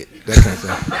to take it. That kind of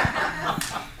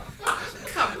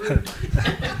thing.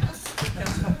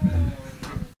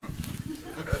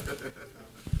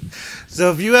 So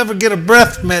if you ever get a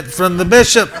breath mint from the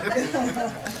bishop,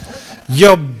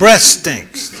 your breath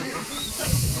stinks.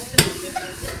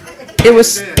 It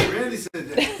was. Randy said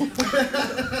that.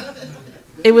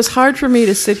 it was hard for me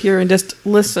to sit here and just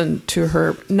listen to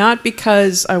her, not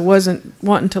because I wasn't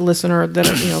wanting to listen or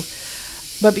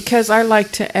that, but because I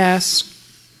like to ask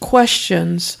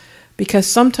questions, because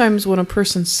sometimes when a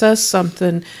person says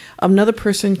something, another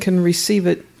person can receive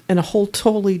it in a whole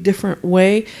totally different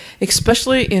way,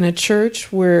 especially in a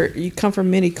church where you come from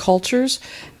many cultures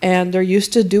and they're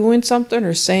used to doing something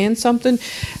or saying something.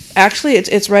 Actually,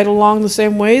 it's right along the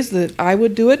same ways that I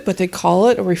would do it, but they call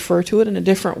it or refer to it in a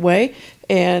different way.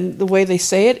 And the way they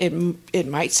say it, it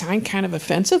might sound kind of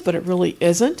offensive, but it really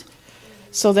isn't.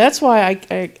 So that's why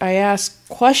I ask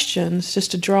questions,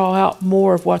 just to draw out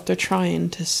more of what they're trying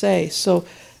to say. So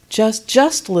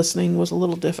just listening was a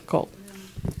little difficult.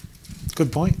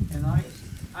 Good point. And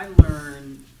I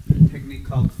learned a technique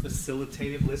called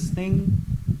facilitative listening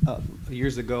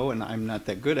years ago, and I'm not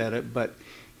that good at it, but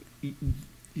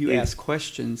you ask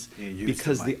questions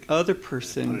because the other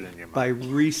person, by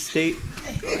restate...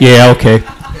 Yeah, okay.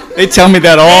 They tell me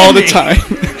that all the time.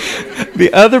 The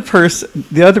other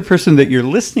person that you're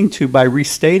listening to, by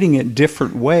restating it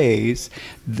different ways,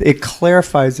 it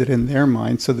clarifies it in their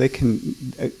mind, so they can.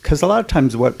 Because a lot of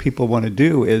times, what people want to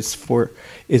do is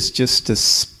just to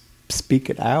speak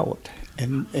it out.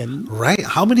 And right.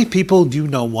 How many people do you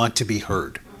know want to be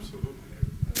heard?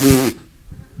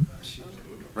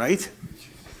 Right.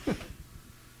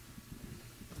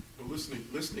 Well,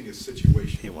 listening is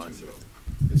situational.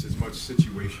 It's as much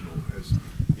situational as,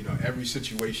 every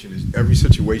situation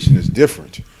is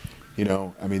different.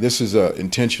 I mean, this is an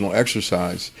intentional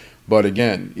exercise, but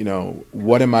again,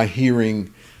 what am I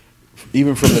hearing?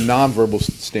 Even from the nonverbal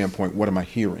standpoint, what am I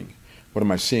hearing? What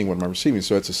am I seeing? What am I receiving?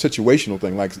 So it's a situational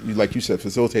thing, like you said,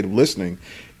 facilitative listening.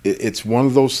 It's one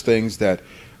of those things that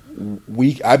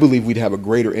I believe we'd have a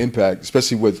greater impact,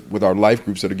 especially with our life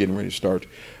groups that are getting ready to start,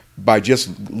 by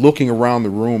just looking around the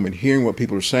room and hearing what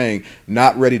people are saying,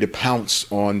 not ready to pounce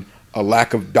on a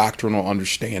lack of doctrinal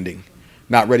understanding,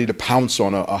 not ready to pounce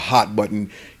on a hot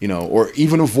button, or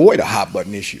even avoid a hot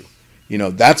button issue.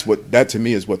 That to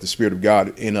me is what the Spirit of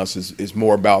God in us is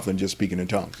more about than just speaking in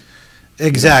tongues.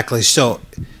 Exactly. So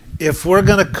if we're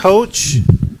going to coach,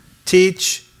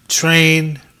 teach,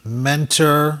 train,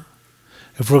 mentor,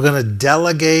 if we're going to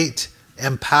delegate,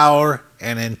 empower,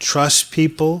 and entrust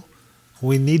people,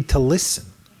 we need to listen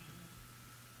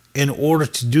in order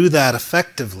to do that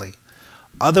effectively.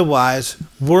 Otherwise,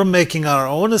 we're making our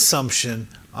own assumption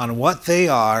on what they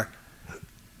are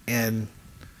and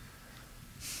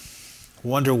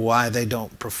wonder why they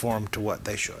don't perform to what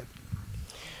they should.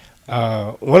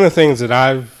 One of the things that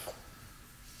I've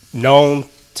known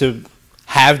to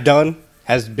have done,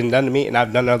 has been done to me, and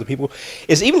I've done to other people,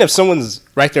 is even if someone's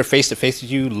right there face to face with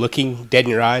you, looking dead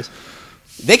in your eyes,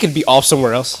 they could be off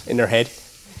somewhere else in their head.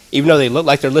 Even though they look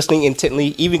like they're listening intently,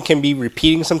 even can be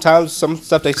repeating sometimes some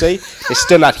stuff they say, they're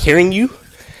still not hearing you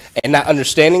and not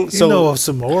understanding. You know of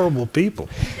some horrible people.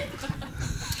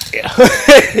 Yeah.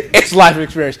 It's life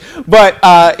experience. But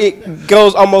it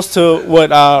goes almost to what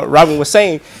Robin was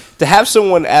saying. To have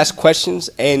someone ask questions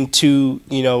and to,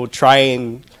 try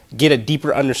and get a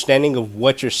deeper understanding of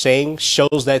what you're saying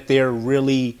shows that they're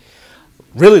really,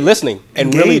 really listening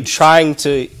and engaged. Really trying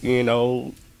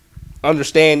to,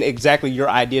 understand exactly your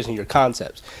ideas and your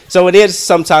concepts. So it is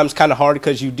sometimes kind of hard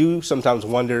because you do sometimes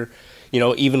wonder,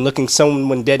 even looking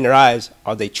someone dead in their eyes,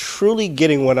 are they truly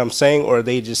getting what I'm saying, or are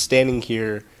they just standing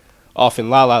here off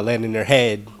in La La Land in their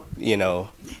head,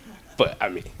 But I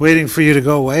mean, waiting for you to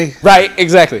go away. Right,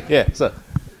 exactly. Yeah. So.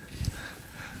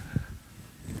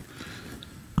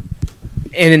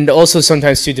 And also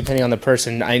sometimes too, depending on the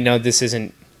person, I know this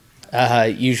isn't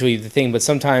usually the thing, but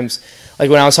sometimes,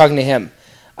 like when I was talking to him,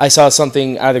 I saw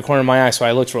something out of the corner of my eye, so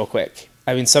I looked real quick.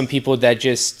 I mean, some people that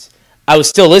just, I was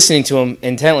still listening to him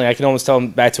intently. I can almost tell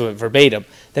him back to it verbatim.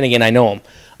 Then again, I know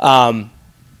him.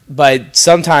 But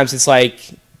sometimes it's like,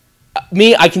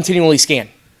 me, I continually scan.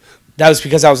 That was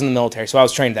because I was in the military, so I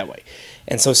was trained that way.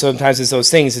 And so sometimes it's those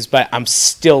things, but I'm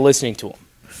still listening to him.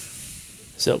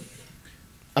 So,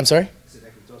 I'm sorry?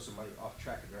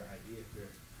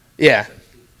 Yeah.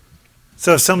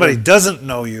 So if somebody doesn't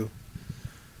know you,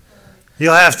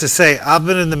 you'll have to say, I've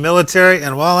been in the military,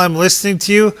 and while I'm listening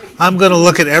to you, I'm going to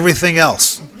look at everything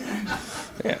else.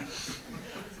 Yeah.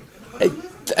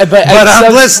 But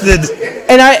I'm listening.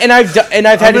 And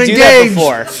I've had to do that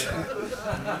before.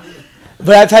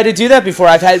 But I've had to do that before.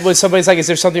 I've had when somebody's like, "Is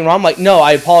there something wrong?" I'm like, "No,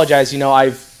 I apologize.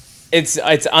 It's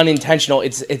unintentional.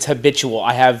 It's habitual.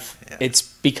 It's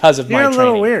because of my training." You're a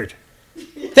little weird.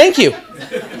 Thank you.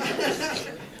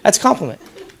 That's a compliment.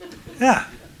 Yeah.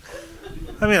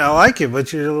 I mean, I like you,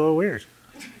 but you're a little weird.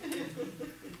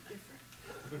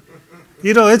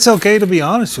 It's okay to be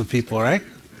honest with people, right?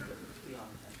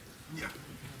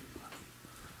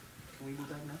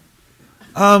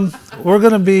 We're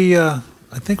going to be, I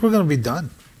think we're going to be done.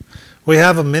 We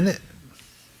have a minute.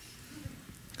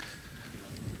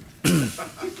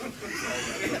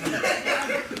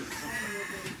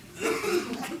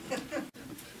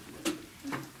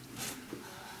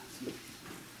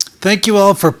 Thank you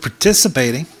all for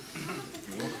participating.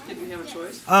 Did we have a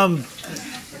choice?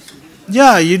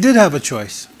 Yeah, you did have a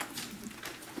choice.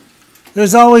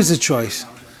 There's always a choice.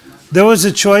 There was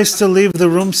a choice to leave the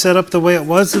room set up the way it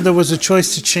was, and there was a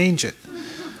choice to change it.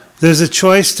 There's a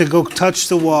choice to go touch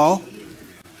the wall,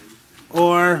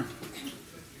 or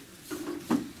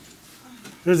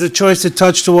there's a choice to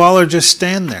touch the wall or just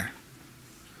stand there.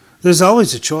 There's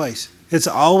always a choice. It's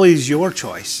always your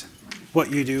choice. What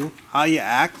you do, how you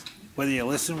act, whether you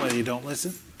listen, whether you don't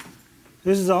listen.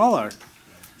 This is all our.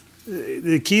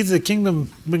 The keys of the kingdom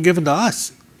have been given to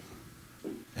us.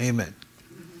 Amen.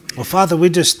 Well, Father, we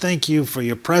just thank you for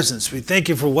your presence. We thank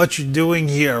you for what you're doing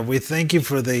here. We thank you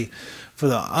for the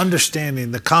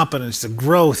understanding, the competence, the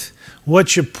growth,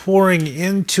 what you're pouring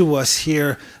into us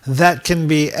here that can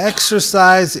be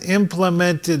exercised,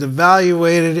 implemented,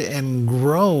 evaluated, and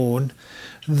grown,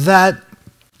 that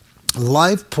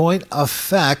LifePointe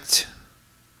affect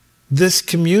this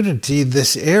community,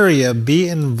 this area, be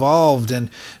involved and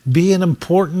be an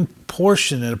important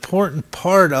portion, an important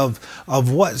part of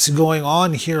what's going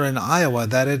on here in Iowa,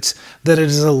 that it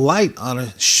is a light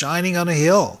shining on a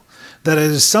hill, that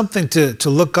it is something to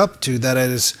look up to, that it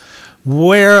is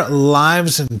where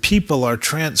lives and people are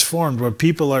transformed, where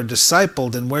people are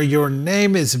discipled, and where your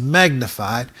name is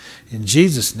magnified. In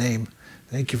Jesus' name,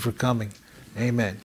 thank you for coming. Amen.